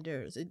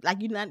vendors.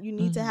 Like you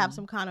need to have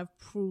some kind of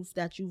proof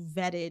that you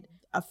vetted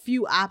a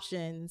few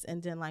options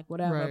and then like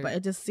whatever. Right. But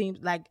it just seems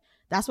like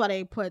that's why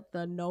they put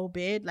the no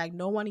bid. Like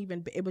no one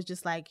even, it was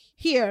just like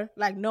here,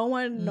 like no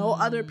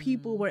other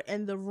people were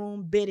in the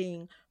room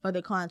bidding for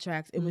the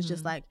contracts. It was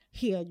just like,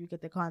 here, you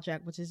get the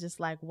contract, which is just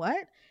like, what?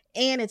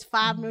 And it's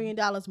 $5 million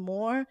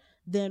more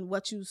than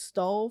what you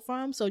stole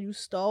from. So you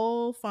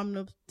stole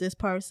from this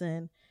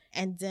person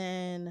and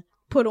then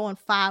put on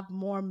 $5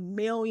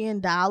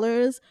 million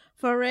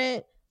for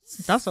it.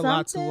 That's a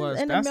lot to us.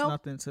 Something in the That's milk-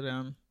 nothing to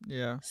them.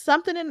 Yeah.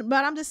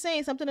 But I'm just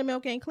saying something in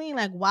milk ain't clean.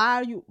 Like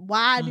why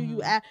do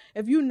you act,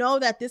 if you know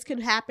that this could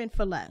happen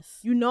for less,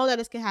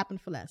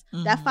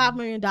 that $5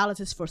 million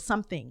is for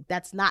something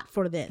that's not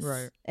for this.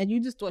 Right. And you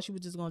just thought she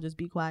was just gonna just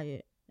be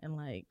quiet and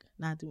like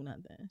not do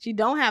nothing. She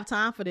don't have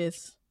time for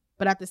this,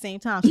 but at the same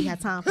time she had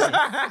time for it.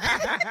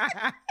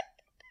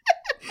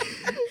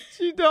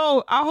 She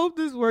don't. I hope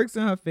this works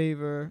in her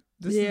favor.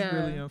 This is Yeah.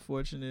 really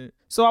unfortunate.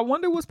 So I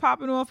wonder what's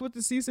popping off with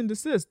the cease and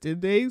desist.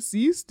 Did they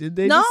cease? Did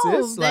they No,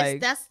 desist?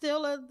 that's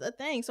still a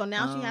thing. So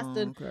now she has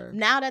to. Okay.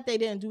 Now that they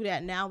didn't do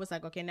that, now it's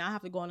like, okay, now I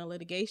have to go into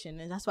litigation,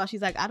 and that's why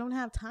she's like, I don't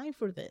have time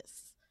for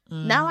this.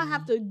 Now I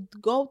have to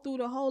go through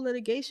the whole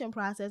litigation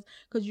process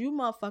because you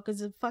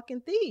motherfuckers are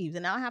fucking thieves,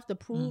 and now I have to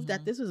prove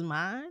that this was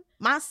mine.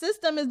 My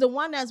system is the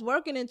one that's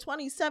working in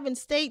 27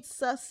 states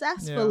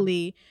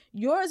successfully.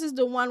 Yeah. Yours is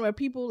the one where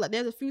people, like,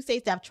 there's a few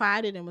states that have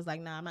tried it and was like,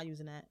 nah, I'm not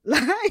using that.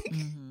 Like,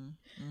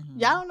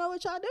 y'all don't know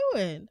what y'all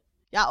doing.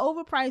 Y'all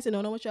overpriced and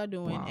don't know what y'all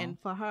doing. Wow. And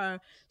for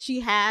her, she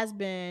has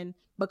been,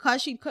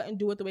 because she couldn't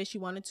do it the way she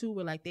wanted to,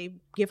 where like they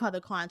give her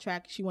the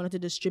contract, she wanted to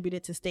distribute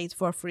it to states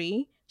for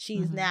free.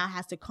 She's now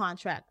has to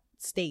contract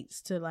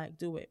states to like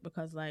do it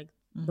because like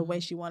the way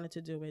she wanted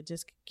to do it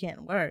just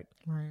can't work.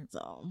 Right.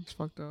 So It's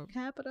fucked up.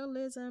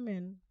 capitalism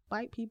and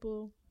white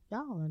people,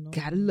 y'all know.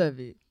 Gotta love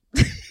it.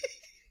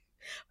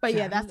 But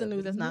yeah, that's the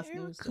news. That's not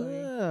news story.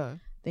 America.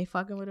 They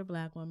fucking with a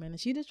black woman and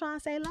she just trying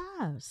to save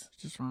lives.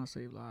 Just trying to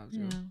save lives.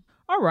 Yeah. Yeah.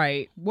 All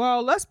right.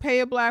 Well, let's pay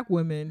a black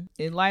woman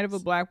in light of a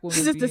black woman.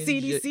 Since the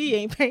being CDC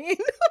ain't paying.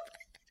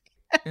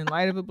 in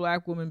light of a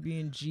black woman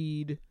being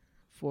G'd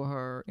for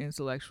her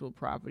intellectual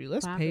property,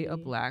 let's pay a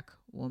black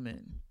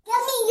woman.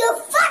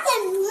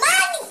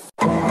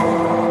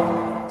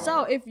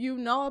 So if you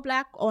know a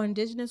black or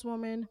indigenous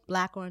woman,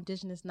 black or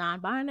indigenous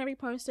non-binary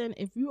person,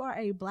 if you are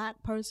a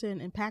black person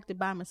impacted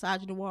by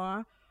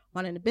misogynoir,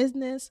 running a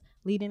business,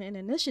 leading an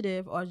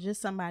initiative, or just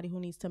somebody who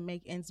needs to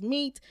make ends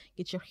meet,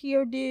 get your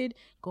hair did,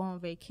 go on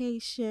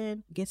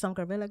vacation, get some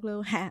Gorilla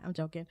Glue. I'm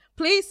joking.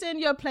 Please send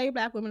your Play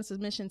Black Women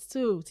submissions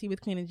to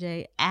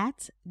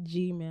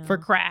teawithqueenandj@gmail.com. For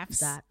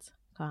crafts.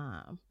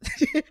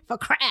 For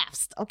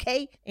crafts,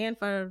 okay? And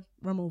for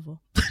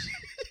removal.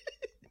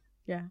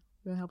 Yeah,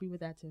 we'll help you with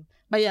that too.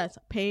 But yes,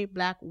 pay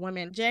black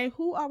women. Jay,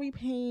 who are we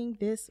paying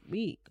this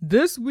week?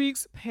 This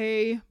week's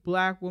Pay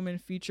Black Woman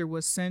feature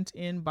was sent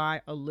in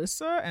by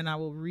Alyssa, and I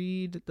will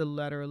read the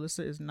letter.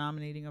 Alyssa is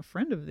nominating a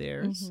friend of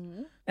theirs.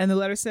 And the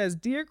letter says,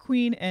 Dear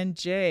Queen and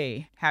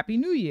Jay, Happy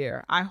New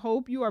Year. I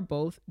hope you are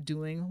both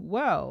doing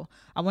well.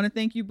 I want to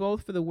thank you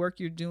both for the work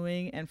you're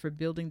doing and for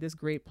building this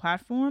great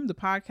platform. The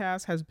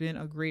podcast has been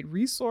a great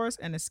resource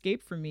and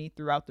escape for me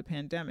throughout the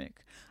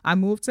pandemic. I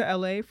moved to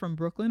LA from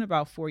Brooklyn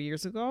about 4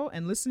 years ago,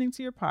 and listening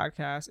to your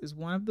podcast is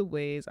one of the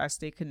ways I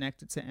stay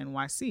connected to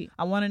NYC.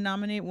 I want to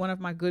nominate one of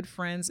my good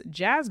friends,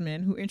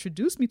 Jasmine, who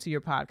introduced me to your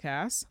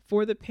podcast,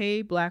 for the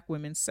Pay Black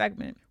Women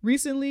segment.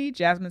 Recently,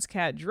 Jasmine's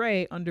cat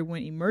Dre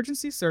underwent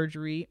emergency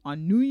surgery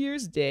on New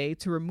Year's Day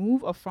to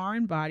remove a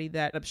foreign body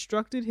that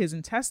obstructed his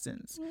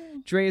intestines.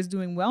 Dre is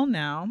doing well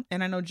now,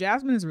 and I know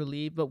Jasmine is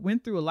relieved, but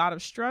went through a lot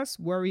of stress,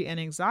 worry, and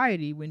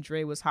anxiety when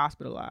Dre was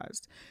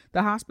hospitalized.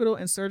 The hospital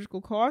and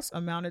surgical costs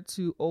amounted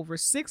to over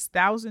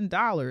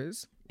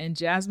 $6,000, and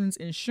Jasmine's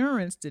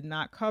insurance did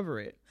not cover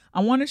it. I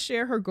want to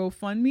share her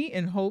GoFundMe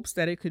in hopes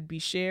that it could be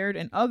shared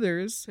and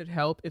others could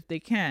help if they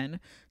can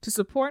to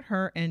support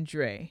her and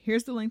Dre.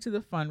 Here's the link to the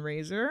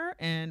fundraiser,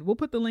 and we'll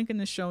put the link in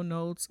the show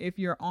notes. If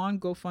you're on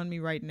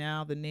GoFundMe right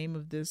now, the name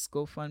of this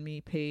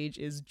GoFundMe page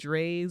is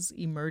Dre's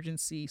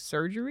Emergency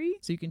Surgery,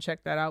 so you can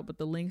check that out, but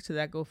the link to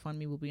that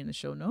GoFundMe will be in the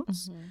show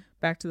notes.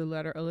 Back to the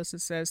letter, Alyssa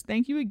says,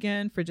 thank you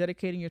again for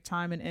dedicating your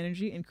time and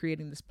energy in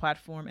creating this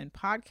platform and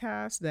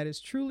podcast that is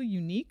truly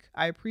unique.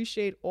 I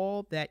appreciate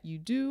all that you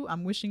do.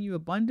 I'm wishing you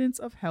abundance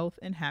of health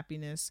and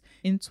happiness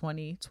in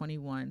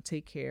 2021.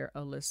 Take care,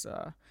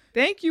 Alyssa.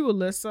 Thank you,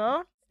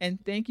 Alyssa. And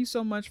thank you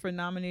so much for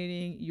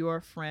nominating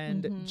your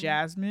friend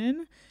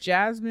Jasmine.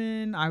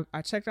 Jasmine,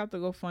 I checked out the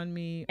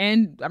GoFundMe.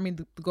 And I mean,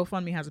 the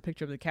GoFundMe has a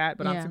picture of the cat,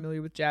 but I'm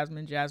familiar with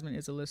Jasmine. Jasmine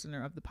is a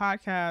listener of the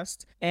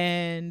podcast.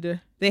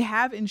 And they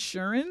have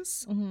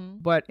insurance.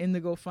 But in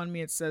the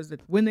GoFundMe, it says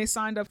that when they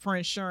signed up for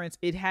insurance,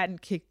 it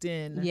hadn't kicked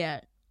in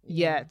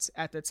yet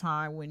at the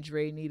time when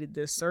Dre needed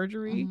this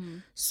surgery.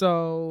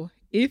 So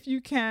if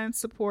you can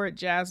support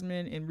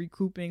Jasmine in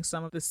recouping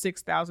some of the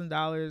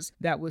 $6,000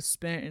 that was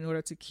spent in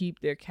order to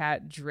keep their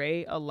cat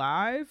Dre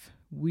alive,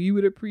 we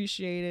would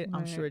appreciate it.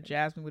 I'm sure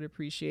Jasmine would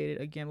appreciate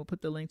it. Again, we'll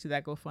put the link to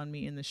that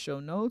GoFundMe in the show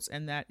notes,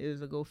 and that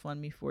is a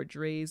GoFundMe for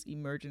Dre's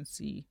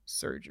emergency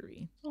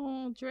surgery.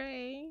 Oh,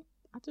 Dre.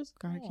 I just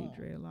gotta keep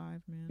Dre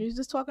alive, man. You was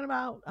just talking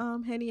about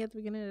Henny at the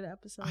beginning of the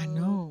episode. I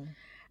know.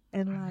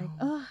 And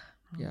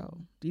yo,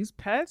 these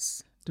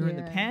pets during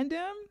the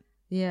pandemic.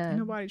 Yeah. Ain't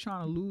nobody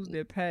trying to lose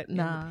their pet in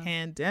the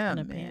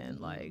pandemic, man.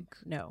 Like,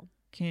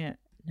 can't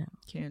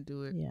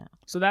do it. Yeah.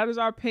 So that is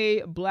our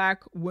Pay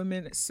Black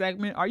Women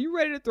segment. Are you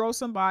ready to throw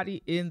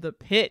somebody in the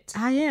pit?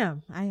 I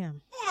am.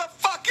 Who the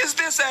fuck is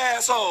this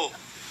asshole?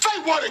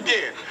 Say what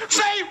again?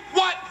 Say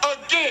what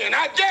again?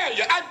 I dare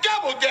you. I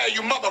double dare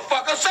you,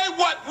 motherfucker. Say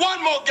what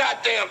one more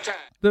goddamn time.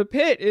 The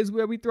pit is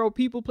where we throw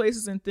people,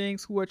 places, and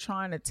things who are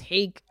trying to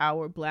take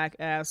our black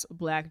ass,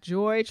 black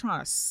joy,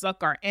 trying to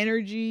suck our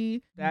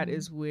energy. That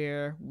is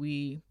where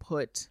we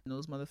put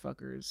those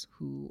motherfuckers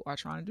who are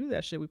trying to do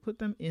that shit. We put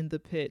them in the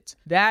pit.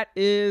 That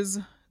is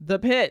the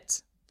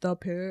pit. The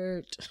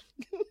pit.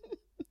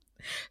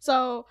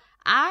 So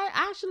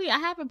I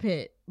have a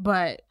pit,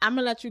 but I'm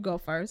gonna let you go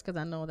first because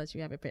I know that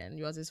you have a pit and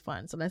yours is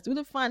fun. So let's do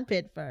the fun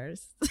pit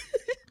first.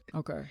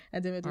 Okay.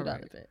 And then we'll do the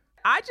other pit.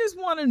 I just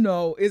want to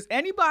know, is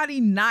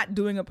anybody not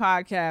doing a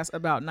podcast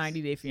about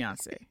 90 Day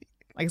Fiancé?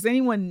 Like, is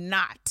anyone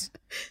not?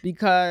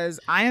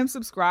 Because I am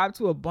subscribed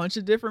to a bunch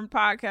of different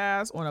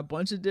podcasts on a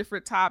bunch of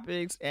different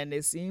topics, and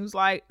it seems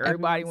like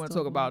everybody want to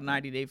talk about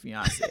 90 Day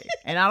Fiancé.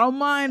 And I don't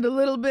mind a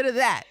little bit of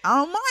that. I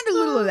don't mind a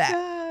little of that.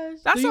 Gosh.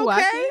 That's okay.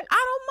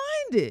 I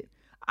don't mind it.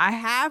 I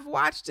have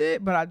watched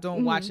it, but I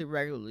don't watch it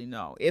regularly.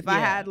 No. If I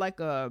had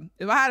a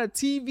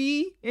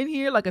TV in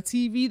here, like a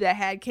TV that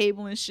had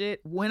cable and shit,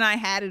 when I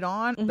had it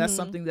on, that's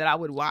something that I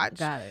would watch.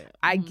 Got it.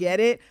 I get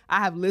it. I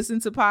have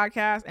listened to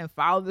podcasts and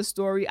followed the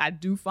story. I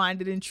do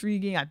find it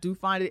intriguing. I do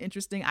find it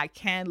interesting. I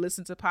can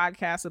listen to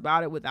podcasts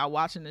about it without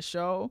watching the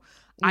show.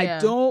 I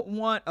don't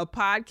want a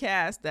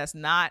podcast that's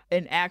not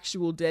an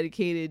actual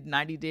dedicated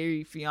 90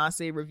 Day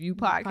Fiancé review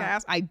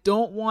podcast. I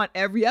don't want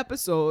every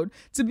episode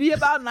to be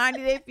about 90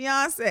 Day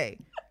Fiancé.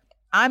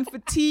 I'm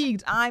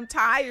fatigued. I'm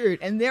tired.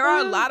 And there are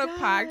a lot of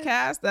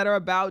podcasts that are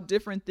about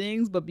different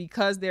things, but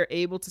because they're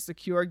able to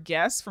secure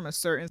guests from a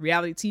certain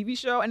reality TV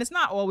show, and it's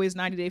not always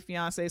 90 Day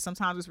Fiancé,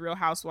 sometimes it's Real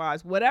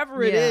Housewives,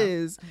 whatever it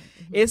is,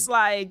 it's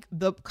like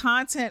the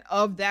content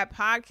of that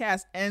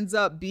podcast ends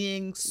up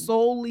being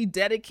solely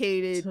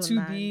dedicated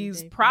to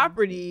these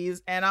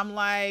properties. And I'm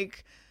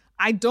like,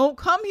 I don't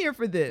come here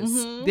for this.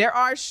 There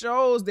are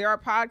shows, there are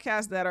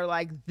podcasts that are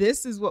like,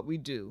 this is what we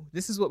do.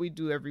 This is what we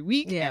do every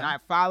week. And I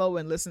follow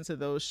and listen to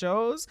those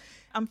shows.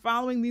 I'm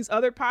following these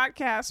other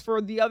podcasts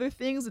for the other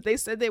things that they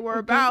said they were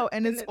about.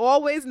 And it's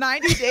always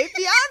 90 Day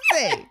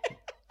Fiancé.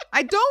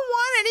 I don't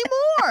want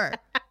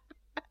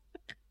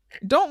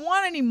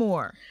any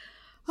more.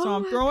 So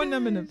I'm throwing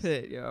them in the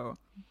pit, yo.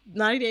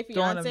 90 Day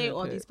Fiancé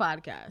or these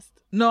podcasts?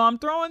 No, I'm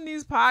throwing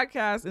these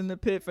podcasts in the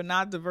pit for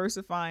not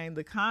diversifying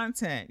the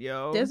content,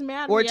 yo. There's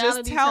mad or reality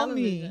just tell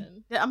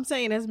television. I'm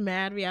saying there's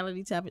mad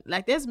reality television.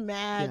 Like, there's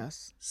mad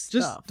stuff.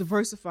 Just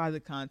diversify the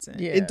content.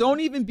 Yeah. It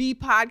don't even be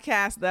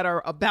podcasts that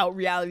are about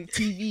reality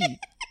TV.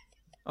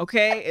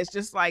 Okay? It's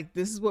just like,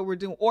 this is what we're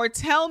doing. Or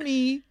tell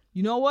me,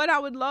 you know what I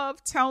would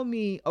love? Tell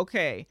me,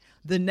 okay,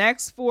 the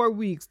next 4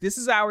 weeks, this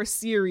is our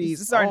series.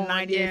 This is our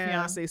 90 Day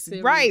Fiancé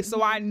series. Right.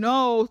 So I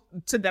know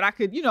that I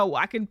could,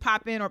 I can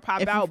pop in or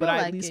pop out, but I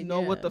at least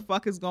know what the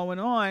fuck is going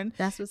on.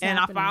 That's what's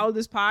happening. And I follow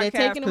this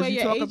podcast because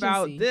you talk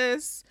about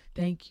this.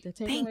 Thank you.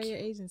 They're taking away your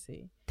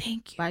agency.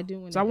 Thank you. By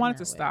doing so I wanted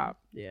to stop.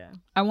 Yeah.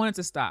 I wanted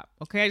to stop.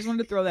 Okay. I just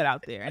wanted to throw that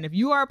out there. And if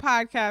you are a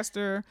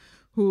podcaster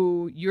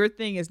who your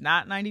thing is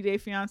not 90 Day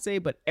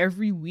Fiancé, but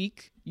every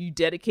week you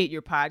dedicate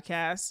your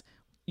podcast,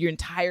 your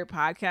entire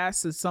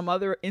podcast, to some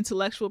other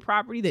intellectual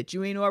property that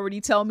you ain't already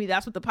tell me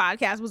that's what the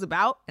podcast was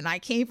about, and I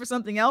came for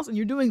something else, and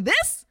you're doing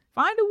this,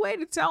 find a way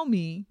to tell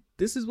me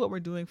this is what we're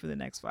doing for the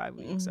next 5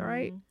 weeks. All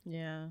right.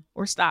 Yeah.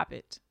 Or stop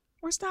it.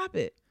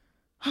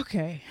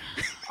 Okay.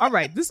 All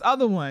right. This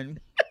other one.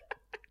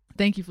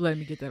 Thank you for letting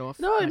me get that off.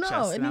 No, my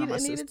chest it and out of my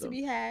needed to system.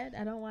 be had.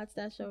 I don't watch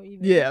that show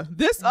either. Yeah.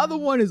 This other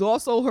one is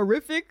also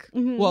horrific.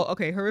 Well,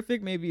 okay,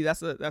 horrific. Maybe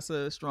that's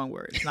a strong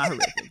word. It's not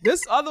horrific.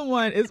 This other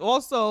one is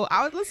also.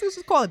 Let's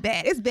just call it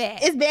bad. It's bad.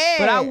 It's bad.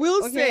 But I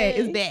will say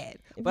it's bad.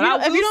 But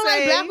if you don't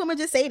like black women,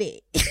 just say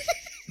that.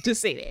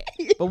 Just say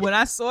that. But when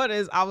I saw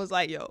this, I was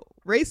like, yo,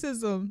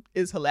 racism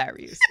is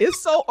hilarious.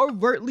 It's so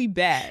overtly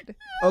bad.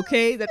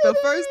 Okay, that the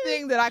first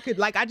thing that I could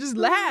I just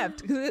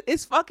laughed because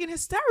it's fucking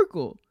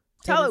hysterical.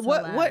 Tell it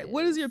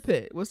what is your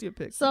pit? What's your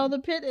pick? So the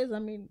pit is,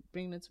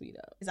 bring the tweet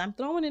up. I'm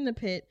throwing in the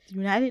pit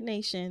United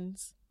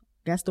Nations.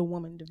 That's the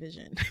woman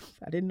division.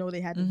 I didn't know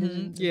they had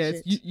divisions. Yeah,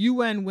 it's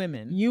UN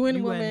Women.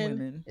 UN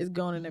Women is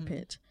going in the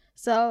pit.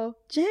 So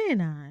Jay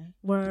and I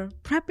were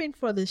prepping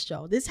for this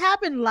show. This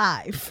happened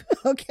live.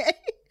 Okay,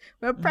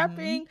 we're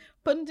prepping,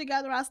 putting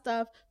together our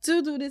stuff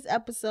to do this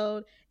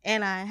episode.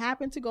 And I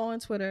happened to go on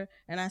Twitter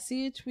and I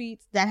see a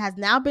tweet that has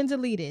now been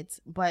deleted,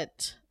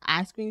 but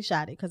I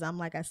screenshot it because I'm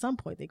like, at some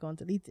point they're going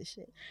to delete this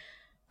shit.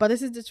 But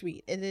this is the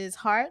tweet. It is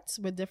hearts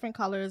with different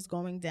colors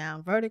going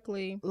down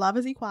vertically. Love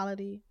is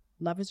equality.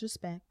 Love is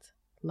respect.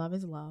 Love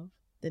is love.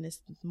 Then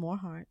it's more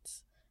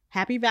hearts.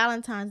 Happy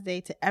Valentine's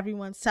Day to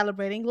everyone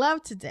celebrating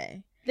love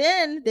today.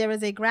 Then there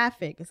is a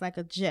graphic. It's like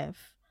a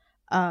GIF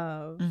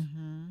of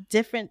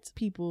different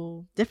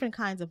people, different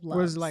kinds of love.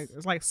 It's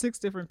like 6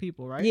 different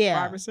people, right?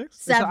 Yeah. 5 or 6?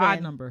 7. It's an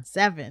odd number.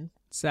 7.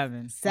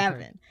 7.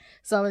 Okay.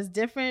 So it's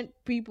different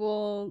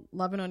people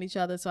loving on each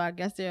other. So I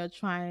guess they're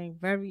trying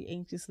very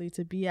anxiously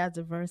to be as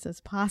diverse as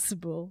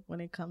possible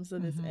when it comes to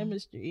this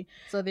industry.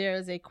 So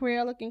there's a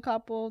queer looking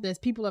couple. There's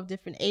people of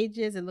different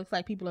ages. It looks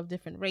like people of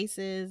different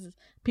races,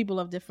 people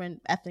of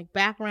different ethnic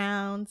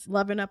backgrounds,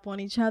 loving up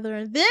on each other.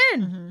 And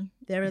then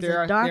there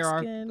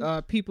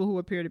are people who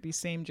appear to be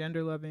same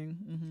gender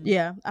loving.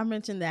 Yeah, I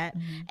mentioned that.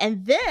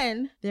 And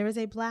then there is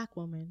a black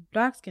woman,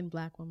 dark-skinned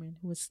black woman,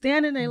 who is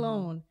standing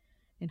alone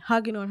and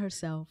hugging on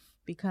herself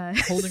because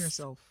hugging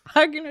herself.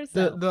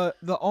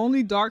 The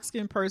only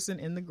dark-skinned person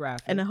in the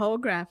graphic. And the whole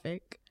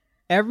graphic.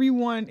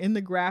 Everyone in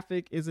the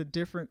graphic is a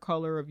different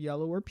color of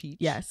yellow or peach.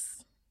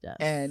 Yes.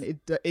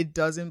 And it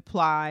does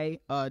imply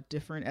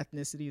different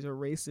ethnicities or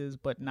races,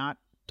 but not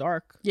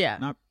dark.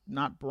 Yeah.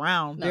 Not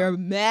brown. No. There are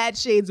mad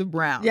shades of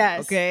brown.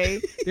 Yes.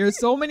 Okay. There's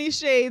so many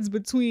shades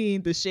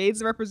between the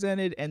shades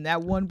represented and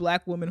that one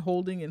black woman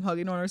holding and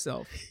hugging on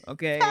herself.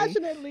 Okay.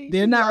 Passionately.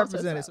 They're not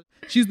represented. So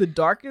she's the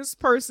darkest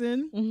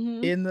person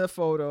in the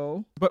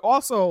photo. But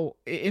also,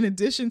 in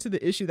addition to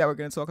the issue that we're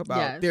going to talk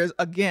about, there's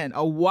again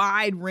a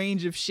wide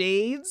range of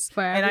shades.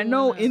 And I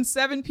know in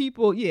 7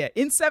 people, you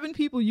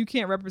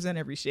can't represent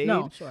every shade.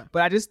 No, sure.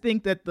 But I just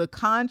think that the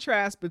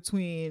contrast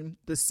between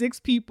the 6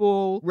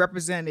 people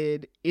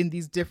represented in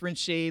these different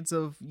shades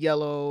of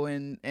yellow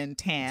and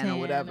tan or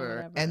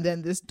whatever, and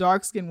then this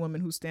dark-skinned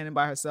woman who's standing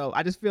by herself,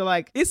 I just feel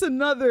like it's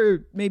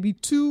another maybe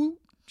 2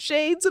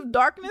 shades of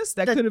darkness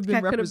that could have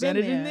been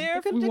represented in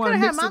there. If we want to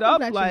mix it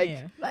up,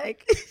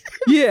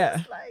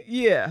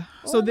 yeah.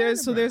 So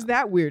there's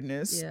that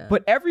weirdness,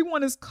 but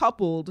everyone is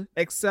coupled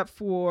except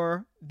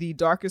for the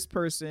darkest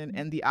person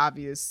and the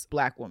obvious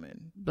black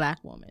woman.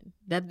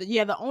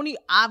 The only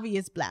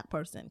obvious black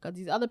person, because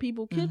these other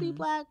people could be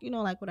black,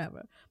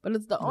 whatever, but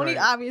it's the only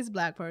obvious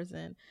black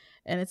person,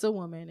 and it's a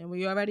woman. And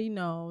we already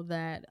know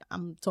that,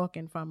 I'm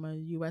talking from a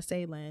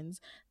USA lens,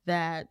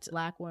 that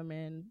black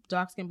women,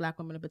 dark-skinned black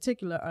women in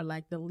particular, are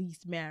like the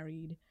least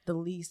married, the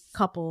least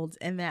coupled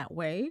in that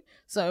way.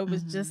 So it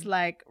was just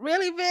like,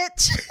 really,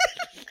 bitch?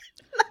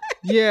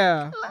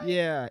 Yeah.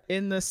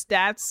 In the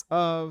stats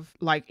of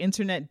like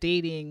internet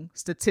dating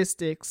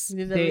statistics,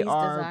 they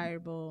are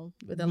desirable,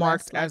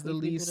 marked as the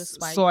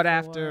least sought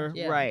after.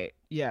 Yeah. Right.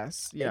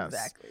 Yes.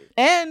 Exactly.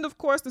 And of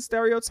course, the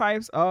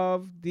stereotypes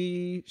of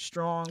the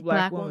strong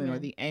black woman or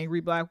the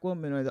angry black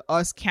woman or the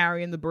us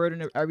carrying the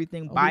burden of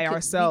everything by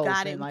ourselves. We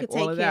got it. And we like could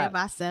all take of care that. of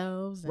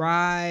ourselves.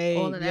 Right.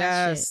 All of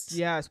that shit.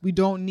 Yes. We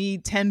don't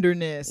need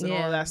tenderness and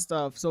all of that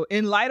stuff. So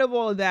in light of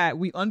all of that,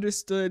 we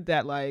understood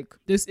that like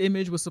this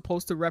image was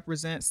supposed to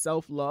represent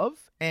self-love,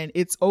 and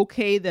it's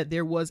okay that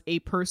there was a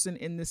person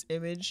in this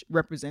image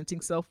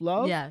representing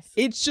self-love. Yes.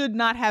 It should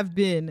not have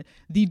been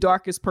the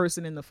darkest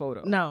person in the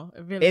photo. No,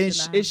 it really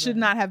should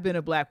not have been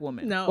a black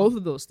woman. No. Both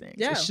of those things.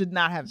 Yeah. It should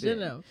not have been.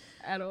 Shouldn't have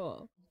at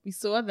all. We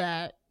saw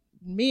that.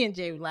 Me and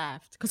Jay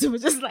laughed because it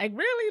was just like,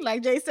 really?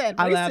 Like Jay said, racism.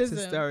 I laughed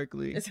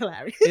hysterically. It's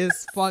hilarious.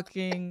 It's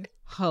fucking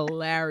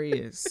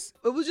hilarious.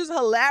 It was just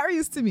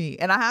hilarious to me.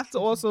 And I have to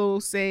also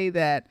say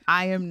that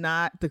I am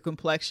not the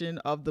complexion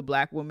of the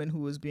black woman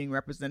who is being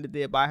represented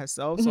there by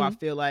herself. So I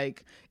feel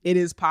like it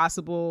is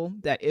possible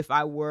that if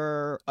I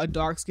were a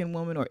dark-skinned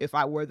woman, or if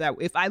I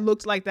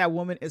looked like that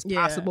woman, it's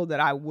possible that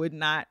I would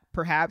not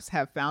perhaps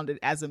have found it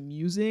as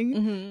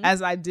amusing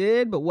as I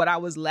did. But what I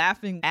was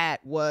laughing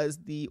at was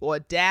the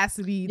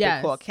audacity,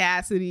 the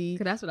caucasity,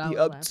 the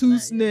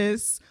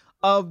obtuseness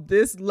of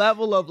this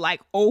level of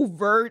like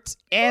overt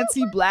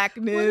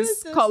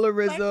anti-blackness,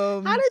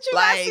 colorism. Like, how did you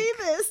like, not see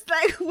this?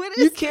 Like, what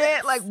is you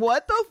can't, this? like,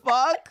 what the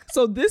fuck?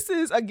 So this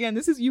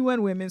is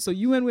UN Women. So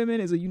UN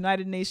Women is a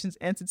United Nations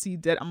entity,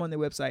 I'm on their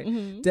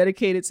website,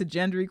 dedicated to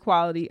gender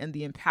equality and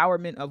the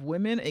empowerment of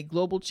women, a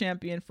global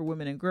champion for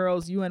women and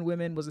girls. UN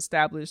Women was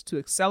established to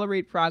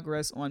accelerate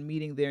progress on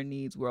meeting their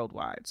needs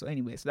worldwide. So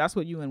anyway, so that's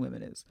what UN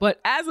Women is. But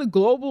as a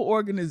global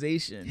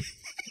organization,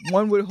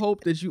 one would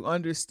hope that you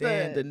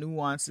understand the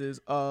nuances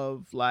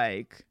of,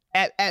 like,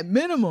 at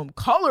minimum,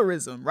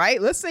 colorism,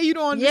 right? Let's say you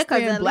don't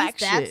understand black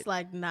shit. That's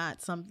like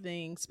not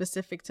something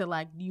specific to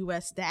like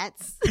U.S.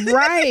 stats.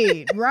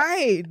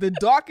 Right. The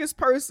darkest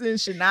person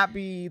should not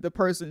be the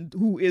person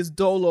who is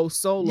dolo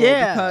solo,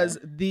 because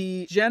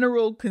the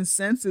general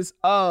consensus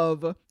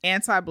of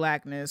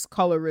anti-blackness,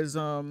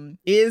 colorism,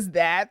 is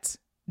that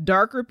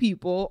darker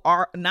people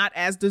are not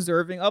as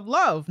deserving of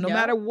love, no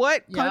matter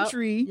what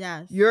country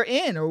you're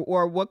in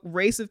or what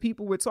race of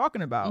people we're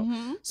talking about.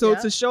 So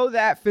to show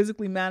that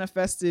physically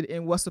manifested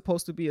in what's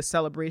supposed to be a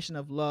celebration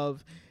of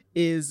love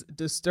is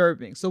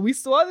disturbing. So we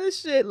saw this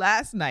shit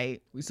last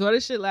night. Thought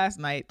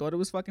it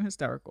was fucking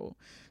hysterical.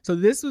 So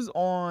this was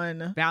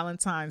on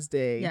Valentine's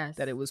Day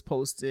that it was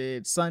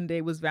posted. Sunday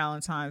was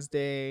Valentine's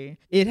Day.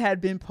 It had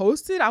been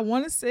posted, I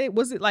want to say,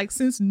 was it like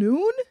since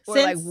noon or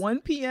like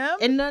 1 p.m.?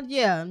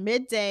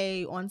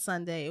 Midday on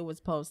Sunday it was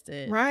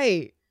posted.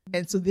 Right.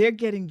 And so they're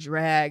getting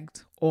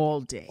dragged all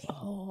day.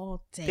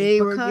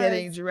 They were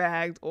getting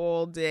dragged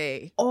all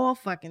day. All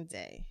fucking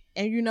day.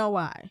 And you know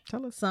why?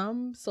 Tell us.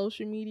 Some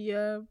social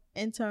media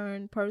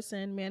intern,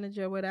 person,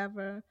 manager,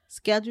 whatever,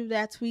 scheduled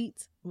that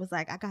tweet. Was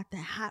like, I got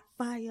that hot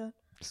fire.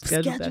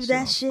 Scheduled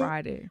that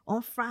shit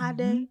on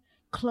Friday.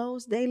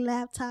 Closed their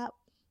laptop.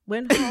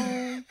 Went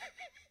home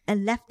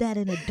and left that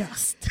in the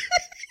dust.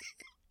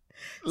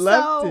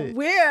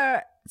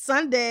 We're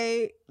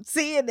Sunday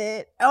seeing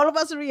it. All of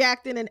us are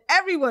reacting and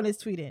everyone is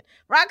tweeting.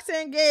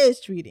 Roxanne Gay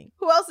is tweeting.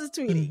 Who else is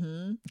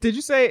tweeting? Did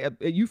you say,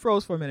 you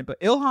froze for a minute,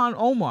 but Ilhan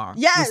Omar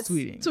is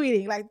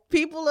tweeting. Like,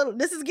 people,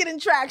 this is getting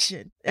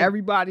traction.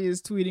 Everybody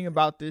is tweeting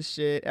about this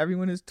shit.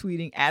 Everyone is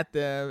tweeting at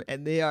them,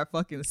 and they are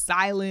fucking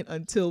silent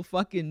until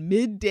fucking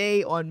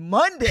midday on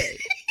Monday.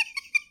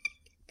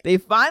 They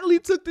finally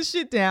took the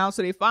shit down.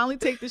 So they finally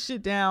take the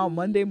shit down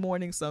Monday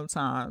morning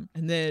sometime.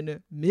 And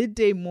then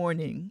midday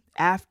morning,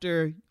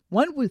 after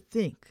one would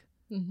think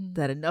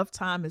that enough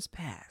time has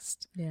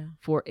passed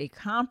for a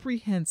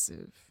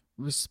comprehensive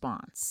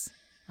response,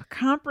 a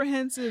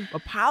comprehensive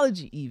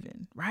apology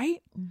even,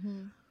 right?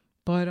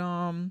 But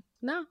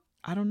no.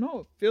 I don't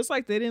know. It feels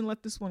like they didn't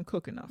let this one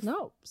cook enough.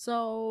 No.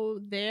 So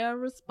their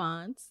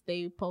response,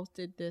 they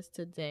posted this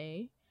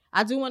today.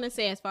 I do want to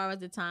say, as far as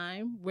the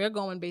time, we're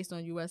going based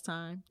on U.S.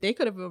 time. They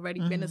could have already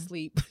been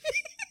asleep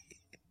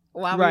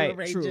while we were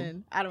raging.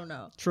 True. I don't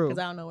know. True. Because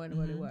I don't know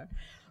when they were.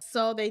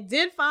 So they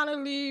did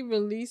finally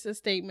release a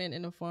statement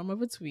in the form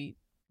of a tweet.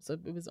 So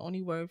it was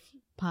only worth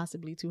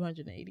possibly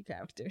 280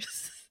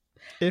 characters.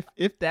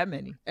 If that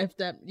many.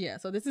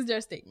 So this is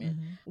their statement.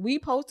 We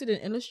posted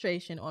an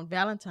illustration on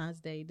Valentine's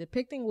Day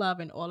depicting love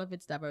in all of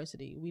its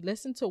diversity. We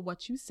listened to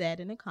what you said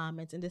in the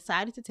comments and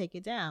decided to take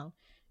it down.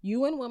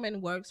 UN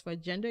Women works for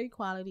gender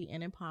equality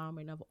and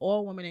empowerment of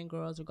all women and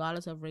girls,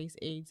 regardless of race,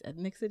 age,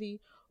 ethnicity,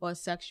 or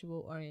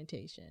sexual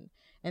orientation.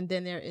 And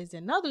then there is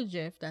another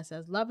GIF that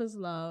says love is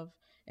love,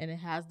 and it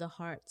has the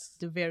hearts,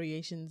 the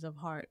variations of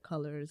heart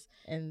colors.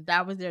 And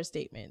that was their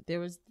statement.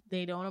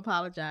 They don't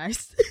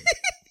apologize.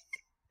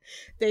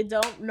 They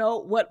don't know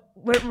what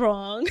went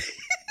wrong.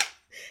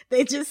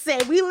 They just say,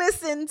 we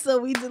listened, so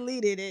we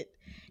deleted it.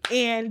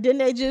 And then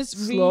they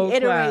just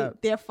reiterate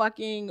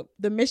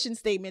the mission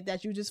statement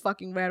that you just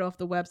fucking read off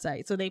the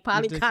website. So they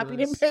probably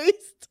copied and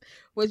pasted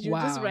what you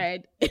just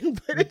read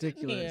and put it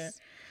in here.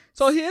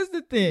 So here's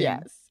the thing.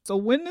 So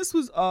when this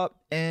was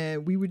up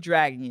and we were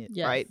dragging it,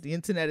 right? The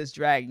internet is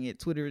dragging it.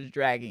 Twitter is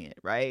dragging it,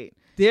 right?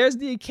 There's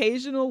the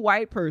occasional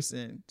white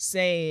person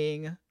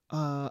saying,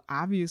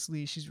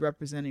 obviously she's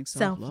representing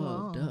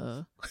self-love.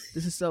 Duh.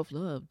 This is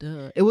self-love.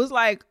 Duh. It was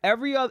like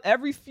every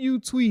few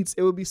tweets,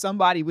 it would be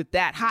somebody with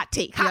that hot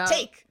take.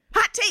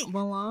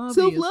 Well,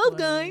 self-love,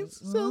 guys.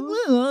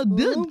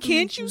 Self-love.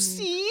 Can't you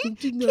see?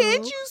 Can't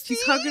you see?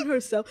 She's hugging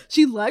herself.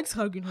 She likes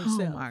hugging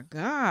herself. Oh my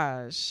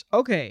gosh.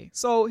 Okay.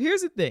 So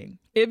here's the thing.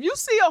 If you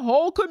see a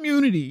whole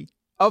community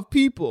of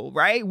people,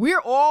 right? We're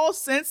all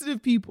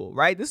sensitive people,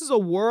 right? This is a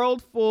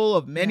world full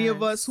of many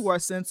of us who are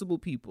sensible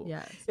people.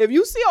 If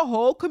you see a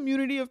whole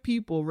community of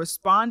people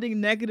responding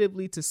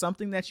negatively to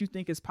something that you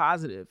think is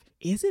positive,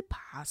 is it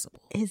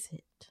possible? Is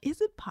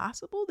it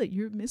possible that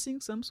you're missing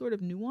some sort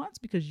of nuance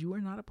because you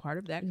are not a part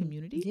of that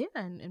community? Yeah,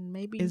 and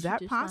maybe is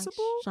that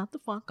possible? Like, shut the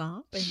fuck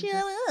up. And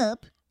shut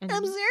up. And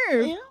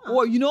observe. Yeah.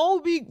 Or you know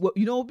what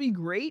would be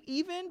great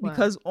even? What?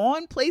 Because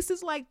on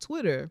places like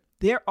Twitter,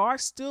 there are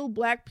still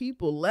black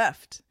people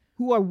left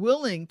who are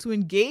willing to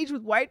engage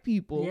with white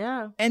people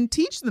and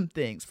teach them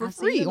things for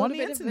free on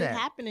the internet.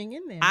 Happening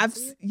in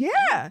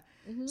there.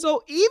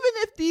 So even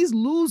if these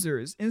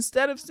losers,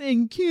 instead of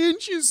saying,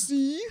 "Can't you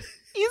see?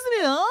 Isn't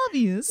it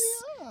obvious?"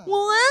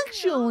 Well,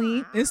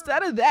 actually,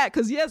 instead of that,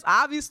 because yes,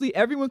 obviously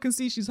everyone can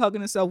see she's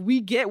hugging herself.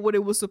 We get what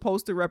it was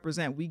supposed to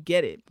represent. We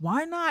get it.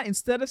 Why not,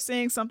 instead of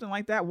saying something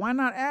like that, why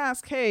not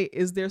ask, hey,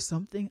 is there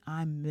something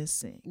I'm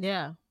missing?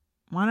 Yeah.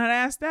 Why not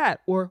ask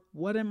that? Or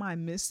what am I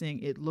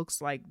missing? It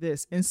looks like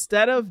this.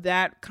 Instead of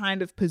that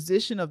kind of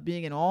position of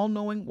being an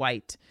all-knowing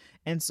white.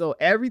 And so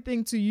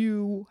everything to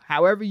you,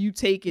 however you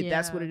take it,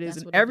 that's what it is.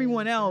 And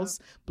everyone else,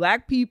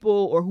 Black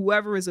people or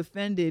whoever is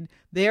offended,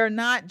 they are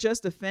not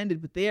just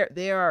offended, but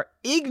they are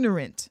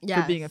ignorant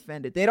for being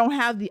offended. They don't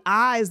have the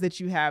eyes that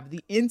you have,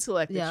 the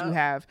intellect that you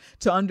have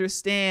to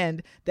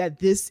understand that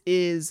this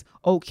is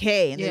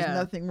okay and there's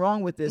nothing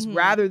wrong with this,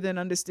 rather than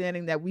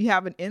understanding that we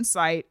have an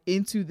insight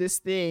into this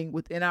thing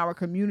within our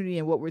community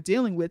and what we're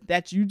dealing with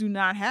that you do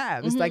not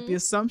have. It's like the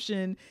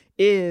assumption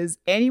is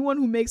anyone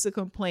who makes a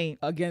complaint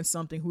against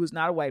something who is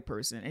not a white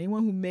person,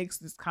 anyone who makes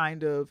this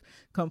kind of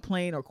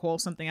complaint or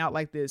calls something out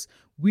like this,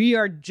 we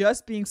are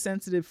just being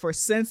sensitive for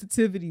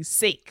sensitivity's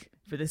sake.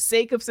 For the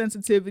sake of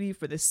sensitivity,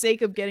 for the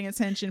sake of getting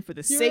attention, for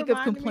the sake of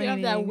complaining.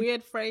 Me of that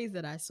weird phrase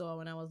that I saw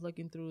when I was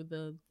looking through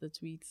the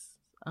tweets.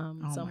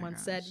 Someone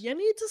said, you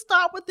need to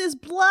stop with this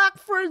Black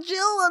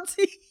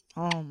fragility.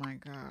 Oh my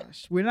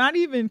gosh. We're not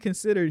even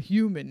considered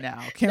human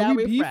now. Can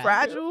we be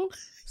fragile?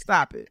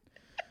 Stop it.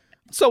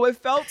 So it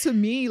felt to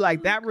me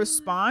like that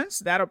response,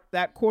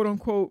 that quote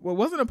unquote, well, it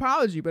wasn't an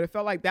apology, but it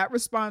felt like that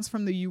response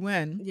from the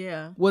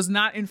UN was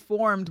not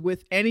informed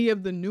with any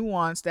of the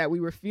nuance that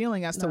we were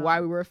feeling as to why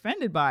we were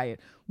offended by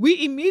it.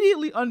 We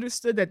immediately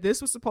understood that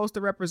this was supposed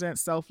to represent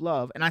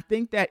self-love. And I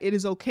think that it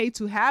is okay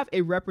to have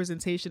a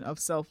representation of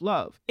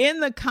self-love in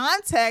the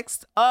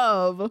context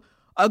of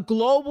a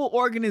global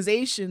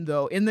organization,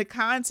 though, in the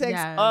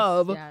context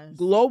of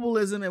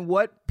globalism and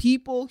what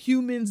people,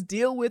 humans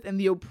deal with and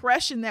the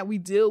oppression that we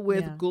deal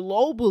with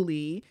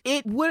globally,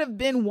 it would have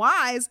been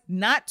wise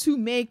not to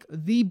make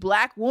the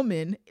Black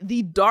woman,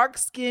 the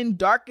dark-skinned,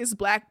 darkest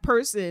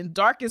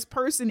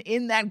person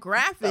in that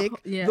graphic,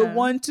 the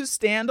one to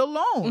stand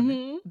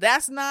alone.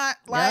 That's not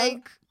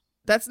like...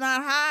 That's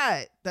not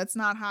hot. That's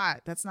not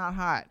hot. That's not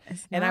hot.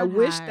 And I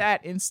wish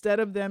that instead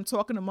of them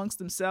talking amongst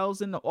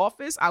themselves in the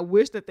office, I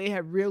wish that they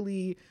had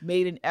really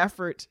made an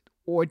effort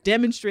or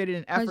demonstrated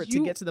an effort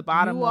to get to the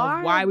bottom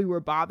of why we were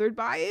bothered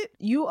by it.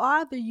 You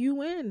are the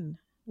UN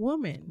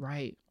woman.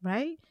 Right.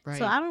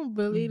 So I don't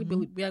really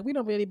believe, we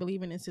don't really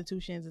believe in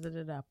institutions,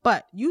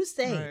 but you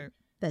say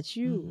that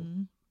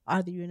you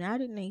are the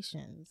United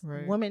Nations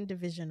Women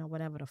Division or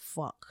whatever the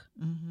fuck.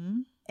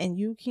 And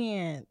you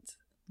can't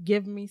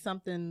give me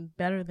something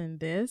better than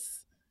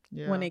this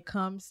when it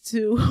comes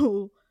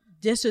to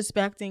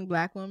disrespecting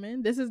Black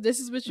women. This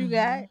is what you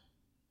got,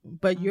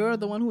 but you're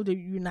the one who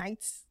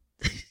unites.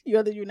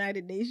 You're the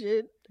United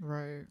Nation,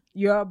 right?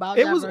 You're about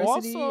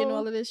diversity and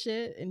all of this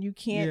shit, and you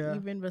can't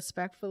even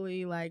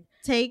respectfully like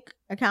take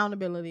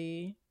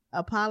accountability,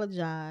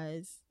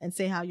 apologize, and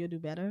say how you'll do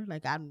better.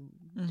 Like I'm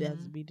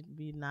just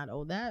we not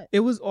owe that.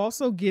 It was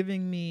also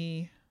giving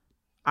me,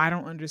 I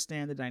don't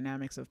understand the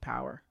dynamics of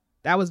power.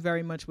 That was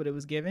very much what it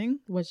was giving.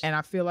 And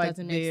I feel like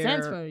doesn't make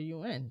sense for the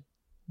UN.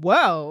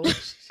 Well,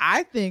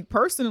 I think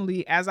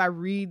personally, as I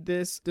read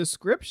this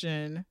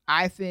description,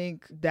 I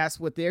think that's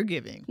what they're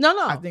giving. No.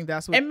 I think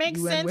that's what it makes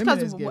UN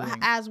sense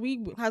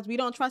because we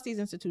don't trust these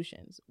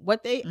institutions.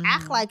 What they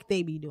act like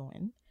they be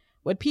doing,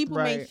 what people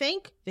may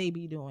think they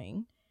be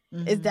doing,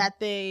 is that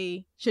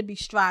they should be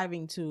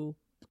striving to ...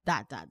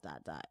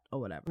 or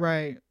whatever.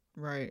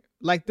 Right.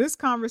 Like this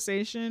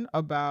conversation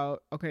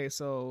about, okay,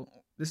 so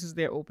this is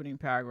their opening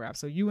paragraph.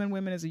 So UN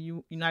Women is a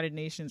United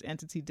Nations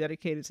entity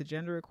dedicated to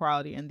gender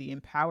equality and the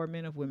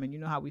empowerment of women. You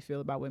know how we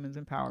feel about women's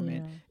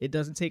empowerment. It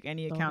doesn't take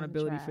any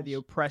accountability for the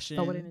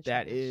oppression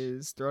that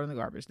is thrown in the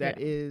garbage,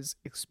 that is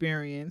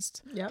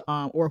experienced,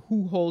 or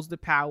who holds the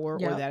power,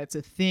 or that it's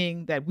a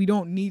thing that we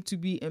don't need to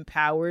be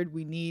empowered.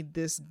 We need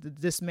the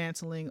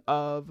dismantling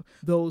of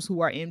those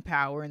who are in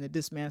power and the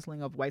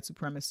dismantling of white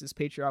supremacist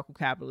patriarchal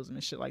capitalism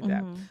and shit like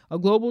that. A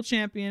global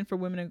champion for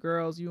women and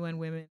girls, UN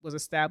Women, was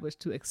established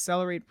to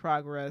accelerate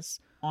progress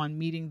on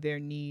meeting their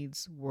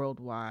needs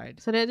worldwide.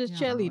 So they're just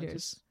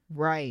cheerleaders.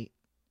 Right.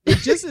 It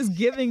just is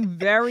giving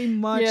very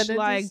much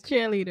like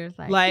cheerleaders,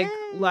 like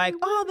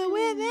all the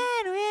women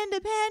are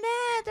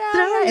independent.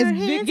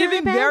 It's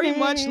giving very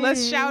much.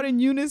 Let's shout in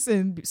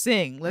unison,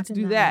 sing. Let's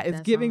do that. It's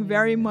giving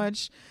very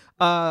much.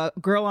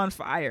 Girl on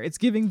Fire. It's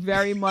giving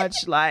very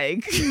much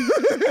like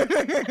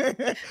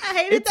I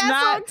hated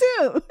that song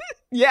too.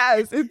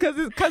 Yes, because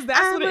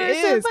that's what it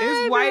is.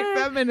 It's white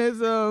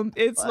feminism.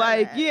 It's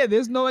like,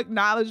 there's no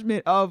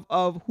acknowledgement of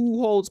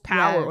who holds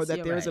power, or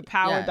that there's a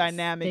power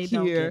dynamic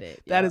here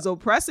that is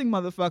oppressing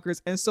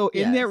motherfuckers. And so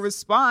in their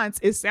response,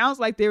 it sounds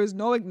like there is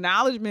no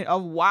acknowledgement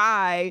of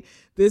why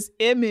this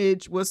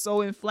image was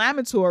so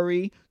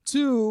inflammatory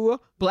to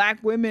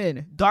Black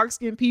women,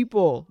 dark-skinned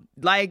people.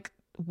 Like,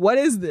 what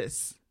is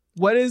this?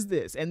 What is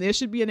this? And there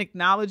should be an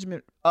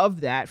acknowledgement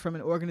of that from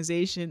an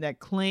organization that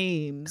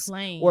claims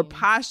or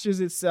postures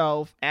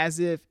itself as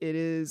if it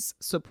is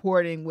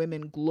supporting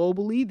women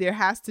globally. There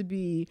has to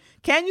be,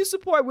 can you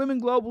support women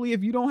globally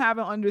if you don't have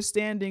an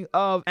understanding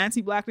of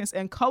anti-blackness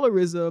and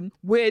colorism,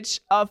 which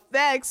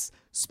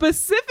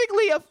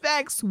specifically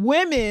affects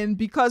women,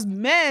 because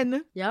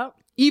men,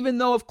 even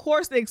though of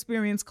course they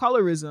experience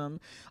colorism,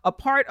 a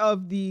part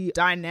of the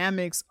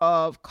dynamics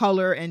of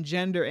color and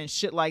gender and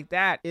shit like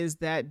that is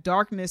that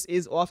darkness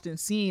is often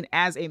seen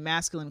as a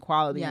masculine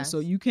quality. Yes. And so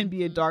you can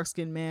be a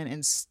dark-skinned man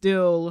and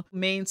still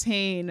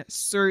maintain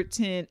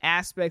certain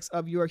aspects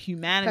of your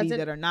humanity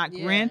that are not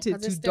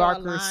granted to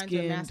darker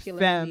skinned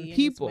femme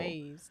people.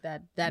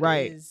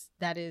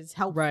 That is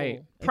helpful.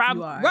 Right.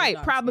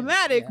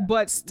 Problematic,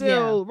 but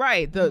still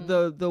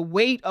the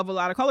weight of a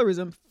lot of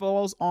colorism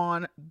falls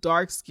on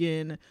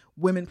dark-skinned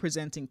women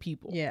presenting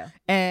people. Yeah.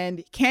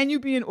 And can you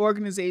be an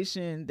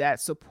organization that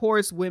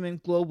supports women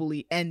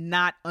globally and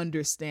not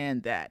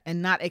understand that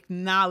and not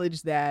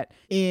acknowledge that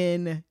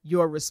in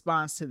your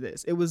response to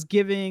this? It was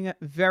giving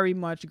very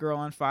much Girl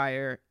on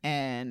Fire,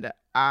 and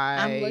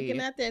I'm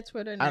looking at their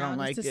Twitter now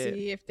to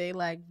see if they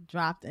like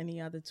dropped any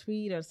other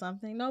tweet or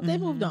something. No, they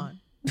moved on.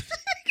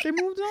 They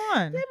moved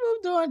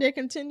on. They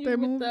continued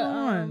with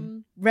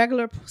the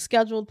regular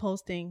scheduled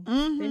posting.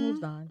 They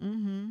moved on.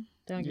 Mm-hmm.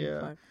 Don't give a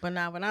fuck. But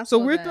now when I so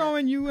saw we're that,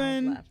 throwing you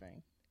in.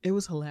 Laughing. It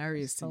was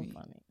hilarious to me.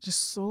 Funny.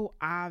 Just so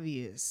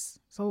obvious,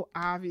 so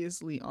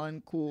obviously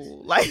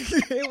uncool. Like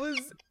it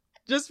was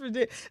just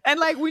ridiculous. And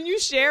like when you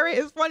share it,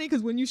 it's funny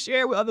because when you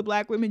share it with other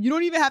black women, you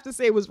don't even have to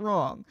say it was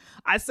wrong.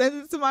 I sent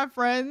it to my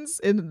friends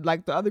in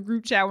like the other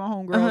group chat with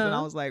homegirls, and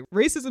I was like,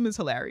 racism is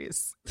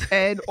hilarious.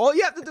 And all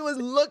you have to do is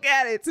look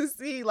at it to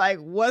see like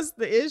what's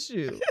the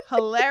issue.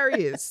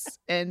 Hilarious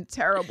and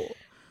terrible.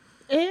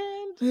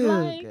 And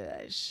like,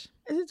 gosh.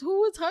 Who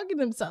was hugging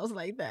themselves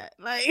like that?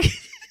 Like, it's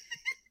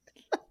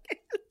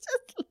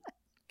just like,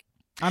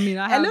 I mean,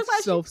 I have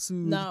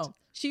self-soothed. No,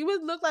 she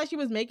would look like she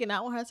was making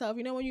out with herself.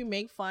 You know when you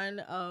make fun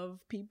of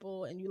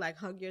people and you like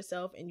hug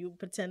yourself and you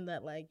pretend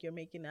that like you're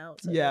making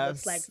out, so it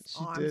looks like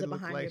arms are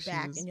behind your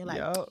back, and you're like,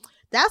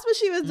 that's what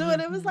she was doing.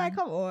 It was like,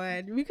 come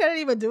on, we couldn't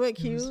even do it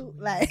cute.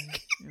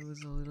 Like, it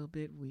was a little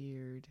bit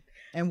weird.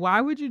 And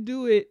why would you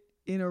do it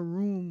in a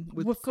room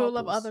with full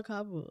of other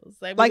couples?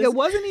 Like it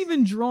wasn't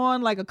even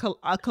drawn like a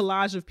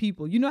collage of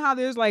people. You know how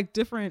there's like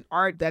different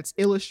art that's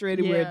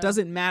illustrated where it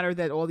doesn't matter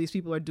that all these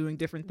people are doing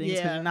different things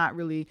because you're not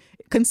really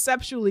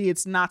conceptually,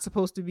 it's not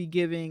supposed to be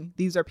giving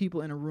these are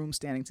people in a room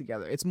standing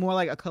together. It's more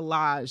like a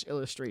collage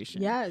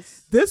illustration.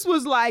 Yes. This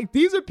was like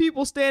these are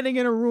people standing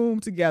in a room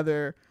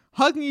together,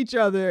 hugging each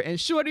other, and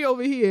Shorty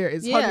over here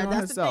is hugging on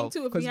herself.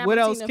 Because what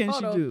else can she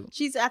do?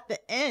 She's at the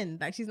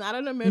end. Like, she's not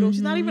in the middle.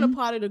 She's not even a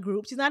part of the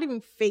group. She's not even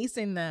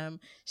facing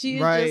them. She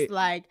is just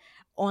like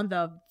on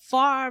the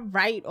far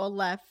right or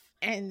left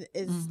and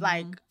is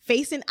like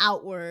facing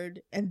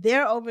outward, and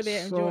they're over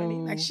there enjoying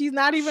it. Like, she's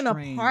not even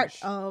a part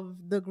of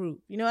the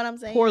group. You know what I'm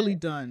saying? Poorly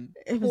done.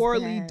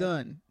 Poorly bad.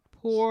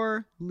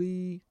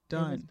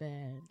 done. It was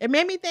bad. It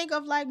made me think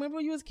of like, remember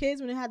when you was kids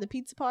when they had the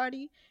pizza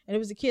party and it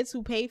was the kids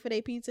who paid for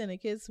their pizza and the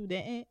kids who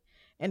didn't,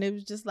 and it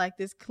was just like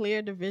this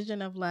clear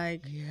division of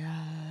like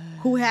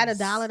who had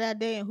 $1 that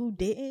day and who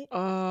didn't.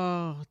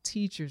 Oh,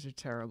 teachers are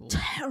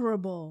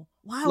terrible.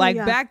 Why? Like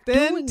back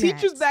then,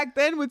 teachers back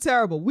then were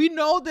terrible. We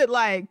know that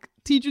like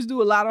teachers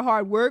do a lot of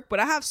hard work, but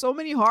I have so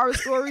many horror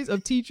stories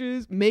of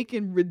teachers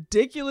making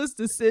ridiculous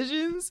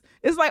decisions.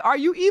 It's like, are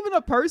you even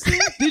a person?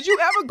 Did you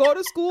ever go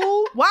to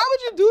school? Why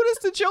would you do this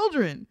to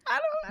children?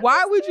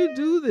 Why would you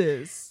do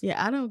this?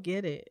 Yeah, I don't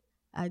get it.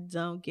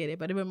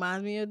 But it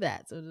reminds me of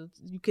that. So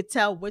you could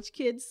tell which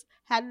kids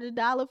had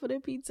 $1 for their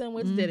pizza and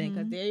which didn't,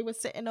 because they were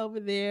sitting over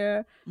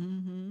there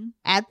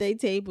at their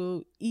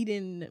table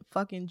eating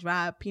fucking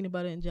dry peanut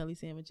butter and jelly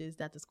sandwiches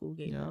that the school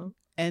gave them.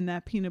 And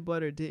that peanut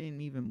butter didn't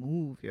even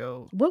move,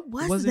 yo. What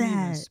was that? It wasn't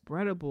even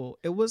spreadable.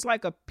 It was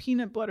like a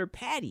peanut butter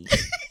patty. What?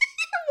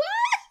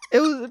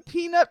 It was a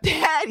peanut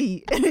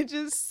patty, and it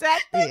just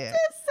sat there.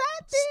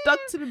 Stuck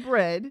to the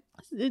bread.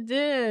 It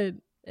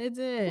did.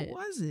 What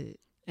was it?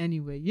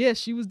 Anyway, yeah,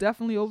 she was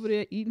definitely over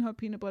there eating her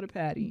peanut butter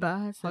patty,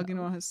 hugging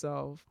on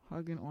herself,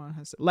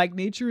 like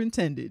nature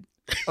intended.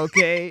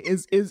 Okay,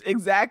 is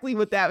exactly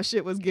what that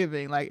shit was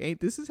giving. Like,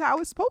 this is how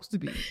it's supposed to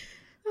be.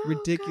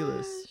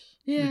 Ridiculous. Gosh.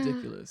 Yeah.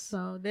 Ridiculous.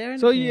 So they're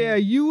in the pit. Yeah,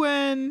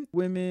 UN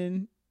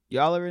women,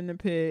 y'all are in the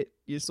pit.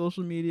 Your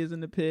social media's in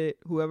the pit.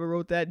 Whoever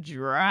wrote that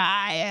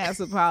dry ass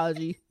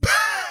apology,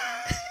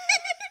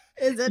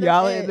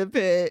 y'all are in the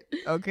pit.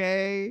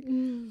 Okay,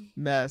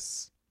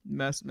 mess.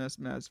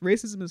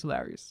 Racism is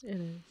hilarious. It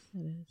is.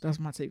 That's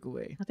my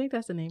takeaway. I think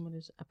that's the name of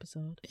this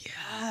episode.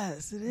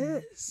 Yes, it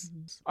is.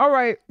 All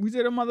right, we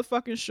did a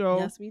motherfucking show.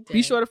 Yes, we did.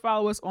 Be sure to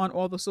follow us on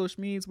all the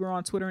social medias. We're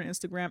on Twitter and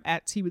Instagram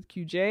at Tea with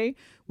QJ.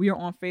 We are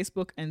on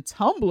Facebook and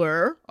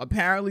Tumblr.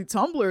 Apparently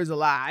Tumblr is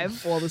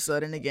alive all of a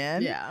sudden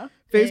again. Yeah.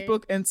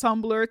 Facebook and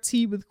Tumblr,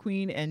 Tea with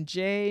Queen and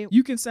J.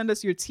 You can send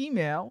us your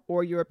T-mail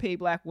or your Pay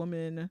Black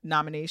Woman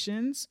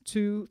nominations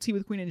to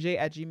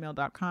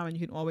teawithqueenandj@gmail.com. And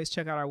you can always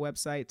check out our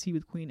website,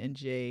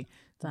 teawithqueenandj.com.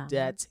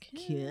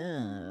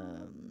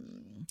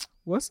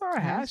 What's our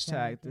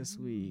hashtag this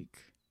week?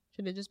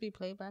 Should it just be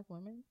Play Black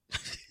Women?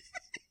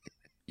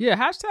 Yeah,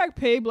 hashtag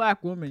Pay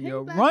Black Woman,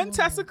 yo. Run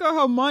Tessica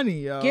her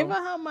money, yo. Give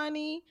her her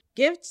money.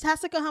 Give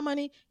Tessica her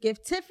money. Give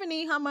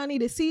Tiffany her money.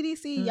 The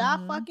CDC,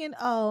 y'all fucking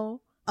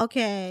owe.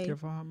 Okay. Give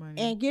her her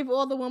money. And give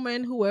all the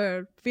women who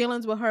were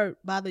feelings were hurt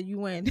by the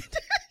UN.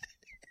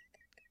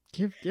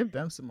 Give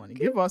them some money.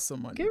 Give us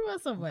some money. Give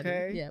us some money.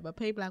 Okay. Yeah, but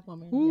Pay Black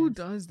Women. Who yes.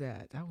 does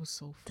that? That was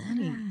so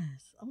funny.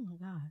 Yes. Oh my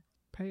God.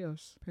 Pay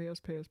us. Pay us,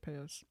 pay us, pay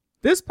us.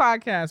 This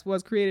podcast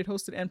was created,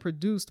 hosted, and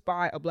produced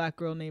by a Black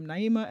girl named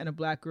Naima and a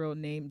Black girl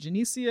named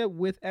Janicia,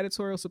 with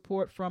editorial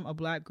support from a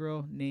Black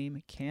girl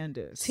named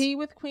Candace. Tea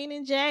with Queen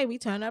and Jay. We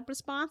turn up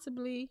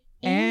responsibly.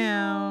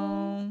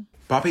 Ow.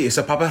 Papi, it's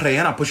a Papa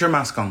Rihanna. Put your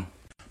mask on.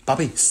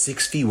 Papi,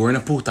 6 feet. We're in a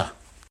puta.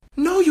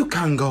 No, you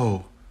can't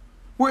go.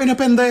 We're in a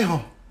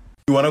pendejo.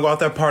 You want to go out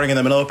there partying in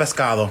the middle of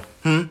Pescado?